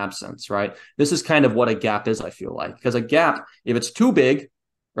maintain an absence, right? This is kind of what a gap is, I feel like. Because a gap, if it's too big,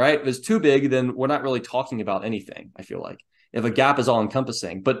 right? If it's too big, then we're not really talking about anything, I feel like. If a gap is all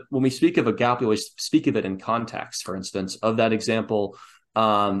encompassing, but when we speak of a gap, we always speak of it in context. For instance, of that example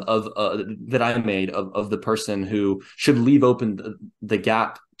that I made of the person who should leave open the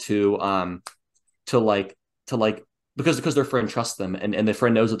gap to because their friend trusts them and their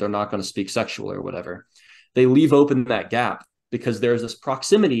friend knows that they're not going to speak sexually or whatever. They leave open that gap because there's this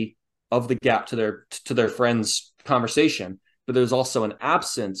proximity of the gap to their friend's conversation, but there's also an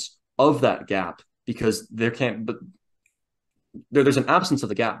absence of that gap because there's an absence of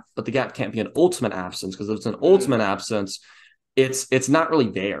the gap, but the gap can't be an ultimate absence because if it's an ultimate absence, it's not really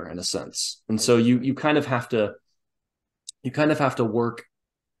there in a sense. And so you kind of have to work.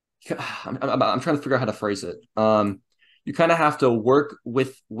 I'm trying to figure out how to phrase it. You kind of have to work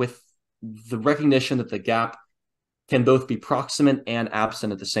with the recognition that the gap can both be proximate and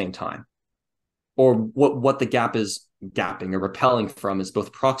absent at the same time, or what the gap is gapping or repelling from is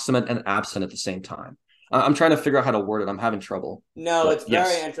both proximate and absent at the same time. I'm trying to figure out how to word it. I'm having trouble. No, it's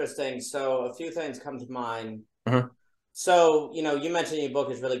very interesting. So a few things come to mind. So, you mentioned in your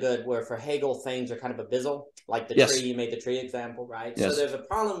book is really good where for Hegel, things are kind of abyssal, like the tree, Yes. you made the tree example, right? So Yes. there's a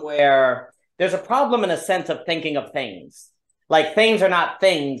problem where there's a problem in a sense of thinking of things. Like things are not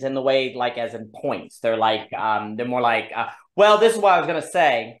things in the way, like as in points. They're like, they're more like, well, this is what I was going to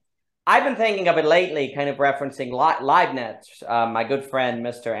say. I've been thinking of it lately, kind of referencing Leibniz. My good friend,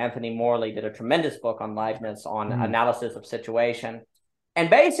 Mr. Anthony Morley, did a tremendous book on Leibniz on analysis of situation. And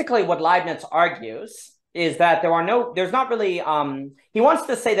basically what Leibniz argues is that there's not really, he wants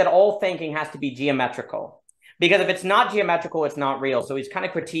to say that all thinking has to be geometrical. Because if it's not geometrical, it's not real. So he's kind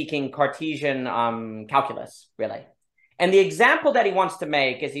of critiquing Cartesian calculus, really. And the example that he wants to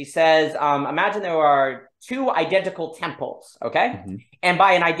make is he says, imagine there are two identical temples, okay? And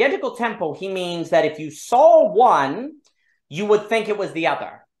by an identical temple, he means that if you saw one, you would think it was the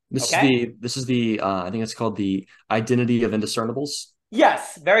other. This is the I think it's called the identity of indiscernibles.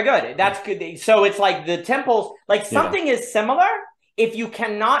 Yes, very good. That's good. So it's like the temples, like something is similar if you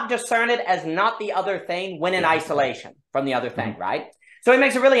cannot discern it as not the other thing when in isolation from the other thing, right? So he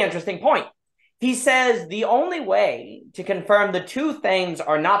makes a really interesting point. He says the only way to confirm the two things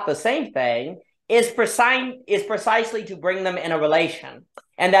are not the same thing is precisely to bring them in a relation.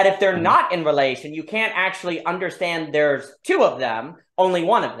 And that if they're not in relation, you can't actually understand there's two of them, only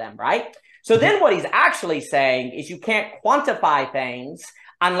one of them, right? So then what he's actually saying is you can't quantify things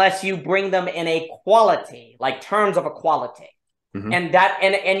unless you bring them in a quality, like terms of equality.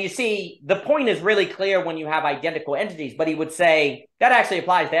 And you see, the point is really clear when you have identical entities, but he would say that actually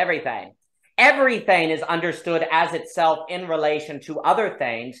applies to everything. Everything is understood as itself in relation to other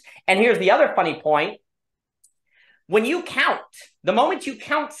things. And here's the other funny point. When you count, the moment you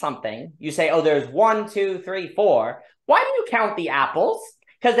count something, you say, oh, there's 1, 2, 3, 4. Why do you count the apples?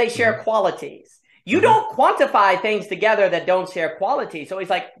 Because they share qualities. You don't quantify things together that don't share quality. So he's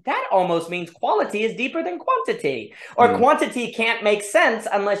like, that almost means quality is deeper than quantity. Or quantity can't make sense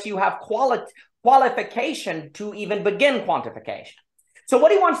unless you have qualification to even begin quantification. So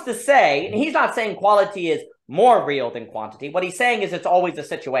what he wants to say, and he's not saying quality is more real than quantity. What he's saying is it's always a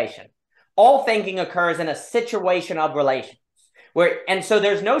situation. All thinking occurs in a situation of relations. And so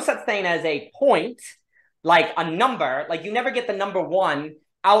there's no such thing as a point, like a number. Like you never get the number 1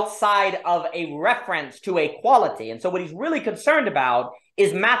 outside of a reference to a quality. And so what he's really concerned about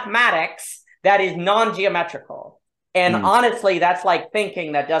is mathematics that is non-geometrical. And honestly, that's like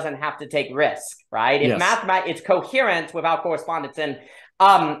thinking that doesn't have to take risk, right? If it's coherent without correspondence. And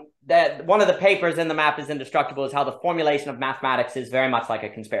one of the papers in The Math is Indestructible is how the formulation of mathematics is very much like a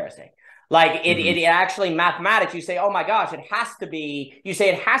conspiracy. Like it actually, mathematics, you say, oh my gosh, it has to be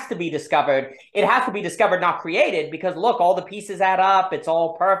discovered. It has to be discovered, not created, because look, all the pieces add up. It's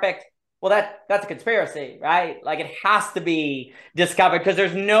all perfect. Well, that's a conspiracy, right? Like it has to be discovered because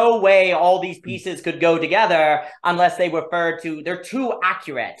there's no way all these pieces could go together unless they're too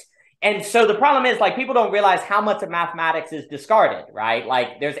accurate. And so the problem is, like, people don't realize how much of mathematics is discarded, right?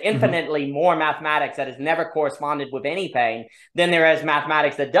 Like, there's infinitely more mathematics that has never corresponded with anything than there is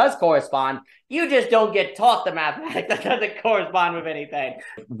mathematics that does correspond. You just don't get taught the mathematics that doesn't correspond with anything.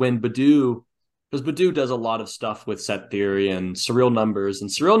 When Badiou, because Badiou does a lot of stuff with set theory and surreal numbers,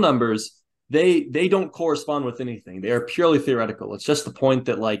 they don't correspond with anything. They are purely theoretical. It's just the point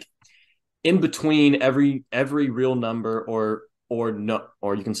that, like, in between every real number or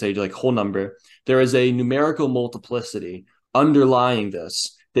you can say like whole number, there is a numerical multiplicity underlying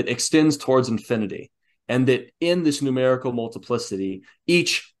this that extends towards infinity. And that in this numerical multiplicity,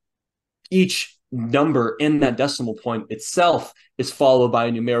 each number in that decimal point itself is followed by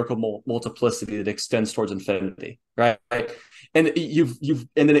a numerical multiplicity that extends towards infinity, right? And and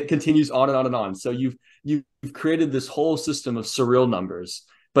then it continues on and on and on. So you've created this whole system of surreal numbers.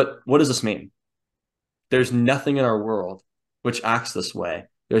 But what does this mean? There's nothing in our world which acts this way.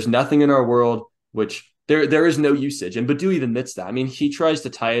 There's nothing in our world which there is no usage. And Badiou even admits that. I mean, he tries to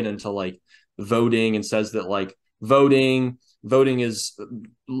tie it into like voting and says that like voting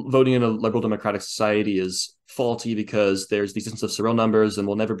in a liberal democratic society is faulty because there's these instances of surreal numbers and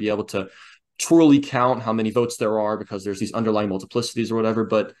we'll never be able to truly count how many votes there are because there's these underlying multiplicities or whatever.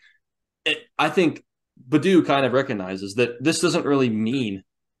 But I think Badiou kind of recognizes that this doesn't really mean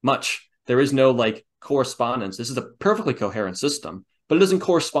much. There is no like correspondence. This is a perfectly coherent system, but it doesn't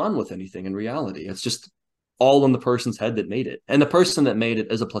correspond with anything in reality. It's just all in the person's head that made it. And the person that made it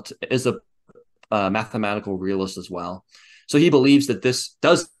is a mathematical realist as well. So he believes that this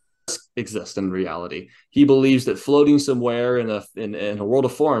does exist in reality. He believes that floating somewhere in a world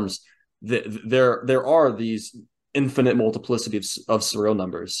of forms, there are these infinite multiplicity of surreal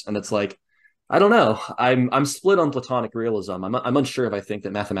numbers. And it's like, I don't know. I'm split on Platonic realism. I'm unsure if I think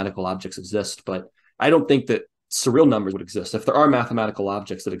that mathematical objects exist, but I don't think that surreal numbers would exist. If there are mathematical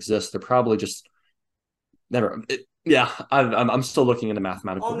objects that exist, they're probably just never. I'm still looking into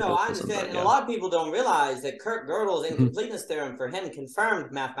mathematical. Oh no, I understand, and a lot of people don't realize that Kurt Gödel's incompleteness theorem for him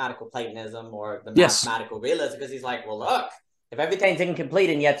confirmed mathematical Platonism or the mathematical realism, because he's like, well, look, if everything's incomplete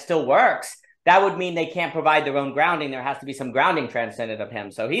and yet still works, that would mean they can't provide their own grounding. There has to be some grounding transcendent of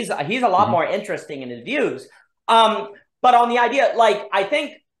him. So he's a lot more interesting in his views. But on the idea, like, I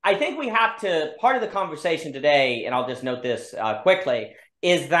think we have to, part of the conversation today, and I'll just note this quickly,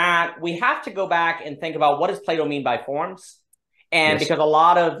 is that we have to go back and think about what does Plato mean by forms? And because a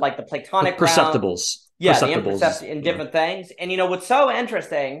lot of like the Platonic perceptibles. the imperceptible in different things. And you know, what's so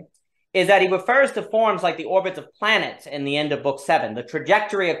interesting is that he refers to forms like the orbits of planets in the end of book 7, the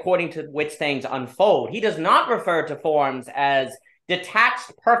trajectory according to which things unfold. He does not refer to forms as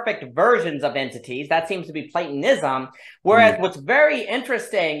detached perfect versions of entities. That seems to be Platonism. Whereas what's very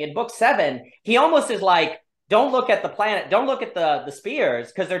interesting in book 7, he almost is like, don't look at the planet, don't look at the spheres,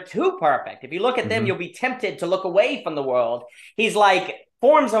 because they're too perfect. If you look at them, you'll be tempted to look away from the world. He's like,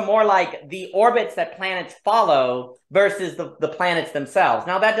 forms are more like the orbits that planets follow versus the planets themselves.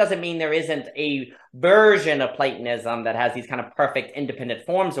 Now, that doesn't mean there isn't a version of Platonism that has these kind of perfect independent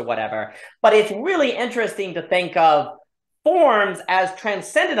forms or whatever, but it's really interesting to think of forms as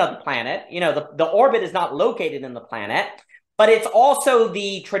transcendent of the planet. You know, the orbit is not located in the planet, but it's also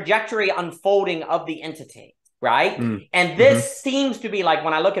the trajectory unfolding of the entity. Right. And this seems to be like,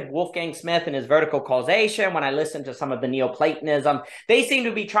 when I look at Wolfgang Smith and his vertical causation, when I listen to some of the Neoplatonism, they seem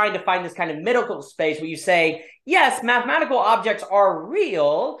to be trying to find this kind of middle space where you say, yes, mathematical objects are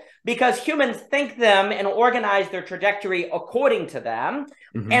real because humans think them and organize their trajectory according to them.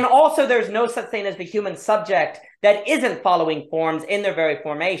 And also there's no such thing as the human subject that isn't following forms in their very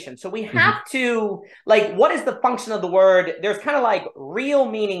formation. So we have to, like, what is the function of the word? There's kind of like real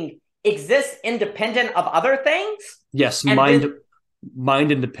meaning exists independent of other things. Yes,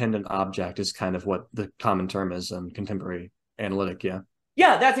 mind independent object is kind of what the common term is in contemporary analytic.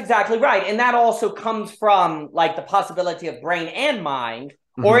 Yeah, that's exactly right. And that also comes from like the possibility of brain and mind.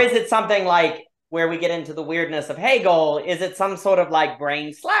 Or is it something like, where we get into the weirdness of Hegel, is it some sort of like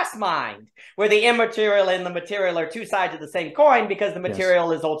brain/mind, where the immaterial and the material are two sides of the same coin because the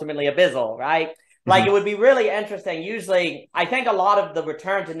material is ultimately abyssal, right? Like, it would be really interesting. Usually, I think a lot of the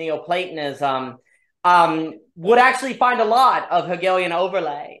return to Neoplatonism would actually find a lot of Hegelian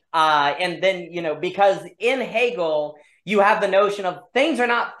overlay. And then, you know, because in Hegel, you have the notion of things are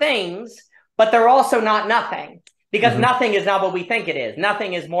not things, but they're also not nothing. Because nothing is not what we think it is.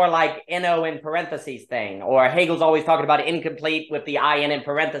 Nothing is more like NO in parentheses thing. Or Hegel's always talking about incomplete with the IN in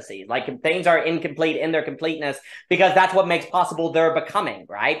parentheses. Like, things are incomplete in their completeness because that's what makes possible their becoming,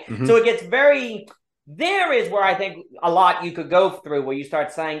 right? So it gets very... There is where I think a lot you could go through, where you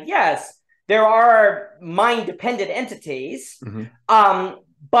start saying, yes, there are mind-dependent entities, but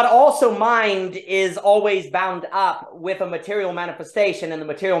also mind is always bound up with a material manifestation, and the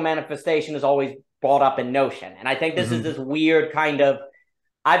material manifestation is always brought up in notion. And I think this is this weird kind of,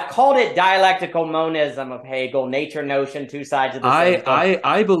 I've called it dialectical monism of Hegel, nature, notion, two sides of the same thing.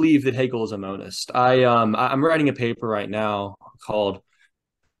 I believe that Hegel is a monist. I'm writing a paper right now called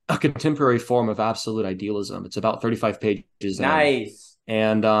A Contemporary Form of Absolute Idealism. It's about 35 pages. Nice.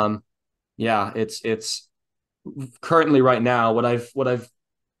 And it's currently right now what I've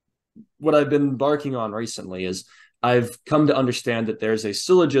been embarking on recently is I've come to understand that there's a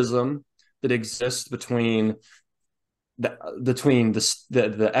syllogism that exists between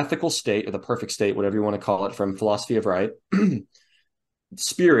the ethical state, or the perfect state, whatever you want to call it, from philosophy of right,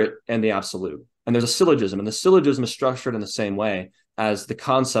 spirit, and the absolute. And there's a syllogism, and the syllogism is structured in the same way as the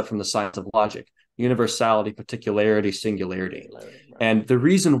concept from the science of logic: universality, particularity, singularity. And the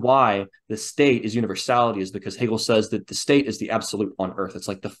reason why the state is universality is because Hegel says that the state is the absolute on earth. It's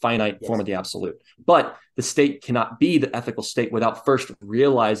like the finite form of the absolute. But the state cannot be the ethical state without first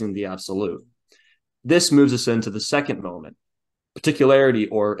realizing the absolute. This moves us into the second moment: particularity,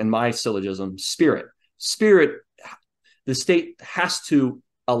 or in my syllogism, spirit. Spirit, the state has to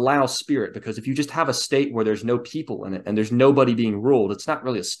allow spirit, because if you just have a state where there's no people in it and there's nobody being ruled, it's not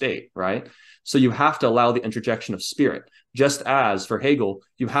really a state, right? So you have to allow the interjection of spirit. Just as for Hegel,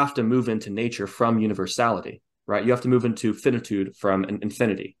 you have to move into nature from universality, right? You have to move into finitude from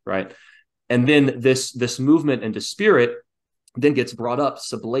infinity, right? And then this movement into spirit then gets brought up,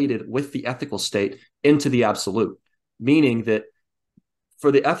 sublated with the ethical state into the absolute, meaning that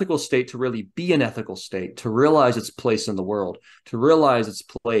for the ethical state to really be an ethical state, to realize its place in the world, to realize its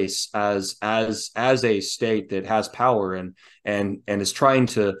place as a state that has power and is trying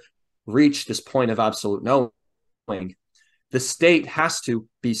to reach this point of absolute knowing, the state has to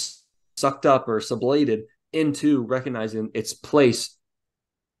be sucked up or sublated into recognizing its place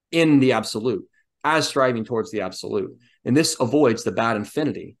in the absolute as striving towards the absolute. And this avoids the bad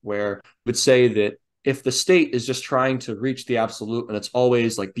infinity, where we would say that if the state is just trying to reach the absolute and it's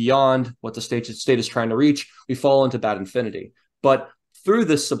always like beyond what the state is trying to reach, we fall into bad infinity. But through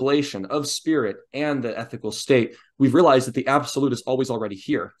this sublation of spirit and the ethical state, we've realized that the absolute is always already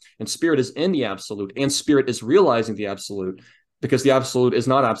here, and spirit is in the absolute, and spirit is realizing the absolute, because the absolute is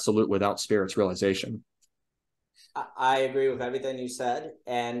not absolute without spirit's realization. I agree with everything you said,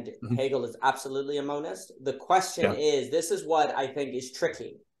 and Hegel is absolutely a monist. The question is, this is what I think is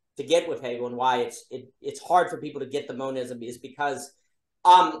tricky to get with Hegel, and why it's hard for people to get the monism, is because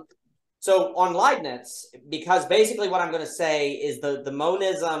so on Leibniz, because basically what I'm going to say is the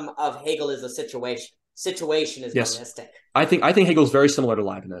monism of Hegel is a situation. Situation is monistic. I think Hegel's very similar to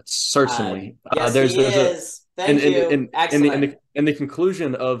Leibniz, certainly. Yes, he is. Thank you. Excellent. In the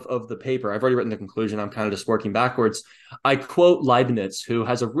conclusion of the paper, I've already written the conclusion. I'm kind of just working backwards. I quote Leibniz, who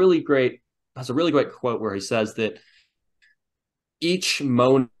has a really great quote where he says that each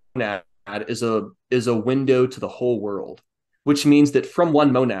monad is a window to the whole world, which means that from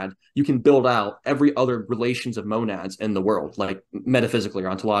one monad, you can build out every other relations of monads in the world, like metaphysically or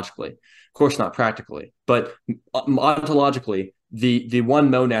ontologically. Of course, not practically, but ontologically, the one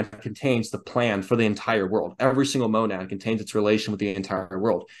monad contains the plan for the entire world. Every single monad contains its relation with the entire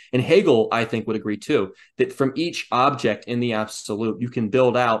world. And Hegel, I think, would agree too, that from each object in the absolute, you can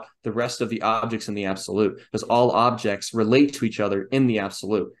build out the rest of the objects in the absolute, because all objects relate to each other in the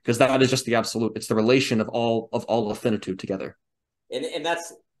absolute, because that is just the absolute. It's the relation of all affinitude together. And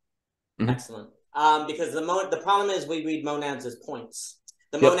that's excellent. Because the problem is we read monads as points.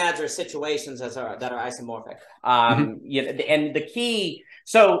 The monads are situations that are isomorphic. And the key,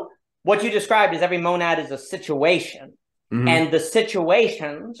 so what you described is every monad is a situation, and the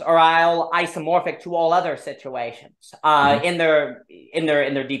situations are all isomorphic to all other situations in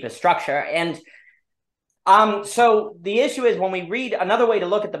their deepest structure. And so the issue is, when we read, another way to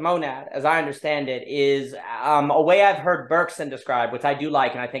look at the monad, as I understand it, is a way I've heard Bergson describe, which I do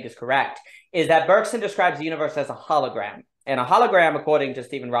like and I think is correct, is that Bergson describes the universe as a hologram. And a hologram, according to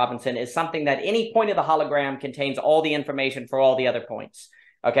Stephen Robinson, is something that any point of the hologram contains all the information for all the other points.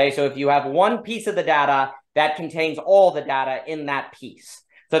 Okay, so if you have one piece of the data, that contains all the data in that piece.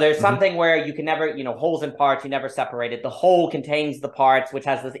 So there's something where you can never, wholes and parts, you never separate it. The whole contains the parts, which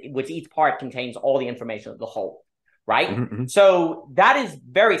each part contains all the information of the whole, right? So that is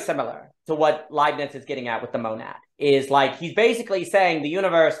very similar to what Leibniz is getting at with the monad. Is like, he's basically saying the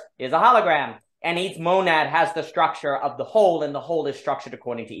universe is a hologram, and each monad has the structure of the whole, and the whole is structured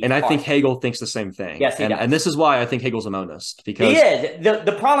according to each part. I think Hegel thinks the same thing. Yes, he does. And this is why I think Hegel's a monist. Because he is.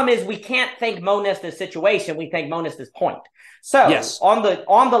 The problem is we can't think monist as situation. We think monist as point. So on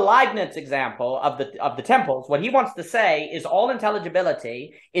the Leibniz example of the temples, what he wants to say is all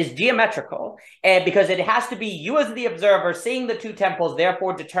intelligibility is geometrical, and because it has to be you as the observer seeing the two temples,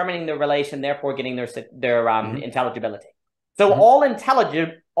 therefore determining their relation, therefore getting their intelligibility. So all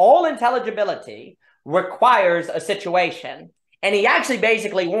intelligibility requires a situation. And he actually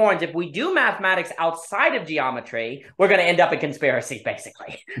basically warns, if we do mathematics outside of geometry, we're going to end up in conspiracies,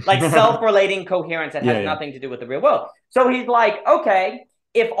 basically. Like self-relating coherence that has nothing to do with the real world. So he's like, okay,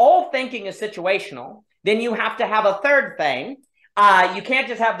 if all thinking is situational, then you have to have a third thing. You can't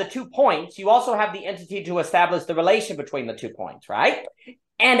just have the 2 points. You also have the entity to establish the relation between the 2 points, right?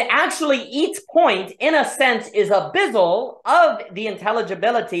 And actually, each point, in a sense, is a abyssal of the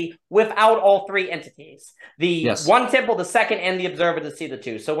intelligibility without all 3 entities. The one temple, the second, and the observer to see the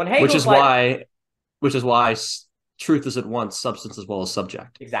 2. So when Hegel, which is why truth is at once substance as well as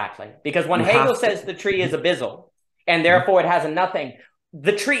subject. Exactly. Because when Hegel says the tree is abyssal, and therefore it has a nothing,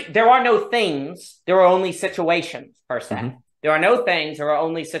 the tree, there are no things, there are only situations, per se. There are no things, there are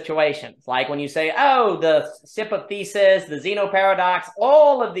only situations. Like when you say, oh, the Sisyphus thesis, the Zeno paradox,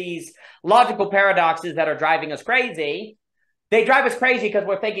 all of these logical paradoxes that are driving us crazy, they drive us crazy because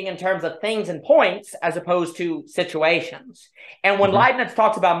we're thinking in terms of things and points as opposed to situations. And when Leibniz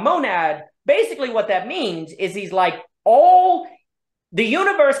talks about monad, basically what that means is he's like, the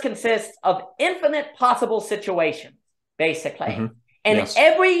universe consists of infinite possible situations, basically. And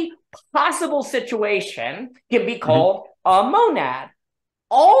every possible situation can be called a monad.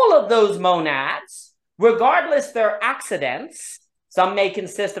 All of those monads, regardless their accidents, some may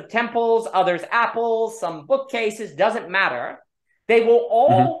consist of temples, others apples, some bookcases, doesn't matter. They will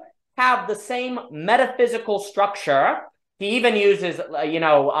all have the same metaphysical structure. He even uses,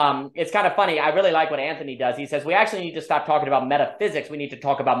 it's kind of funny. I really like what Anthony does. He says, we actually need to stop talking about metaphysics. We need to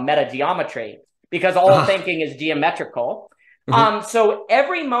talk about metageometry, because all thinking is geometrical. So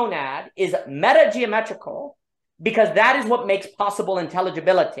every monad is meta-geometrical because that is what makes possible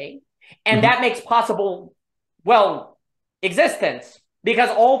intelligibility. And that makes possible, well, existence, because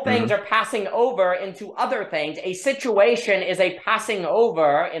all things are passing over into other things. A situation is a passing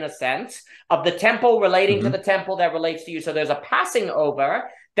over, in a sense, of the temple relating to the temple that relates to you. So there's a passing over.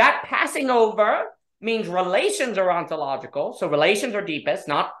 That passing over means relations are ontological. So relations are deepest,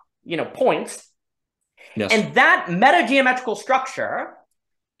 not, points. Yes. And that meta-geometrical structure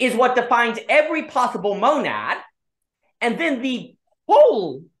is what defines every possible monad. And then the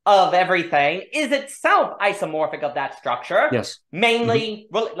whole of everything is itself isomorphic of that structure. Yes. Mainly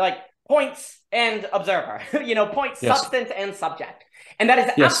like points and observer, point, substance, and subject. And that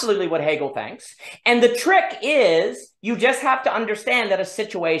is absolutely what Hegel thinks. And the trick is you just have to understand that a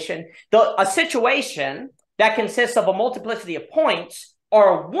situation that consists of a multiplicity of points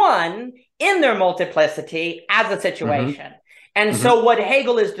are one in their multiplicity as a situation. And so what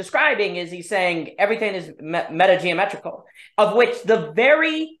Hegel is describing is he's saying everything is meta-geometrical, of which the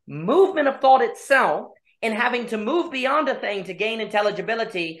very movement of thought itself and having to move beyond a thing to gain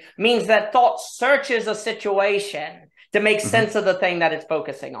intelligibility means that thought searches a situation to make sense of the thing that it's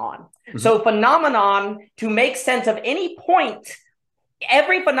focusing on. So phenomenon, to make sense of any point,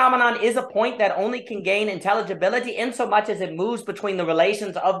 every phenomenon is a point that only can gain intelligibility in so much as it moves between the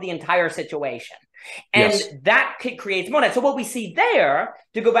relations of the entire situation. And that creates monad. So what we see there,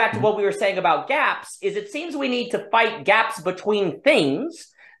 to go back to what we were saying about gaps, is it seems we need to fight gaps between things.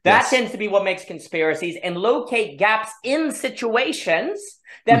 That tends to be what makes conspiracies, and locate gaps in situations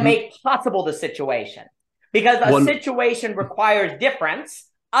that make possible the situation. Because a situation requires difference,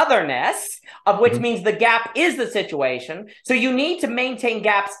 otherness, of which means the gap is the situation. So you need to maintain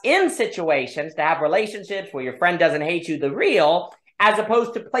gaps in situations to have relationships where your friend doesn't hate you, the real, as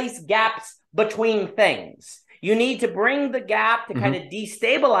opposed to place gaps between things. You need to bring the gap to kind of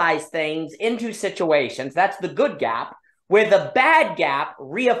destabilize things into situations. That's the good gap, where the bad gap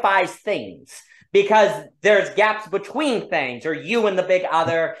reifies things. Because there's gaps between things, or you and the big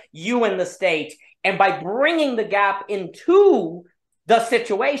other, you and the state. And by bringing the gap into the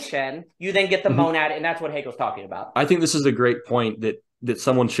situation, you then get the monad, and that's what Hegel's talking about. I think this is a great point that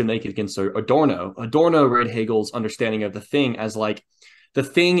someone should make against Adorno. Adorno read Hegel's understanding of the thing as like, the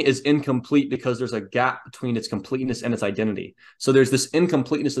thing is incomplete because there's a gap between its completeness and its identity. So there's this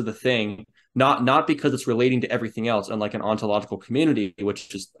incompleteness of the thing, not because it's relating to everything else, unlike an ontological community,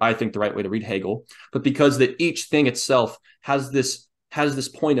 which is, I think, the right way to read Hegel, but because that each thing itself has this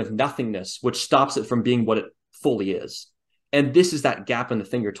point of nothingness, which stops it from being what it fully is. And this is that gap in the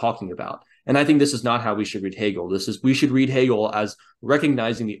thing you're talking about. And I think this is not how we should read Hegel. We should read Hegel as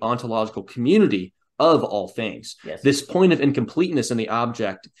recognizing the ontological community of all things. Yes. This point of incompleteness in the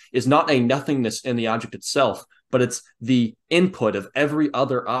object is not a nothingness in the object itself, but it's the input of every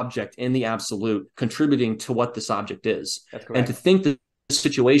other object in the absolute contributing to what this object is. That's correct. And to think that the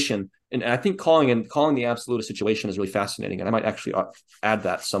situation, and I think calling the absolute a situation is really fascinating, and I might actually add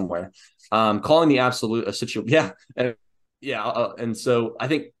that somewhere. Calling the absolute a situation, and so I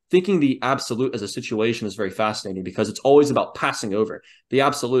think thinking the absolute as a situation is very fascinating because it's always about passing over. The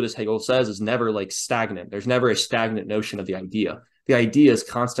absolute, as Hegel says, is never like stagnant. There's never a stagnant notion of the idea. The idea is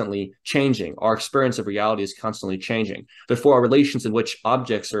constantly changing. Our experience of reality is constantly changing. Therefore, our relations in which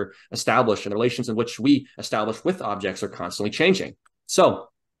objects are established and the relations in which we establish with objects are constantly changing. So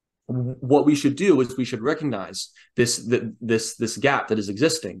what we should do is we should recognize this gap that is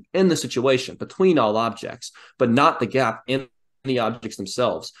existing in the situation between all objects, but not the gap in the objects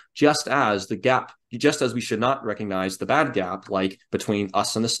themselves, just as we should not recognize the bad gap, like between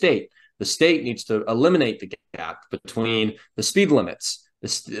us and the state. The state needs to eliminate the gap between the speed limits,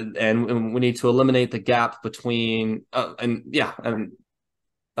 and we need to eliminate the gap between, and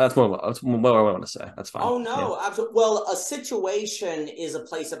that's what I want to say. That's fine. Oh, no, absolutely. Well, a situation is a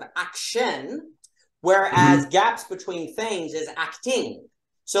place of action, whereas gaps between things is acting.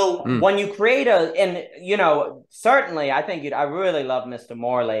 So when you create certainly, I think I really love Mr.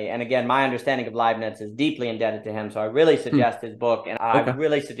 Morley. And again, my understanding of Leibniz is deeply indebted to him. So I really suggest his book, and I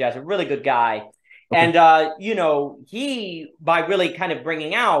really suggest a really good guy. Okay. And, he, by really kind of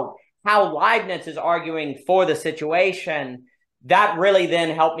bringing out how Leibniz is arguing for the situation, that really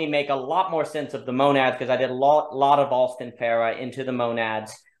then helped me make a lot more sense of the monads, because I did a lot of Alston Farah into the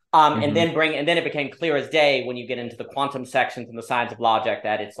monads. And then it became clear as day when you get into the quantum sections and the science of logic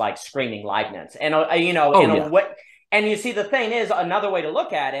that it's like screaming Leibniz. And and you see, the thing is, another way to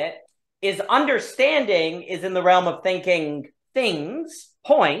look at it is understanding is in the realm of thinking things,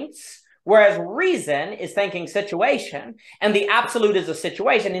 points, whereas reason is thinking situation, and the absolute is a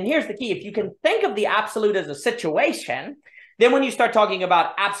situation. And here's the key: if you can think of the absolute as a situation, Then when you start talking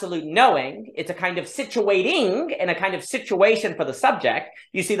about absolute knowing, it's a kind of situating and a kind of situation for the subject.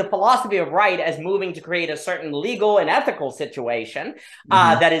 You see the philosophy of right as moving to create a certain legal and ethical situation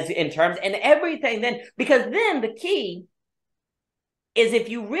that is in terms and everything. Then, because then the key is if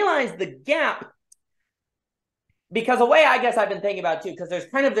you realize the gap, because the way I guess I've been thinking about it too, because there's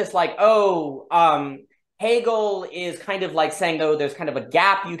kind of this like, Hegel is kind of like saying, oh, there's kind of a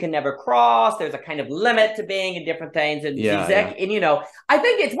gap you can never cross. There's a kind of limit to being in different things. And Žižek, and, you know, I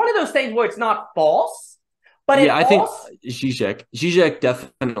think it's one of those things where it's not false, but I think Žižek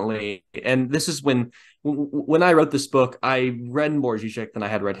definitely, and this is when I wrote this book, I read more Žižek than I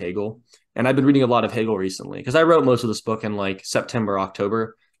had read Hegel. And I've been reading a lot of Hegel recently because I wrote most of this book in like September,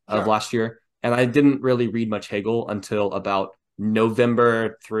 October of last year. And I didn't really read much Hegel until about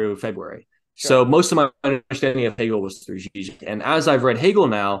November through February. So most of my understanding of Hegel was through Žižek. And as I've read Hegel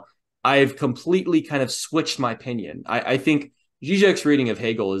now, I've completely kind of switched my opinion. I think Žižek's reading of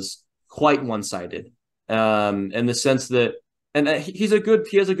Hegel is quite one-sided in the sense that, and he has a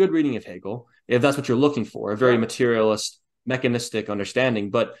good reading of Hegel, if that's what you're looking for, a very materialist, mechanistic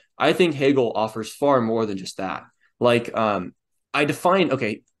understanding. But I think Hegel offers far more than just that. Like, I define,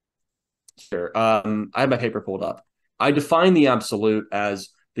 I have my paper pulled up. I define the absolute as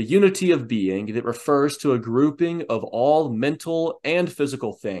the unity of being that refers to a grouping of all mental and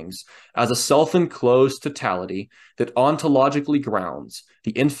physical things as a self-enclosed totality that ontologically grounds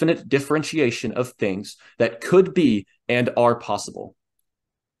the infinite differentiation of things that could be and are possible.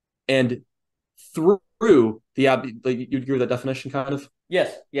 And through you agree with that definition, kind of?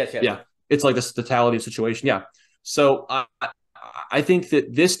 Yes. Yeah, it's like this totality of situation. Yeah. So I think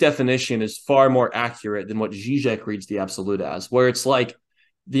that this definition is far more accurate than what Žižek reads the absolute as, where it's like,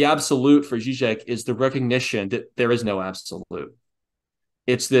 the absolute for Žižek is the recognition that there is no absolute.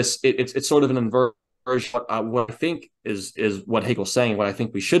 It's this. It's sort of an inversion. What I think is what Hegel's saying. What I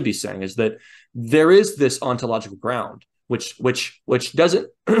think we should be saying is that there is this ontological ground, which doesn't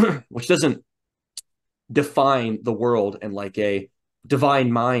which doesn't define the world in like a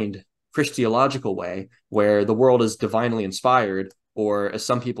divine mind Christological way, where the world is divinely inspired, or as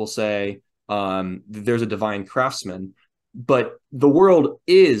some people say, there's a divine craftsman. But the world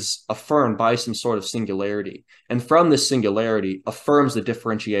is affirmed by some sort of singularity. And from this singularity affirms the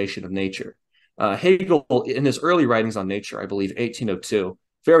differentiation of nature. Hegel, in his early writings on nature, I believe 1802,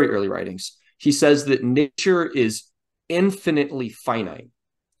 very early writings, he says that nature is infinitely finite.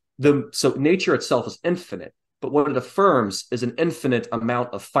 So nature itself is infinite, but what it affirms is an infinite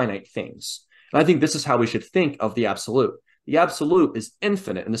amount of finite things. And I think this is how we should think of the absolute. The absolute is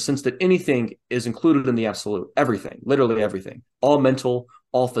infinite in the sense that anything is included in the absolute. Everything, literally everything. All mental,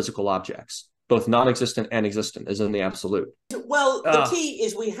 all physical objects, both non-existent and existent, is in the absolute. Well, the key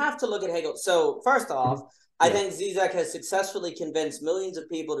is we have to look at Hegel. So first off, I think Žižek has successfully convinced millions of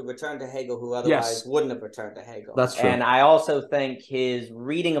people to return to Hegel who otherwise wouldn't have returned to Hegel. That's true. And I also think his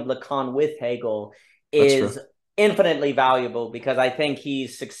reading of Lacan with Hegel is infinitely valuable, because I think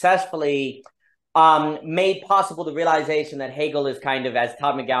he's successfully made possible the realization that Hegel is kind of, as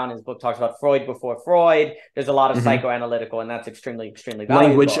Todd McGowan in his book talks about, Freud before Freud. There's a lot of psychoanalytical, and that's extremely valuable.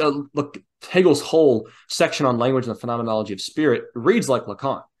 Language, look, Hegel's whole section on language and the phenomenology of spirit reads like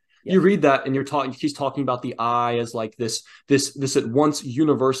Lacan. You read that and he's talking about the I as like this at once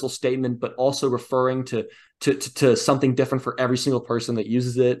universal statement, but also referring to something different for every single person that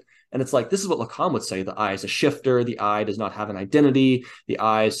uses it. And it's like, this is what Lacan would say. The I is a shifter. The I does not have an identity. The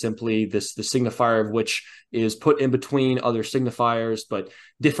I is simply the signifier of which is put in between other signifiers, but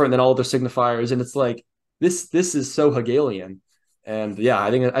different than all other signifiers. And it's like, this is so Hegelian. And yeah,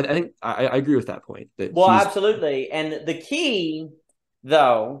 I think I agree with that point. Absolutely. And the key,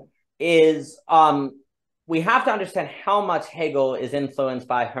 though, is we have to understand how much Hegel is influenced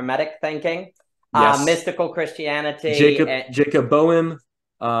by Hermetic thinking, mystical Christianity. Jacob Boehm,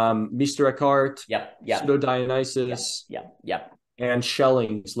 Meister Eckhart, Pseudo-Dionysius, and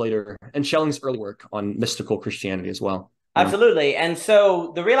Schelling's early work on mystical Christianity as well. Absolutely. And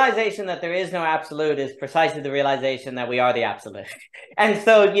so the realization that there is no absolute is precisely the realization that we are the absolute. And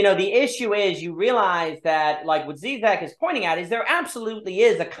so, the issue is you realize that, like what Žižek is pointing at, is there absolutely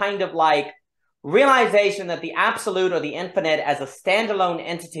is a kind of like realization that the absolute or the infinite as a standalone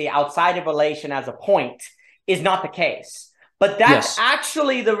entity outside of relation as a point is not the case. But that's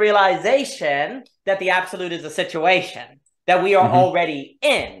actually the realization that the absolute is a situation that we are already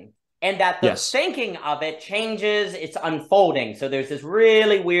in. And that the thinking of it changes, it's unfolding. So there's this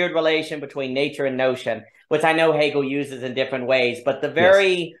really weird relation between nature and notion, which I know Hegel uses in different ways. But the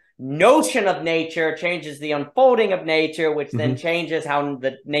very notion of nature changes the unfolding of nature, which then changes how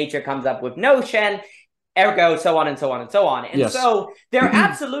the nature comes up with notion. ergo so on and so on and so on. And yes. so there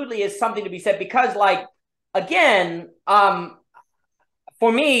absolutely is something to be said, because like, again,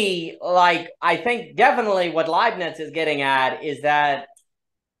 for me, like, I think definitely what Leibniz is getting at is that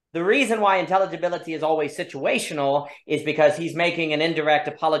the reason why intelligibility is always situational is because he's making an indirect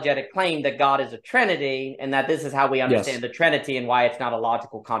apologetic claim that God is a Trinity, and that this is how we understand the Trinity and why it's not a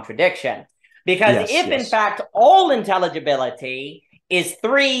logical contradiction. Because in fact all intelligibility is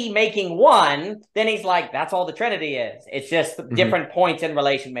three making one, then he's like, that's all the Trinity is. It's just different points in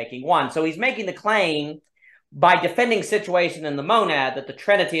relation making one. So he's making the claim by defending situation in the monad that the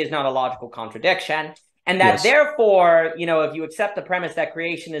Trinity is not a logical contradiction. And that therefore, you know, if you accept the premise that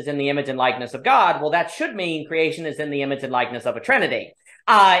creation is in the image and likeness of God, well, that should mean creation is in the image and likeness of a Trinity.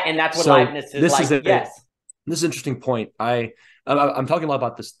 And that's what Leibniz is like, this is an interesting point. I'm talking a lot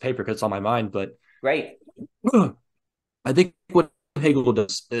about this paper because it's on my mind, but great. I think what Hegel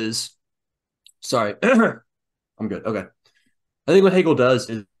does is, sorry, I'm good. Okay. I think what Hegel does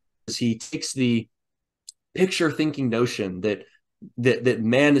is he takes the picture thinking notion that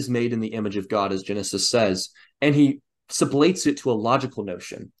man is made in the image of God, as Genesis says, and he sublates it to a logical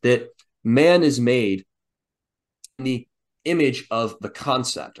notion that man is made in the image of the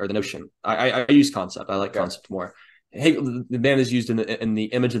concept or the notion. I use concept. I like concept more. The man is used in the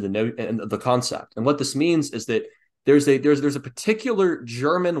image of the concept, and what this means is that there's a particular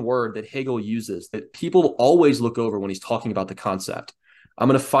German word that Hegel uses that people always look over when he's talking about the concept. I'm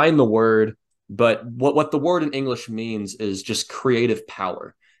going to find the word. But what the word in English means is just creative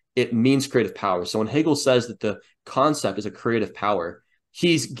power. It means creative power. So when Hegel says that the concept is a creative power,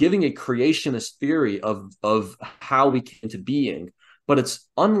 he's giving a creationist theory of how we came to being, but it's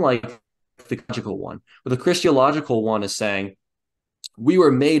unlike the Christological one. But the Christological one is saying we were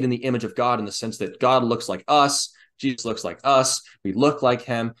made in the image of God in the sense that God looks like us, Jesus looks like us, we look like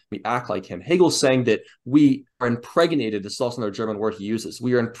him, we act like him. Hegel's saying that we are impregnated, this is also another German word he uses,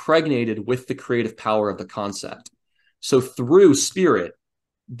 we are impregnated with the creative power of the concept. So through spirit,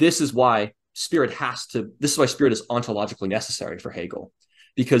 this is why spirit is ontologically necessary for Hegel,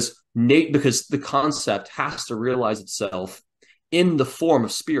 because the concept has to realize itself in the form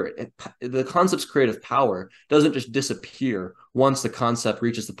of spirit. The concept's creative power doesn't just disappear once the concept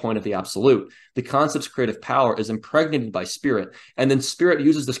reaches the point of the absolute. The concept's creative power is impregnated by spirit, and then spirit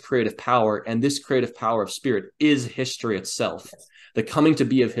uses this creative power, and this creative power of spirit is history itself. The coming to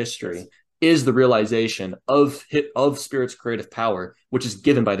be of history is the realization of spirit's creative power, which is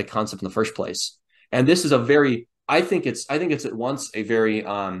given by the concept in the first place. And this is I think it's at once a very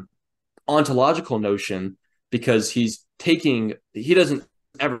ontological notion, because he doesn't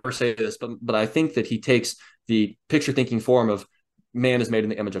ever say this, but I think that he takes the picture thinking form of man is made in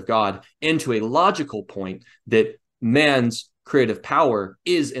the image of God into a logical point that man's creative power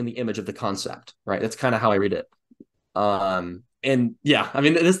is in the image of the concept, right? That's kind of how I read it. And yeah, I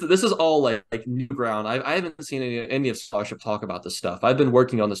mean, this is all like new ground. I haven't seen any of scholarship talk about this stuff. I've been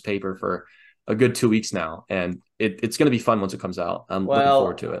working on this paper for a good 2 weeks now, and it's going to be fun once it comes out. I'm looking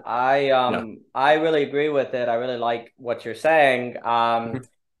forward to it. I really agree with it. I really like what you're saying.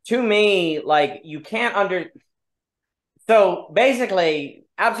 To me, like, you can't so basically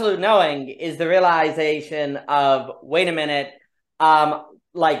absolute knowing is the realization of, wait a minute,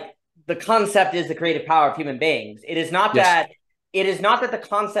 like, the concept is the creative power of human beings. It is not that the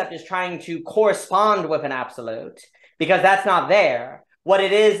concept is trying to correspond with an absolute, because that's not there. What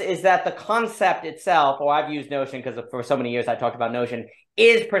it is that the concept itself, or I've used notion because for so many years I talked about notion,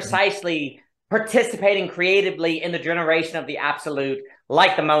 is precisely participating creatively in the generation of the absolute,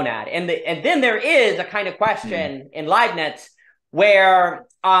 like the monad. And then there is a kind of question in Leibniz where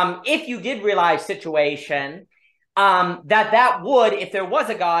if you did realize situation, that would, if there was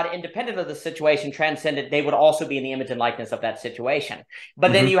a God, independent of the situation, transcendent, they would also be in the image and likeness of that situation.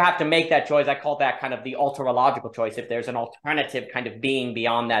 But then you have to make that choice. I call that kind of the alterological choice. If there's an alternative kind of being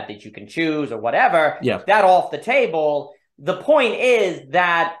beyond that you can choose or whatever, that off the table. The point is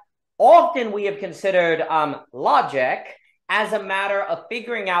that often we have considered logic as a matter of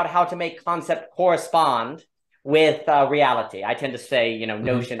figuring out how to make concept correspond with reality. I tend to say,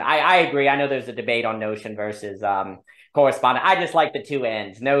 notion. I agree. I know there's a debate on notion versus correspondent. I just like the two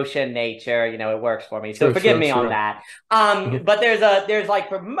ends, notion, nature, it works for me. So forgive me on that. But there's like,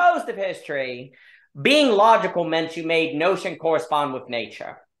 for most of history, being logical meant you made notion correspond with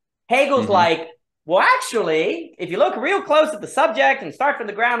nature. Hegel's like, well, actually, if you look real close at the subject and start from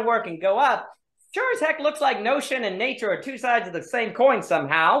the groundwork and go up, sure as heck looks like notion and nature are two sides of the same coin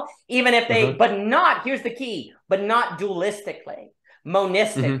somehow, even if they, but not, here's the key, but not dualistically,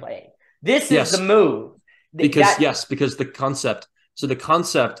 monistically. This is the move. Because the concept So the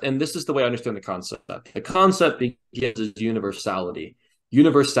concept, and this is the way I understand the concept begins as universality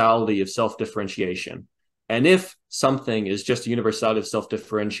of self-differentiation. And if something is just a universality of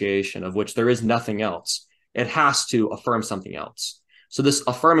self-differentiation of which there is nothing else, it has to affirm something else. So this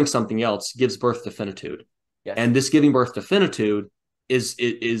affirming something else gives birth to finitude. Yes. And this giving birth to finitude is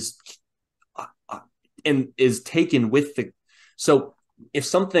taken with the... So if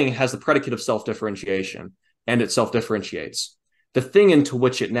something has the predicate of self-differentiation and it self-differentiates, the thing into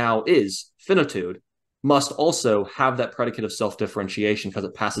which it now is, finitude, must also have that predicate of self-differentiation because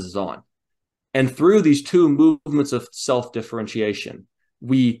it passes it on. And through these two movements of self-differentiation,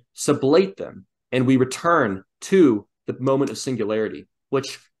 we sublate them and we return to the moment of singularity,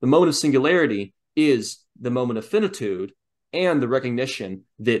 which the moment of singularity is the moment of finitude and the recognition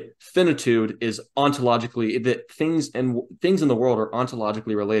that finitude is ontologically, that things in the world are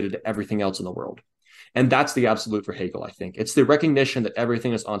ontologically related to everything else in the world. And that's the absolute for Hegel, I think. It's the recognition that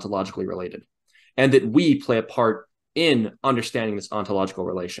everything is ontologically related and that we play a part in understanding this ontological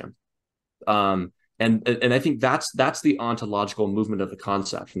relation. And I think that's the ontological movement of the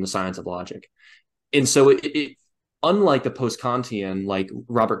concept in the science of logic. And so it unlike the post-Kantian, like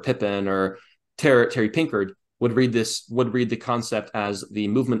Robert Pippin or Terry Pinkard would read the concept as the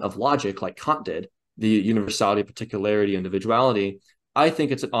movement of logic, like Kant did, the universality, particularity, individuality. I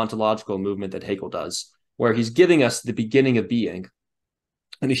think it's an ontological movement that Hegel does, where he's giving us the beginning of being,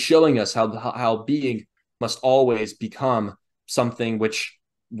 and he's showing us how being must always become something which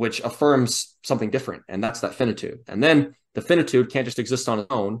affirms something different, and that's that finitude. And then the finitude can't just exist on its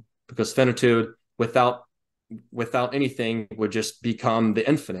own, because finitude without anything would just become the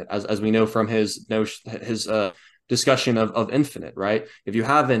infinite, as we know from his discussion of infinite, right? If you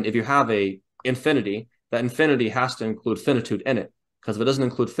have a infinity, that infinity has to include finitude in it, because if it doesn't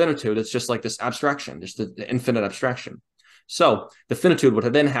include finitude, it's just like this abstraction, just the infinite abstraction. So the finitude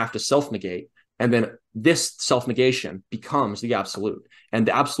would then have to self-negate, and then this self-negation becomes the absolute. And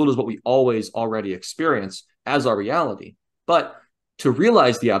the absolute is what we always already experience as our reality. But to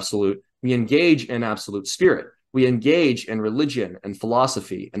realize the absolute, we engage in absolute spirit. We engage in religion and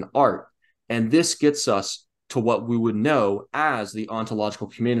philosophy and art. And this gets us to what we would know as the ontological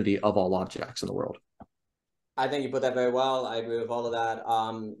community of all objects in the world. I think you put that very well. I agree with all of that.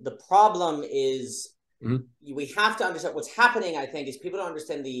 The problem is we have to understand what's happening, I think, is people don't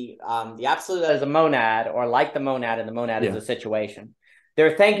understand the absolute as a monad, or like the monad, and the monad is a situation.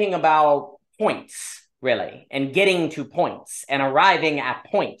 They're thinking about points, really, and getting to points and arriving at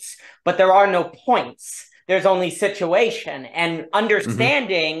points. But there are no points. There's only situation. And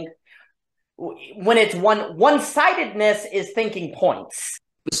understanding when it's one-sidedness is thinking points.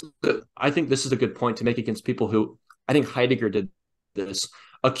 I think this is a good point to make against people who, I think Heidegger did this,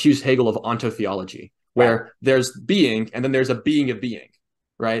 accuse Hegel of ontotheology, where there's being and then there's a being of being,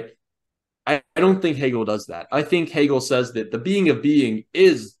 right? I don't think Hegel does that. I think Hegel says that the being of being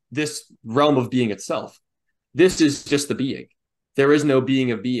is this realm of being itself. This is just the being. There is no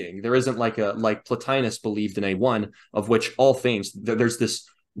being of being. There isn't like Plotinus believed in a one of which all things, there's this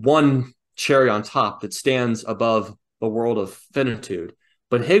one cherry on top that stands above the world of finitude.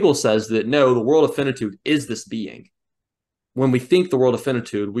 But Hegel says that no, the world of finitude is this being. When we think the world of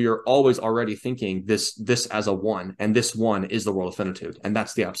finitude, we are always already thinking this as a one, and this one is the world of finitude, and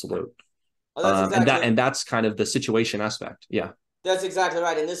that's the absolute. And that's kind of the situation aspect. Yeah. That's exactly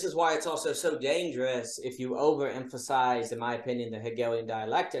right. And this is why it's also so dangerous if you overemphasize, in my opinion, the Hegelian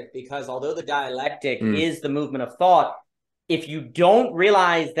dialectic, because although the dialectic is the movement of thought, if you don't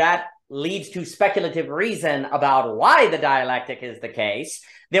realize that leads to speculative reason about why the dialectic is the case,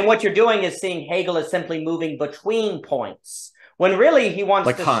 then what you're doing is seeing Hegel as simply moving between points, when really he wants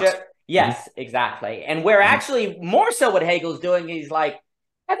like to shift. Yes, exactly. And where actually more so what Hegel's doing, he's like,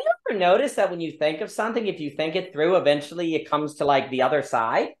 have you ever noticed that when you think of something, if you think it through, eventually it comes to like the other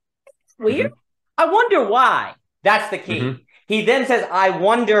side? It's weird. I wonder why. That's the key. He then says, I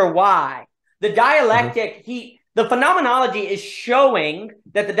wonder why. The dialectic, the phenomenology is showing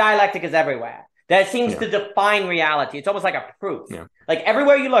that the dialectic is everywhere. That seems to define reality. It's almost like a proof. Like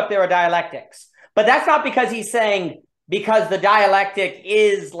everywhere you look, there are dialectics. But that's not because he's saying, because the dialectic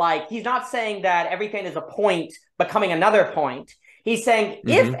is like, he's not saying that everything is a point becoming another point. He's saying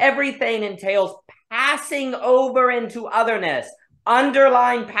if everything entails passing over into otherness,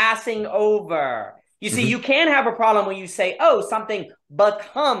 underline passing over. You see, you can have a problem when you say, oh, something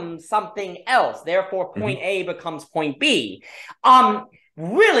becomes something else. Therefore, point A becomes point B.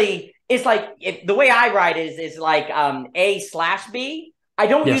 Really, it's like, the way I write is like A/B. I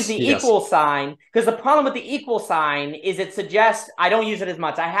don't use the equal sign, because the problem with the equal sign is it suggests, I don't use it as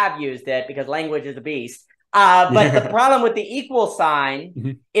much. I have used it because language is a beast. But the problem with the equal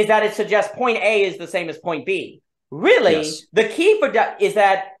sign is that it suggests point A is the same as point B. Really, the key for is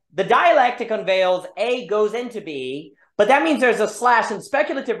that the dialectic unveils A goes into B, but that means there's a slash, and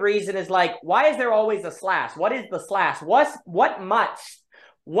speculative reason is like, why is there always a slash? What is the slash? What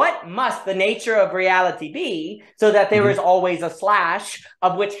must the nature of reality be so that there is always a slash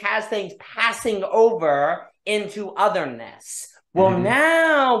of which has things passing over into otherness? Well,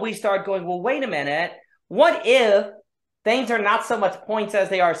 now we start going, well, wait a minute. What if things are not so much points as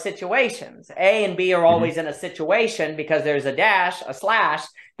they are situations? A and B are always in a situation because there's a dash, a slash,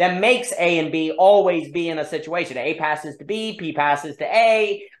 that makes A and B always be in a situation. A passes to B, B passes to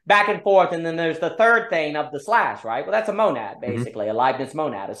A, back and forth, and then there's the third thing of the slash, right? Well, that's a monad, basically, a Leibniz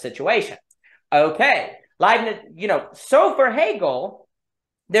monad, a situation. Okay, Leibniz, so for Hegel,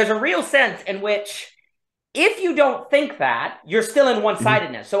 there's a real sense in which if you don't think that, you're still in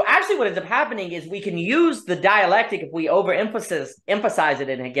one-sidedness. So actually what ends up happening is we can use the dialectic, if we emphasize it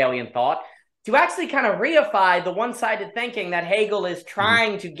in Hegelian thought, to actually kind of reify the one-sided thinking that Hegel is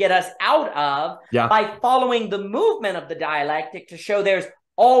trying to get us out of by following the movement of the dialectic to show there's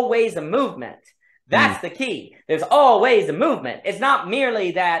always a movement. That's the key. There's always a movement. It's not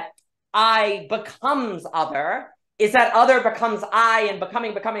merely that I becomes other, it's that other becomes I and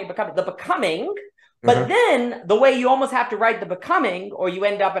becoming. The becoming. But then the way you almost have to write the becoming, or you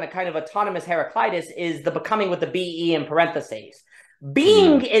end up in a kind of autonomous Heraclitus, is the becoming with the BE in parentheses.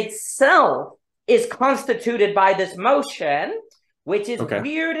 Being itself is constituted by this motion, which is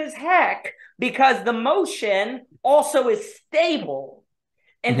weird as heck, because the motion also is stable.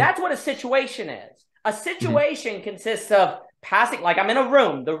 And that's what a situation is. A situation consists of passing, like I'm in a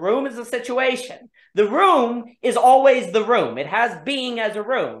room. The room is a situation. The room is always the room. It has being as a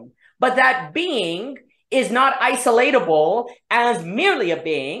room. But that being is not isolatable as merely a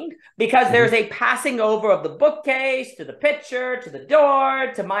being, because there's a passing over of the bookcase to the picture, to the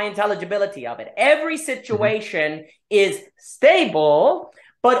door, to my intelligibility of it. Every situation is stable,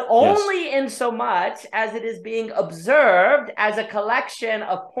 but only in so much as it is being observed as a collection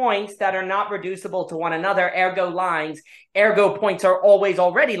of points that are not reducible to one another, ergo lines, ergo points are always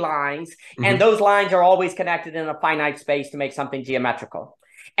already lines, and those lines are always connected in a finite space to make something geometrical.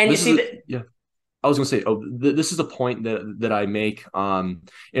 And this you see that, I was going to say, this is a point that I make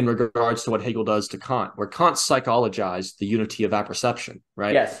in regards to what Hegel does to Kant, where Kant psychologized the unity of apperception,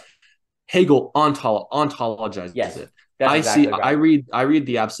 right? Yes. Hegel ontologizes it. I read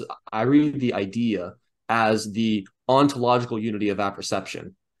the idea as the ontological unity of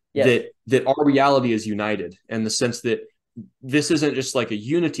apperception. That our reality is united in the sense that this isn't just like a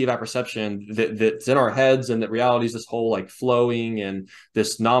unity of apperception that's in our heads, and that reality is this whole like flowing and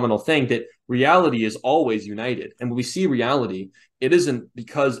this nominal thing, that reality is always united. And when we see reality, it isn't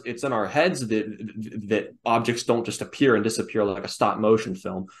because it's in our heads that objects don't just appear and disappear like a stop motion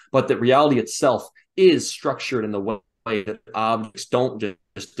film, but that reality itself is structured in the way that objects don't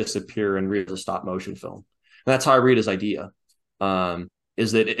just disappear and read as a stop motion film. And that's how I read his idea.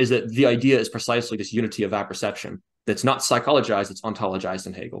 Is that the idea is precisely this unity of apperception that's not psychologized, it's ontologized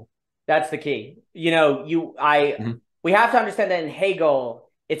in Hegel. That's the key. We have to understand that in Hegel,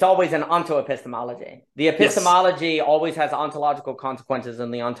 it's always an ontoepistemology. The epistemology always has ontological consequences,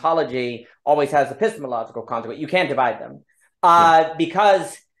 and the ontology always has epistemological consequences. You can't divide them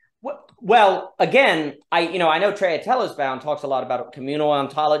because, well, again, I know Treya Tellersbaum talks a lot about communal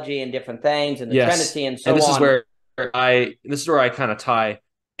ontology and different things, and the Trinity and so on. This is where I kind of tie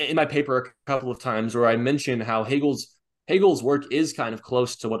in my paper a couple of times, where I mention how Hegel's work is kind of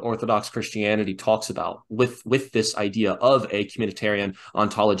close to what Orthodox Christianity talks about with this idea of a communitarian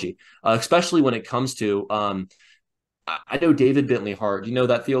ontology, especially when it comes to I know David Bentley Hart. Do you know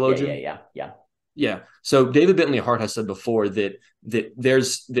that theologian? Yeah. So David Bentley Hart has said before that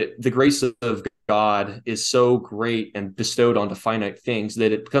the grace of God is so great and bestowed onto finite things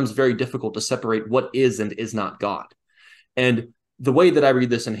that it becomes very difficult to separate what is and is not God. And the way that I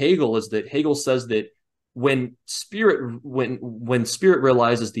read this in Hegel is that Hegel says that when spirit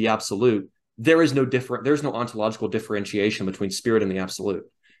realizes the absolute, there's no ontological differentiation between spirit and the absolute.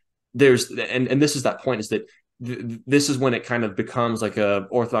 And this is that point, is that this is when it kind of becomes like a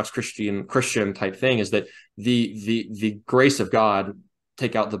Orthodox Christian type thing, is that the grace of God,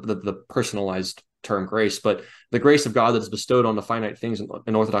 take out the personalized term grace, but the grace of God that is bestowed on the finite things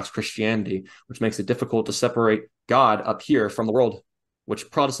in Orthodox Christianity, which makes it difficult to separate God up here from the world,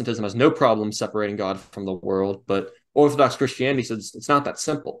 which Protestantism has no problem separating God from the world, but Orthodox Christianity says it's not that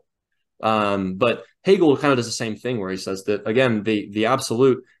simple. But Hegel kind of does the same thing, where he says that, again, the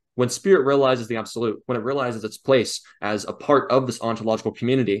absolute, when spirit realizes the absolute, when it realizes its place as a part of this ontological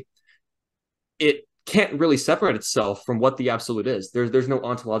community, it can't really separate itself from what the absolute is. There's no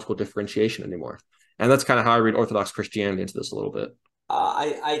ontological differentiation anymore. And that's kind of how I read Orthodox Christianity into this a little bit.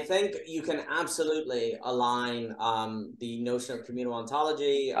 I think you can absolutely align the notion of communal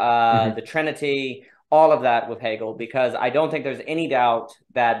ontology, the Trinity, all of that with Hegel, because I don't think there's any doubt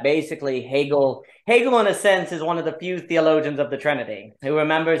that basically Hegel in a sense is one of the few theologians of the Trinity who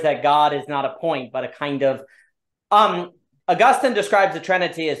remembers that God is not a point, but a kind of Augustine describes the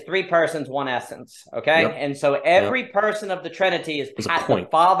Trinity as 3 persons, 1 essence. Okay. Yep. And so every person of the Trinity is the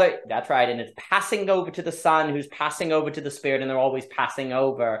Father. That's right. And it's passing over to the Son, who's passing over to the Spirit, and they're always passing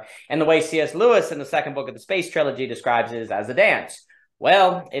over. And the way C.S. Lewis in the second book of the Space Trilogy describes it is as a dance.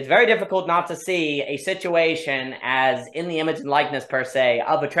 Well, it's very difficult not to see a situation as in the image and likeness, per se,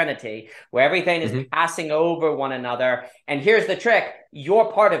 of a Trinity, where everything is passing over one another. And here's the trick.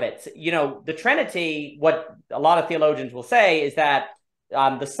 You're part of it. You know, the Trinity, what a lot of theologians will say is that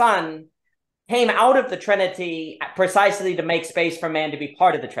the Son came out of the Trinity precisely to make space for man to be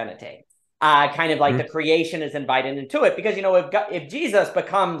part of the Trinity. Kind of like the creation is invited into it. Because, you know, if Jesus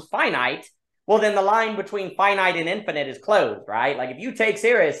becomes finite, well, then the line between finite and infinite is closed, right? Like if you take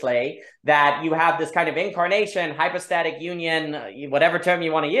seriously that you have this kind of incarnation, hypostatic union, whatever term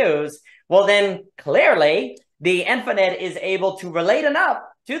you want to use, well, then clearly the infinite is able to relate enough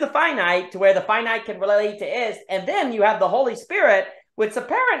to the finite to where the finite can relate to is. And then you have the Holy Spirit, which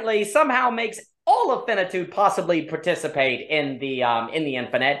apparently somehow makes all of finitude possibly participate in the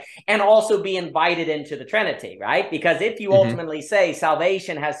infinite and also be invited into the Trinity, right? Because if you ultimately say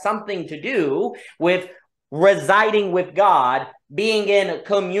salvation has something to do with residing with God, being in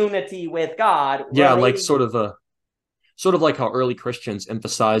community with God. Yeah, like sort of like how early Christians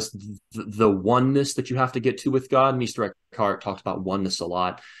emphasized the oneness that you have to get to with God. Mr. Eckhart talked about oneness a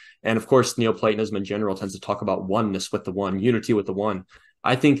lot. And of course, Neoplatonism in general tends to talk about oneness with the one, unity with the one.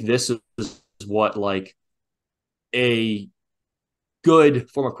 I think this is what like a good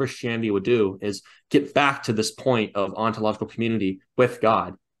form of Christianity would do, is get back to this point of ontological community with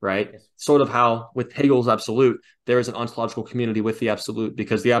God, right? Yes. Sort of how with Hegel's absolute, there is an ontological community with the absolute,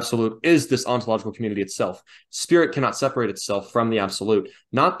 because the absolute is this ontological community itself. Spirit cannot separate itself from the absolute,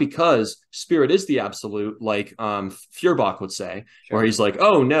 not because spirit is the absolute, like Feuerbach would say, where he's like,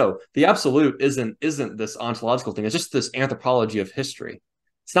 oh no, the absolute isn't this ontological thing. It's just this anthropology of history.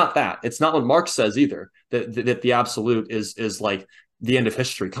 It's not that. It's not what Marx says either, that the absolute is like the end of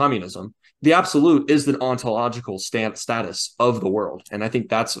history, communism. The absolute is the ontological status of the world. And I think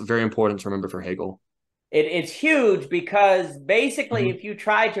that's very important to remember for Hegel. It's huge because basically if you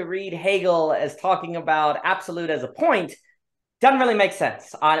try to read Hegel as talking about absolute as a point, doesn't really make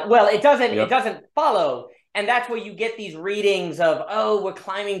sense. Well, it doesn't follow. And that's where you get these readings of, oh, we're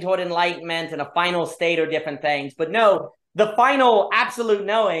climbing toward enlightenment and a final state or different things. But no, the final absolute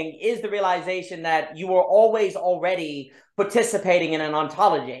knowing is the realization that you were always already participating in an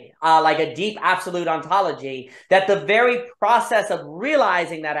ontology, like a deep absolute ontology, that the very process of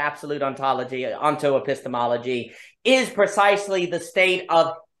realizing that absolute ontology, onto epistemology, is precisely the state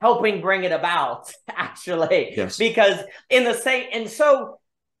of helping bring it about, actually. Yes. Because in the same, and so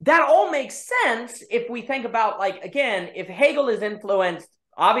that all makes sense if we think about, like, again, if Hegel is influenced,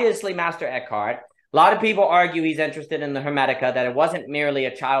 obviously Master Eckhart. A lot of people argue he's interested in the Hermetica, that it wasn't merely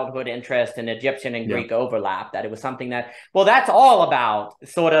a childhood interest in Egyptian and Greek overlap, that it was something that, well, that's all about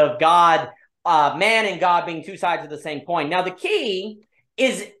sort of God, man and God being 2 sides of the same coin. Now, the key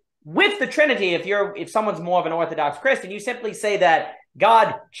is with the Trinity, if someone's more of an Orthodox Christian, you simply say that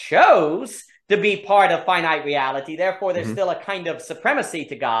God chose to be part of finite reality. Therefore, there's still a kind of supremacy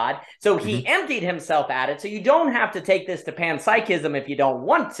to God. So he emptied himself at it. So you don't have to take this to panpsychism if you don't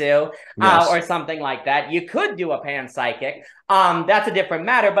want to, or something like that. You could do a panpsychic. That's a different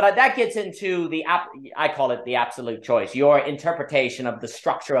matter. But that gets into I call it the absolute choice, your interpretation of the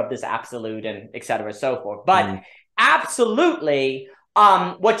structure of this absolute, and et cetera, so forth. But absolutely,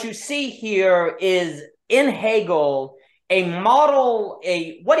 what you see here is in Hegel, a model,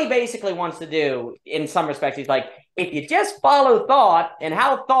 what he basically wants to do in some respects, he's like, if you just follow thought and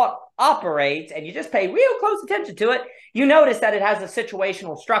how thought operates and you just pay real close attention to it, you notice that it has a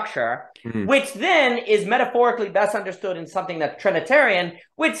situational structure, which then is metaphorically best understood in something that's Trinitarian,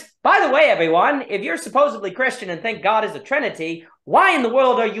 which, by the way, everyone, if you're supposedly Christian and think God is a Trinity, why in the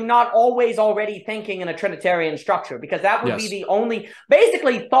world are you not always already thinking in a Trinitarian structure? Because that would be the only,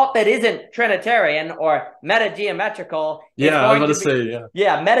 basically, thought that isn't Trinitarian or metageometrical. Yeah, I was going to say,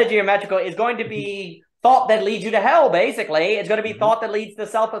 Yeah, metageometrical is going to be thought that leads you to hell, basically. It's going to be thought that leads to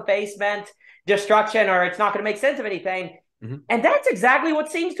self-effacement, destruction, or it's not going to make sense of anything. And that's exactly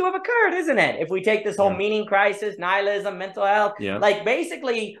what seems to have occurred, isn't it? If we take this whole meaning crisis, nihilism, mental health, like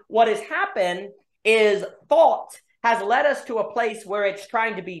basically what has happened is thought has led us to a place where it's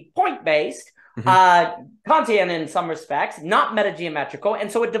trying to be point-based, Kantian in some respects, not metageometrical,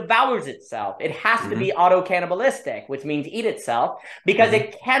 and so it devours itself. It has to be auto-cannibalistic, which means eat itself, because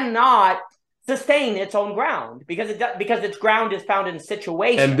it cannot sustain its own ground, because its ground is found in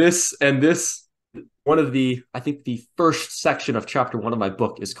situation. And this one of the, I think the first section of chapter 1 of my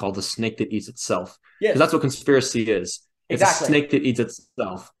book is called The Snake That Eats Itself. Yes. Because that's what conspiracy is. It's a snake that eats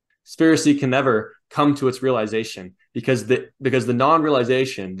itself. Conspiracy can never come to its realization because the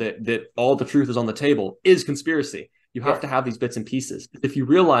non-realization that all the truth is on the table is conspiracy. You have to have these bits and pieces. If you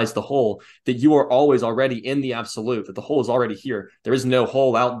realize the whole, that you are always already in the absolute, that the whole is already here, there is no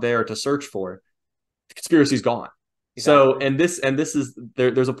whole out there to search for, the conspiracy is gone. Exactly. So, and this is,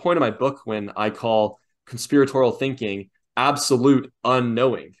 there's a point in my book when I call conspiratorial thinking absolute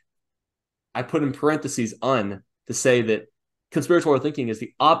unknowing. I put in parentheses un to say that conspiratorial thinking is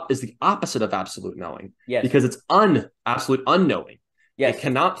the opposite of absolute knowing. Yes. Because it's absolute unknowing. Yes. It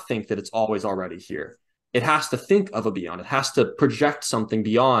cannot think that it's always already here. It has to think of a beyond. It has to project something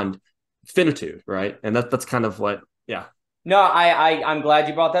beyond finitude, right? And that's kind of what, yeah. No, I'm glad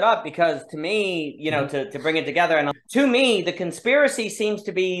you brought that up, because to me, you know, to bring it together, and to me, the conspiracy seems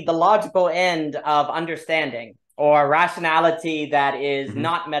to be the logical end of understanding or rationality that is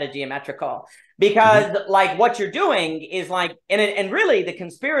not metageometrical. Because like what you're doing is like, and really the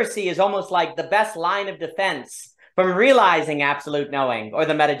conspiracy is almost like the best line of defense from realizing absolute knowing or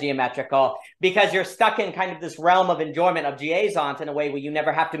the metageometrical, because you're stuck in kind of this realm of enjoyment of Giesant in a way where you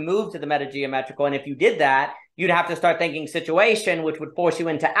never have to move to the metageometrical. And if you did that, you'd have to start thinking situation, which would force you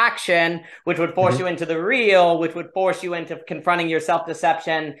into action, which would force you into the real, which would force you into confronting your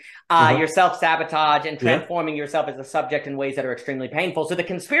self-deception, your self-sabotage, and transforming yourself as a subject in ways that are extremely painful. So the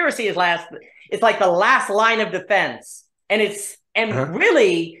conspiracy is it's like the last line of defense. And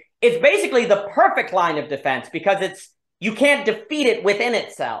really, it's basically the perfect line of defense, because you can't defeat it within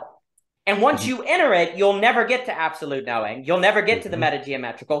itself. And once you enter it, you'll never get to absolute knowing. You'll never get to the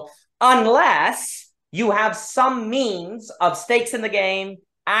metageometrical unless you have some means of stakes in the game,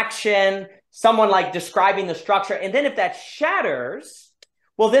 action, someone like describing the structure. And then if that shatters,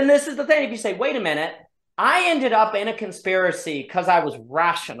 well, then this is the thing. If you say, wait a minute, I ended up in a conspiracy because I was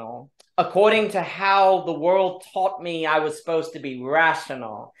rational, according to how the world taught me I was supposed to be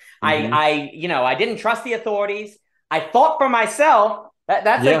rational. I didn't trust the authorities. I thought for myself.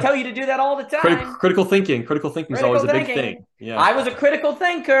 They tell you to do that all the time. Critical thinking is always a big thing. Yeah. I was a critical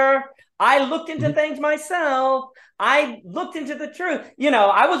thinker. I looked into things myself. I looked into the truth.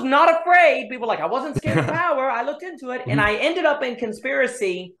 I was not afraid. People were like, I wasn't scared of power. I looked into it, and I ended up in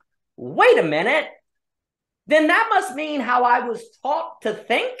conspiracy. Wait a minute. Then that must mean how I was taught to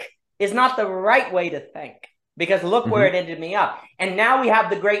think is not the right way to think, because look where it ended me up. And now we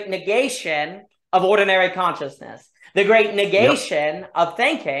have the great negation of ordinary consciousness, the great negation of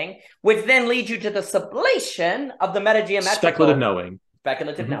thinking, which then leads you to the sublation of the metageometrical.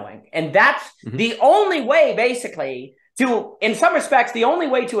 Speculative knowing. And that's the only way, basically, in some respects, the only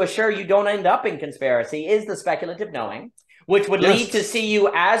way to assure you don't end up in conspiracy is the speculative knowing, which would lead to see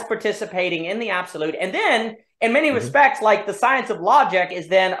you as participating in the absolute. And then, in many respects, like the science of logic is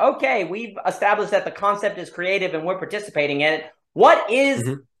then, okay, we've established that the concept is creative and we're participating in it. What is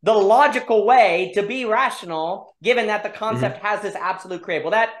the logical way to be rational, given that the concept has this absolute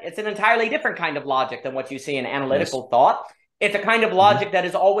creative? Well, it's an entirely different kind of logic than what you see in analytical thought. It's a kind of logic that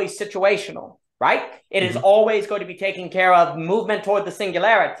is always situational, right? It is always going to be taking care of movement toward the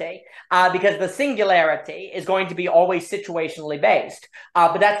singularity, because the singularity is going to be always situationally based.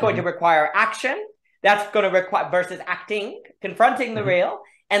 But that's going to require action. That's going to require versus acting, confronting the real,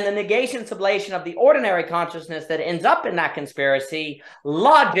 and the negation, sublation of the ordinary consciousness that ends up in that conspiracy.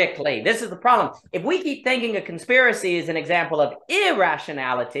 Logically, this is the problem. If we keep thinking a conspiracy is an example of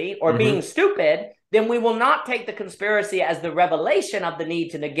irrationality or being stupid, then we will not take the conspiracy as the revelation of the need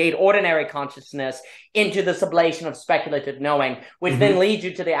to negate ordinary consciousness into the sublation of speculative knowing, which then leads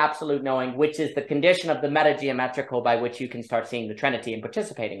you to the absolute knowing, which is the condition of the metageometrical by which you can start seeing the Trinity and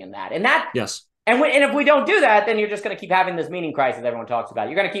participating in that. And that, and if we don't do that, then you're just going to keep having this meaning crisis everyone talks about.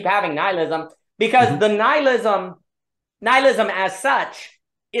 You're going to keep having nihilism, because the nihilism as such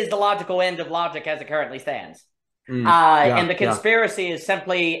is the logical end of logic as it currently stands. And the conspiracy is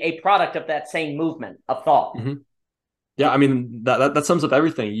simply a product of that same movement of thought. Yeah, I mean, that sums up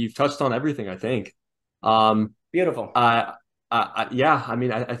everything. You've touched on everything, I think. Beautiful. Yeah, I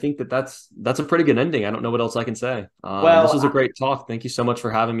mean, I think that's a pretty good ending. I don't know what else I can say. Well, this was a great talk. Thank you so much for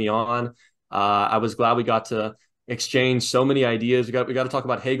having me on. I was glad we got to exchange so many ideas. We got to talk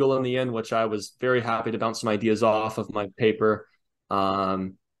about Hegel in the end, which I was very happy to bounce some ideas off of my paper.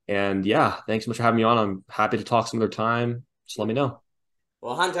 And yeah, thanks so much for having me on. I'm happy to talk some other time. Just let me know.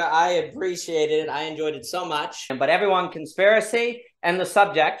 Well, Hunter, I appreciated it. I enjoyed it so much. But everyone, Conspiracy and the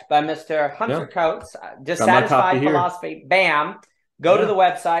Subject by Mr. Hunter Coates, Dissatisfied Philosophy, bam. Go to the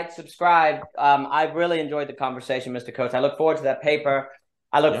website, subscribe. I've really enjoyed the conversation, Mr. Coates. I look forward to that paper.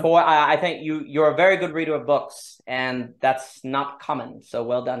 I think you're a very good reader of books, and that's not common. So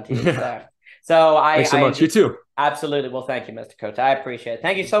well done to you there. So thanks so much. You too. Absolutely. Well, thank you, Mr. Coates. I appreciate it.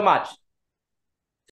 Thank you so much.